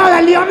macho yao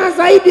yaliona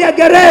zaidi ya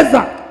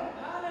gereza.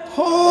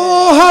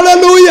 Oh,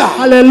 hallelujah.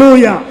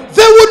 Hallelujah.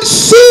 They would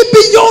see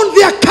beyond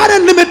their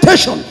current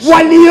limitations.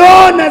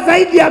 Waliona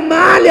zaidi ya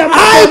mahali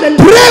ambapo I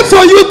pray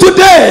for you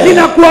today.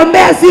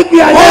 Ninakuombea siku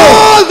ya leo.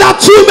 Oh,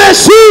 that you may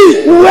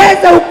see.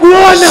 Uweze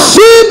kuona.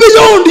 See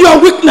beyond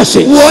your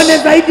weaknesses. Uone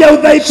zaidi ya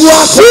udhaifu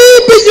wako.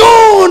 See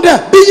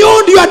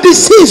beyond your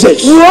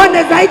diseases.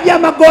 Uone zaidi ya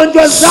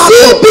magonjwa zako.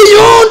 See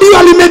beyond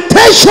your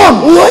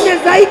limitation. Uone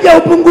zaidi ya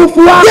upungufu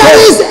wako.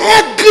 There is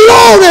a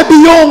glory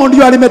beyond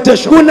your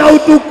limitation. Kuna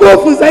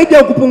utukufu zaidi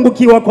ya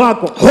kupungukiwa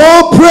kwako.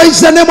 Oh,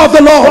 praise the name of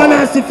the Lord.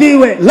 Bwana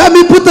asifiwe. Let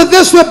me put it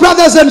this way,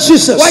 brothers and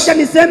sisters. Wacha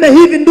niseme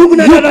hivi ndugu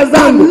na dada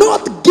zangu. You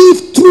cannot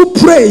give true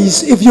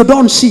praise if you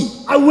don't see.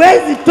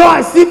 Hauwezi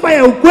toa sifa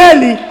ya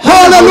ukweli.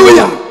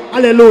 Hallelujah.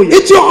 Hallelujah.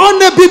 It will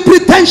only be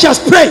pretentious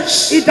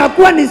praise.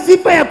 Itakuwa ni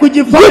sifa ya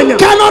kujifanya. You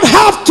cannot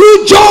have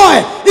true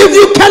joy if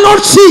you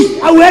cannot see.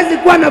 Hauwezi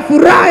kuwa na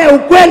furaha ya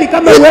ukweli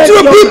kama huwezi.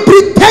 It will be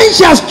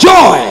pretentious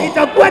joy.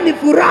 Itakuwa ni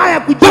furaha ya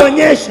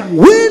kujionyesha.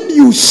 When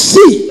you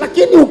see,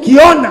 Lakini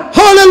ukiona,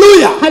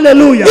 hallelujah,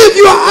 hallelujah, if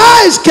your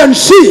eyes can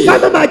see,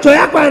 kama macho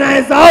yako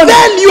yanaweza ona,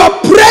 then your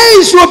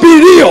praise will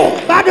be real.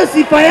 bado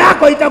sifa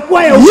yako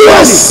itakuwa ya Your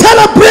ukweli.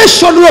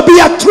 celebration will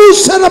be a true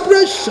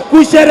celebration.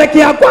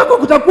 Kusherehekea kwako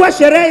kutakuwa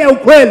sherehe ya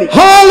ukweli.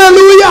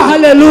 Hallelujah.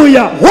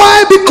 Hallelujah.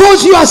 Why?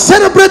 Because you are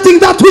celebrating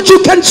that which you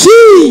can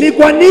see. Ni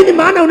kwa nini?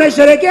 Maana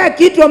unasherehekea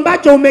kitu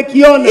ambacho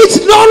umekiona. It's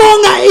no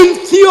longer in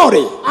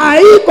theory.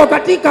 Haiko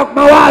katika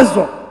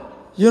mawazo.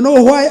 You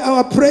know why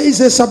our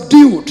praise is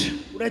subdued?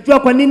 Unajua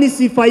kwa nini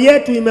sifa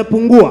yetu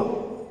imepungua?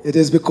 It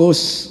is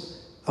because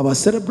our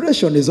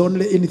celebration is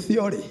only in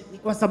theory. Ni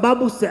kwa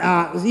sababu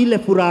ile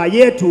furaha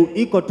yetu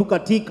iko tu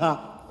katika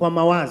kwa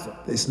mawazo.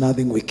 There's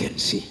nothing we can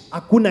see.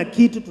 Hakuna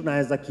kitu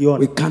tunaweza kiona.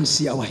 We can't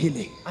see our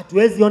healing.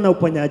 Hatuwezi ona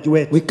uponyaji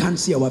wetu. We can't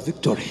see our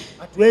victory.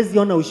 Hatuwezi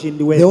ona ushindi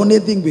The wetu. only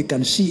thing we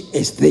can see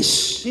is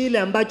this. Kile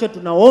ambacho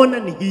tunaona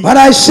ni hii. But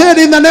I said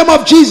in the name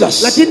of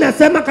Jesus, Lakini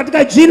nasema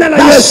katika jina la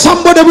that Yesu,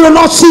 somebody will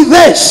not see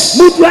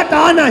this, mtu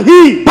hataona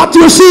hii, but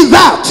will see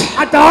that.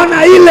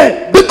 ataona ile.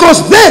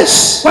 Because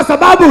this, Kwa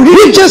sababu hii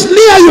which is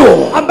near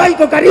you, ambayo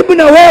iko karibu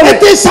na wewe,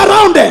 it is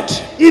surrounded.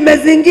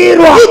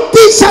 imezingirwa. It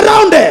is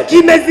surrounded.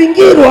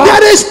 Imezingirwa.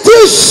 There is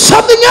still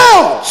something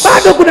else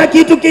Bado kuna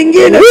kitu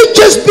kingine which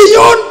is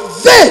beyond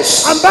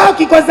this. ambayo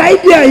kiko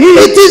zaidi ya hii.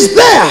 It is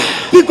there.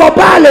 Kiko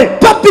pale.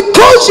 But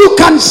because you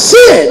can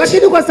see it,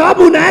 Lakini kwa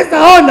sababu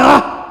unaweza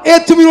ona,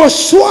 it will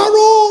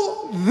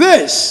swallow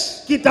this.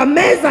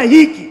 kitameza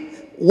hiki.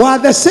 Were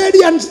the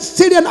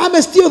Syrian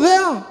army still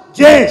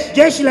there?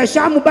 Jeshi la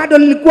Shamu bado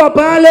lilikuwa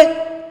pale?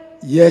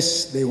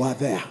 Yes, they were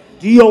there.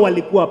 Ndio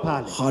walikuwa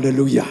pale.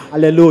 Hallelujah.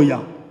 Hallelujah.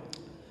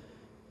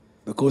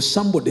 Because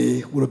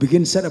somebody will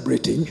begin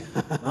celebrating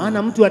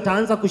Maana mtu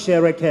ataanza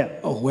kusherehekea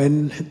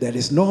when there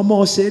is no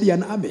more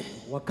Syrian army.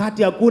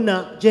 wakati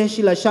hakuna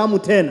jeshi la Shamu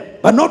tena.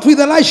 But not with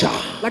Elisha.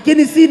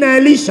 Lakini si na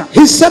Elisha.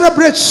 He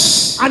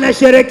celebrates,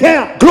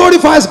 Anasherehekea,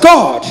 glorifies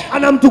God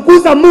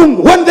anamtukuza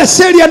Mungu when the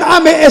Syrian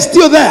army is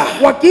still there.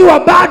 wakiwa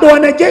bado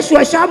wanajeshi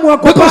wa Shamu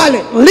wako Because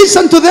pale.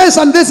 listen to this,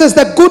 and this is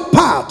the good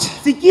part.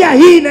 Sikia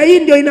hii, na hii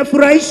ndio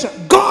inafurahisha.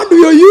 God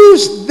will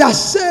use the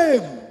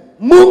same.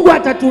 Mungu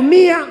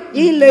atatumia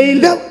ile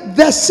ile.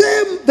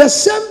 The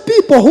same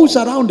people who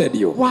surrounded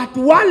you.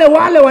 Watu wale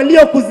wale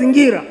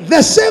waliokuzingira.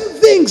 The same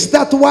things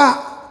that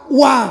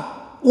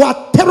were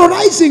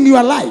terrorizing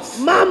your life.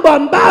 Mambo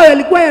ambayo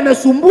yalikuwa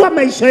yanasumbua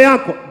maisha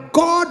yako.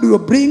 God will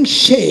bring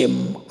shame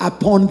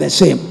upon the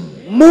same.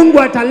 Mungu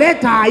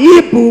ataleta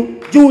aibu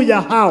juu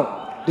ya hao.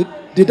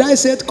 Did I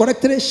say it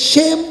correctly?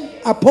 Shame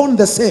upon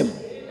the same.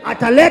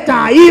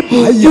 Ataleta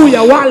aibu juu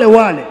ya wale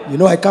wale. You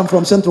know I come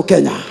from Central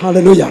Kenya.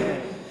 Hallelujah.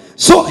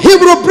 So he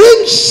will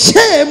bring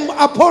shame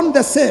upon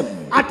the same.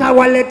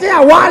 Atawaletea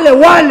wale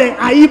wale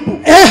aibu.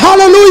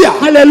 Hallelujah.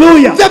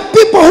 Hallelujah. The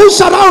people who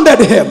surrounded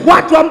him,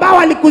 Watu ambao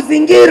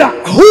walikuzingira,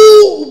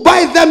 who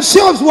by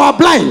themselves were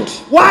blind.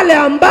 wale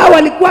ambao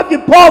walikuwa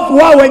vipofu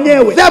wao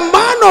wenyewe. The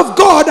man of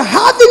God,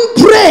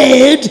 having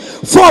prayed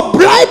for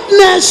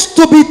blindness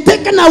to be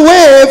taken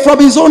away from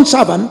his own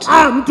servant,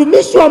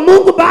 Mtumishi wa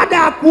Mungu baada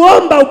ya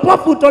kuomba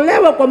upofu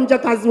utolewe kwa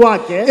mjakazi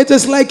wake, it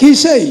is like he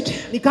said,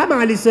 ni kama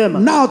alisema,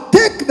 now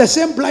take the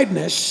same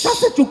blindness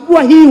sasa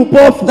chukua hii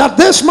upofu that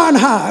this man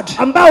had,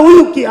 ambao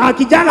huyu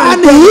kijana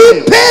and alikuwa he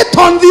nayo, paid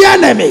on the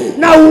enemy.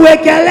 na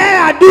uwekelee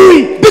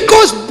adui,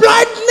 Because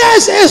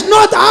blindness is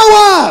not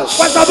ours.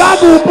 kwa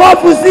sababu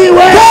upofu si Tell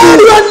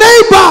wetu. your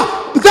neighbor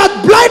that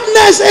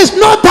blindness is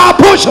not our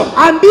portion.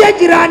 Ambie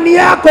jirani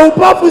yako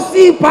upofu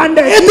si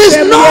pande, It is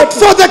not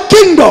for the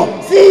kingdom.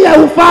 si ya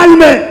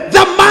ufalme.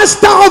 The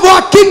master of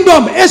our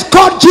kingdom is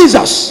called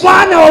Jesus.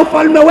 Bwana wa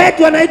ufalme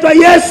wetu anaitwa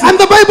Yesu. And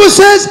the Bible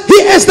says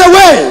he is the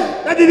way,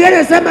 Na Biblia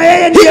inasema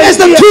yeye he ndiye is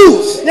the njia,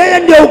 truth, yeye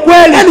ndiye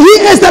ukweli, and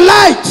he is the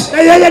light.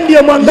 na yeye ndiye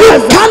You mwangaza.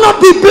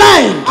 cannot be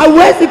blind.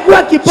 Hauwezi kuwa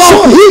So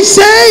kipofu. he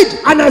said,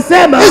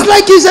 Anasema, it's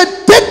like he said,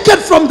 take it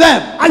from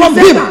them, from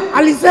him,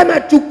 alisema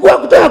chukua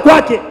kutoka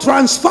kwake,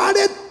 transfer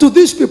it to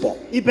these people,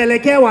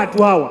 ipelekee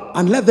watu hawa,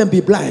 and let them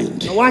be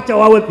blind. na wacha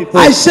wawe vipofu.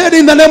 I said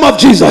in the name of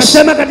Jesus,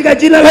 Nasema katika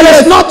jina la it is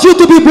Yesu, not you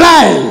to be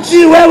blind.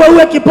 si wewe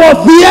uwe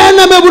kipofu. The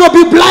enemy will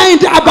be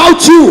blind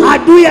about you.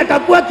 Adui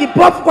atakuwa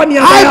kipofu kwa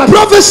niaba I yako.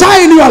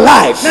 prophesy in your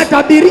life,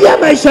 Natabiria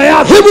maisha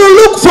yako, he will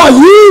look for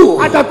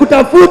you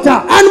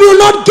atakutafuta and will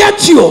not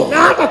get you. na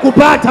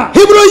hatakupata. He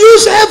will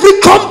use every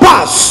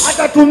compass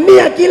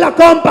Atatumia kila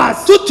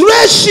compass to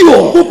trace you.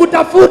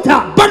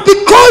 kukutafuta, But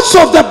because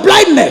of the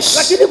blindness,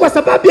 lakini kwa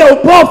sababu ya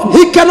upofu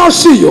he cannot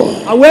see you.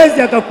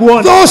 hawezi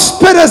akakuona. Those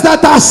spirits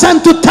that are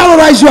sent to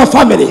terrorize your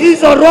family,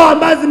 Hizo roho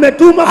ambazo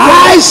zimetumwa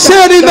I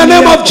said in the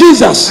name of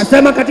Jesus,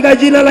 nasema katika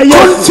jina la Yesu,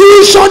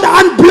 confusion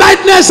and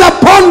blindness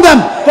upon them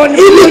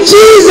in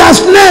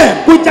Jesus' name.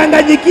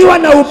 kuchanganyikiwa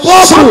na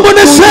upofu Somebody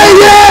say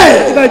yes.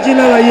 katika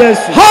jina la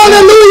Yesu.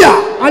 Hallelujah.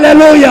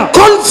 Haleluya.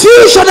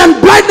 Confusion and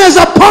blindness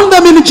upon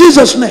them in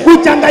Jesus' name.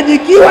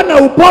 Kuchanganyikiwa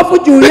na upofu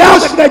juu yao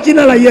Because katika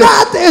jina la Yesu.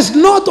 that is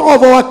not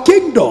of our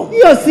kingdom.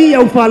 Hiyo si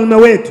ya ufalme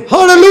wetu.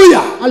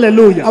 Hallelujah.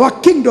 Haleluya. Our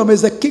kingdom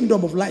is the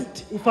kingdom of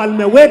light.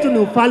 Ufalme wetu ni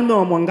ufalme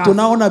wa mwangaza.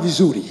 Tunaona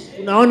vizuri.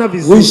 Tunaona We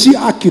vizuri. see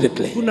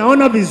accurately.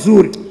 Tunaona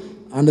vizuri.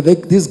 And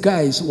these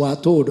guys were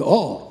told,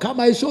 oh, come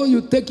I show you,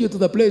 take you to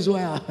the place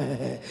where,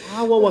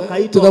 Hawa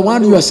wakaitwa to the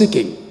one you are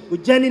seeking.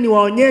 Ujeni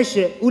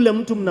niwaonyeshe ule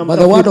mtu But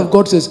the word mnamtafuta. of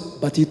God says,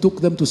 but he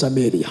took them to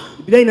Samaria.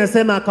 Biblia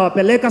inasema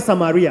akawapeleka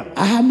Samaria.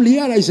 I am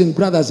realizing,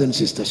 brothers and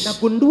sisters,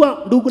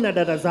 Nakundua ndugu na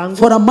dada zangu,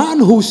 for a man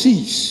who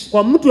sees,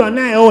 kwa mtu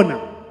anayeona.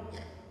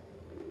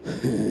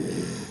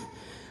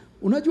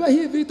 unajua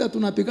hii vita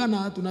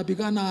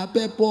tunapigana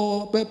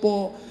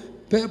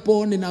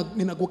pepo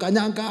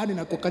ninakukanyanga,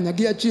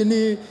 ninakukanyagia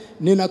chini,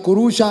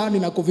 ninakurusha,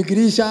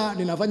 ninakufikirisha,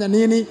 ninafanya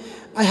nini.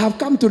 I have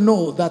come to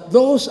know that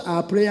those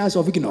are prayers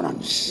of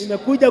ignorance.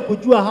 Nimekuja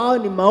kujua hao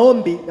ni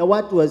maombi ya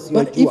watu But if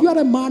wasiojua. you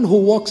are a man who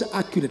walks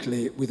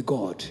accurately with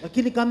God,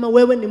 Lakini kama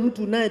wewe ni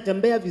mtu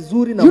unayetembea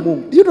vizuri na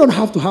Mungu, you don't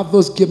have to have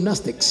those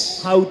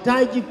gymnastics.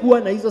 hautaji kuwa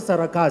na hizo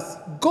sarakasi.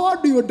 God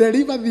will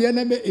deliver the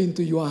enemy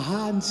into your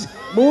hands.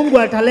 Mungu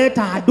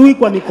ataleta adui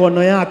kwa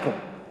mikono yako.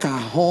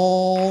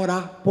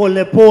 Kahora.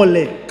 Pole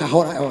pole.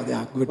 Kahora. Oh, they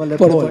are good. Pole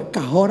Pole pole. pole.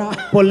 Kahora.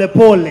 Pole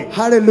pole.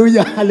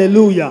 Hallelujah.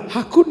 Hallelujah.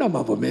 Hakuna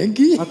mambo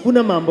mengi.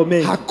 Hakuna mambo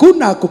mengi.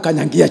 Hakuna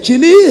kukanyangia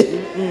chini.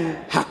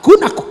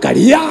 Hakuna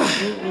kukalia.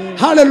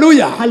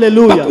 Hallelujah.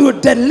 Hallelujah. But you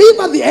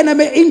deliver the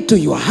enemy into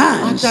your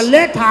hands.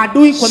 Ataleta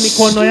adui kwa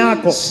mikono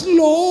yako.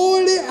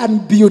 Slowly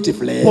and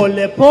beautifully.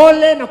 Pole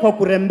pole na kwa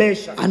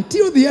kurembesha.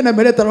 Until the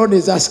enemy later on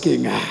is asking,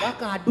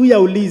 Mpaka adui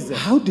aulize,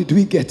 how did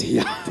we get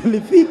here?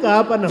 tulifika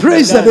hapa na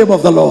Praise the name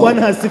of the Lord.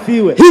 Bwana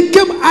asifiwe. He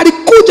came,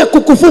 alikuja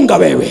kukufunga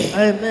wewe.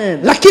 Amen.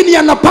 Lakini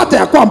anapata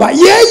ya kwamba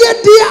yeye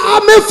ndiye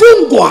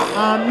amefungwa.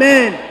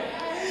 Amen.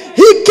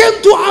 He came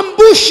to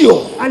ambush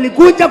you.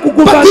 Alikuja But he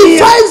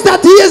kukuvamia. finds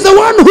that he is the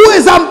one who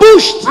is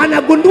ambushed.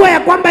 Anagundua ya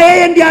kwamba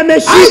yeye ndiye I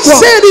ameshikwa.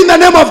 said in the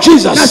name of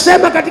Jesus,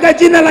 Nasema katika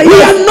jina la we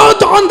Yesu, are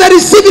not on the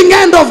receiving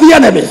end of the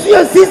enemy.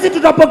 sio sisi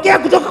tutapokea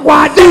kutoka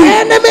kwa The adui.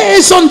 enemy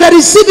is on the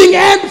receiving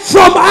end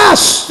from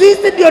us.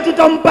 Sisi ndio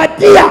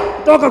tutampatia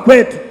kutoka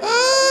kwetu.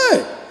 Hey,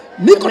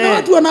 niko na Amen.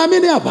 watu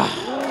wanaamini hapa.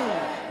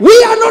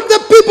 We are not the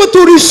people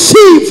to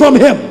receive from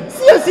him.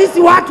 Sio sisi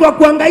watu wa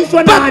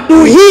kuhangaishwa na But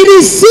adui. he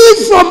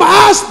receives from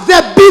us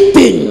the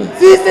beating.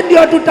 Sisi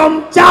ndio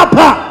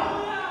tutamchapa.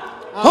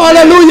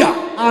 Hallelujah.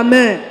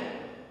 Amen.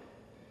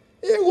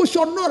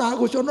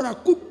 Kushonora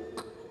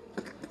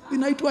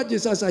inaitwaje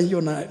sasa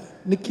hiyo na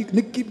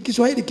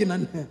Kiswahili kina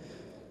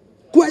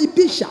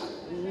kuaibisha.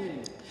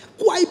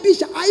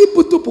 Kuaibisha,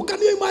 aibu tupu. Can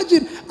you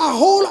imagine a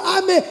whole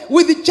army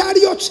with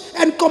chariots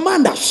and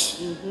commanders?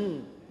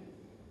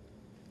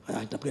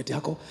 Interpret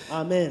yako.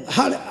 Amen.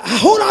 A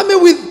whole army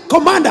with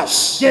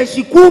commanders.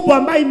 Jeshi kubwa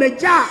ambayo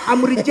imejaa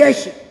amri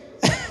jeshi.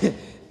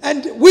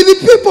 And with the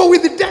people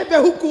with the debe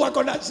huku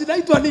wako na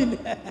sinaitwa nini?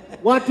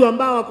 Watu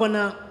ambao wako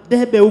na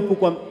debe huku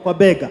kwa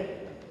bega.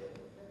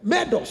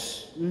 Medals.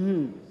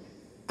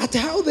 At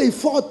how they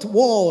fought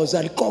wars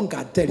and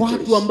conquered territories.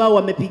 Watu ambao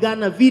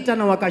wamepigana vita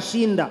na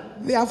wakashinda.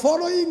 They are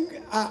following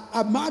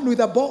a man with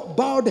a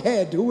bowed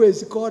head who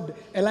is called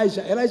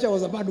Elisha. Elisha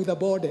was a man with a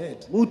bowed head.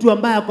 Mtu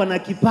ambaye ako na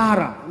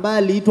kipara ambaye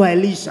aliitwa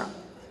Elisha.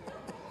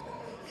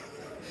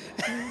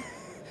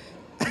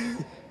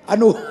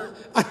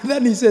 And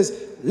then he says,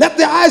 let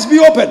their eyes be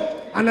open.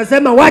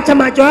 Anasema wacha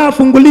macho yao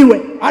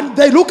funguliwe. And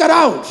they look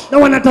around. Na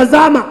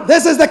wanatazama.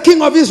 This is the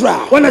king of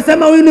Israel.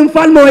 Wanasema huyu ni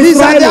mfalme wa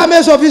These are the Israeli.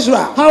 armies of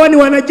Israel. Hawa ni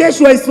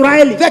wanajeshi wa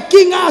Israeli. The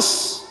king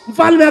asks,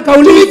 Mfalme do we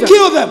akauliza,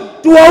 kill them?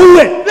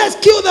 tuwaue. Let's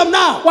kill them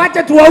now.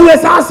 Wacha tuwaue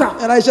sasa.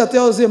 Elisha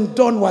tells him,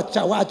 don't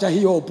wacha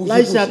hiyo upuzi.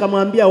 Elisha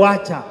akamwambia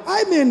wacha.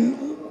 I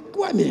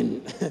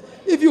mean,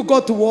 if you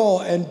go to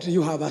war and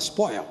you have a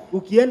spoil,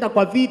 Ukienda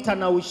kwa vita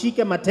na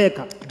ushike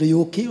mateka, do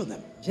you kill them?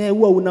 je,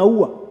 huwa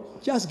unaua?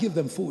 Just give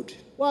them food.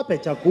 Wape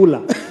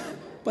chakula.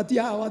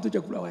 Patia watu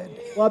chakula waende.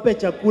 Wape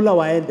chakula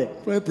waende.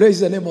 Praise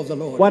the name of the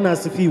Lord. Bwana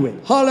asifiwe.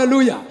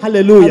 Hallelujah.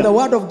 Hallelujah. And the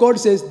word of God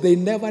says they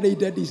never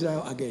raided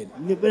Israel again.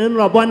 Neno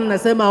la Bwana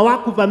nasema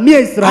hawakuvamia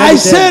Israeli I tena.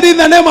 said in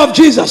the name of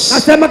Jesus.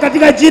 Nasema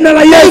katika jina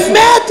la They Yesu.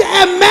 met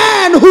a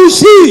man who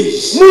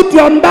sees. Mtu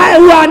ambaye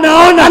huwa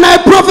anaona. And I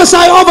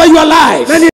prophesy over your life.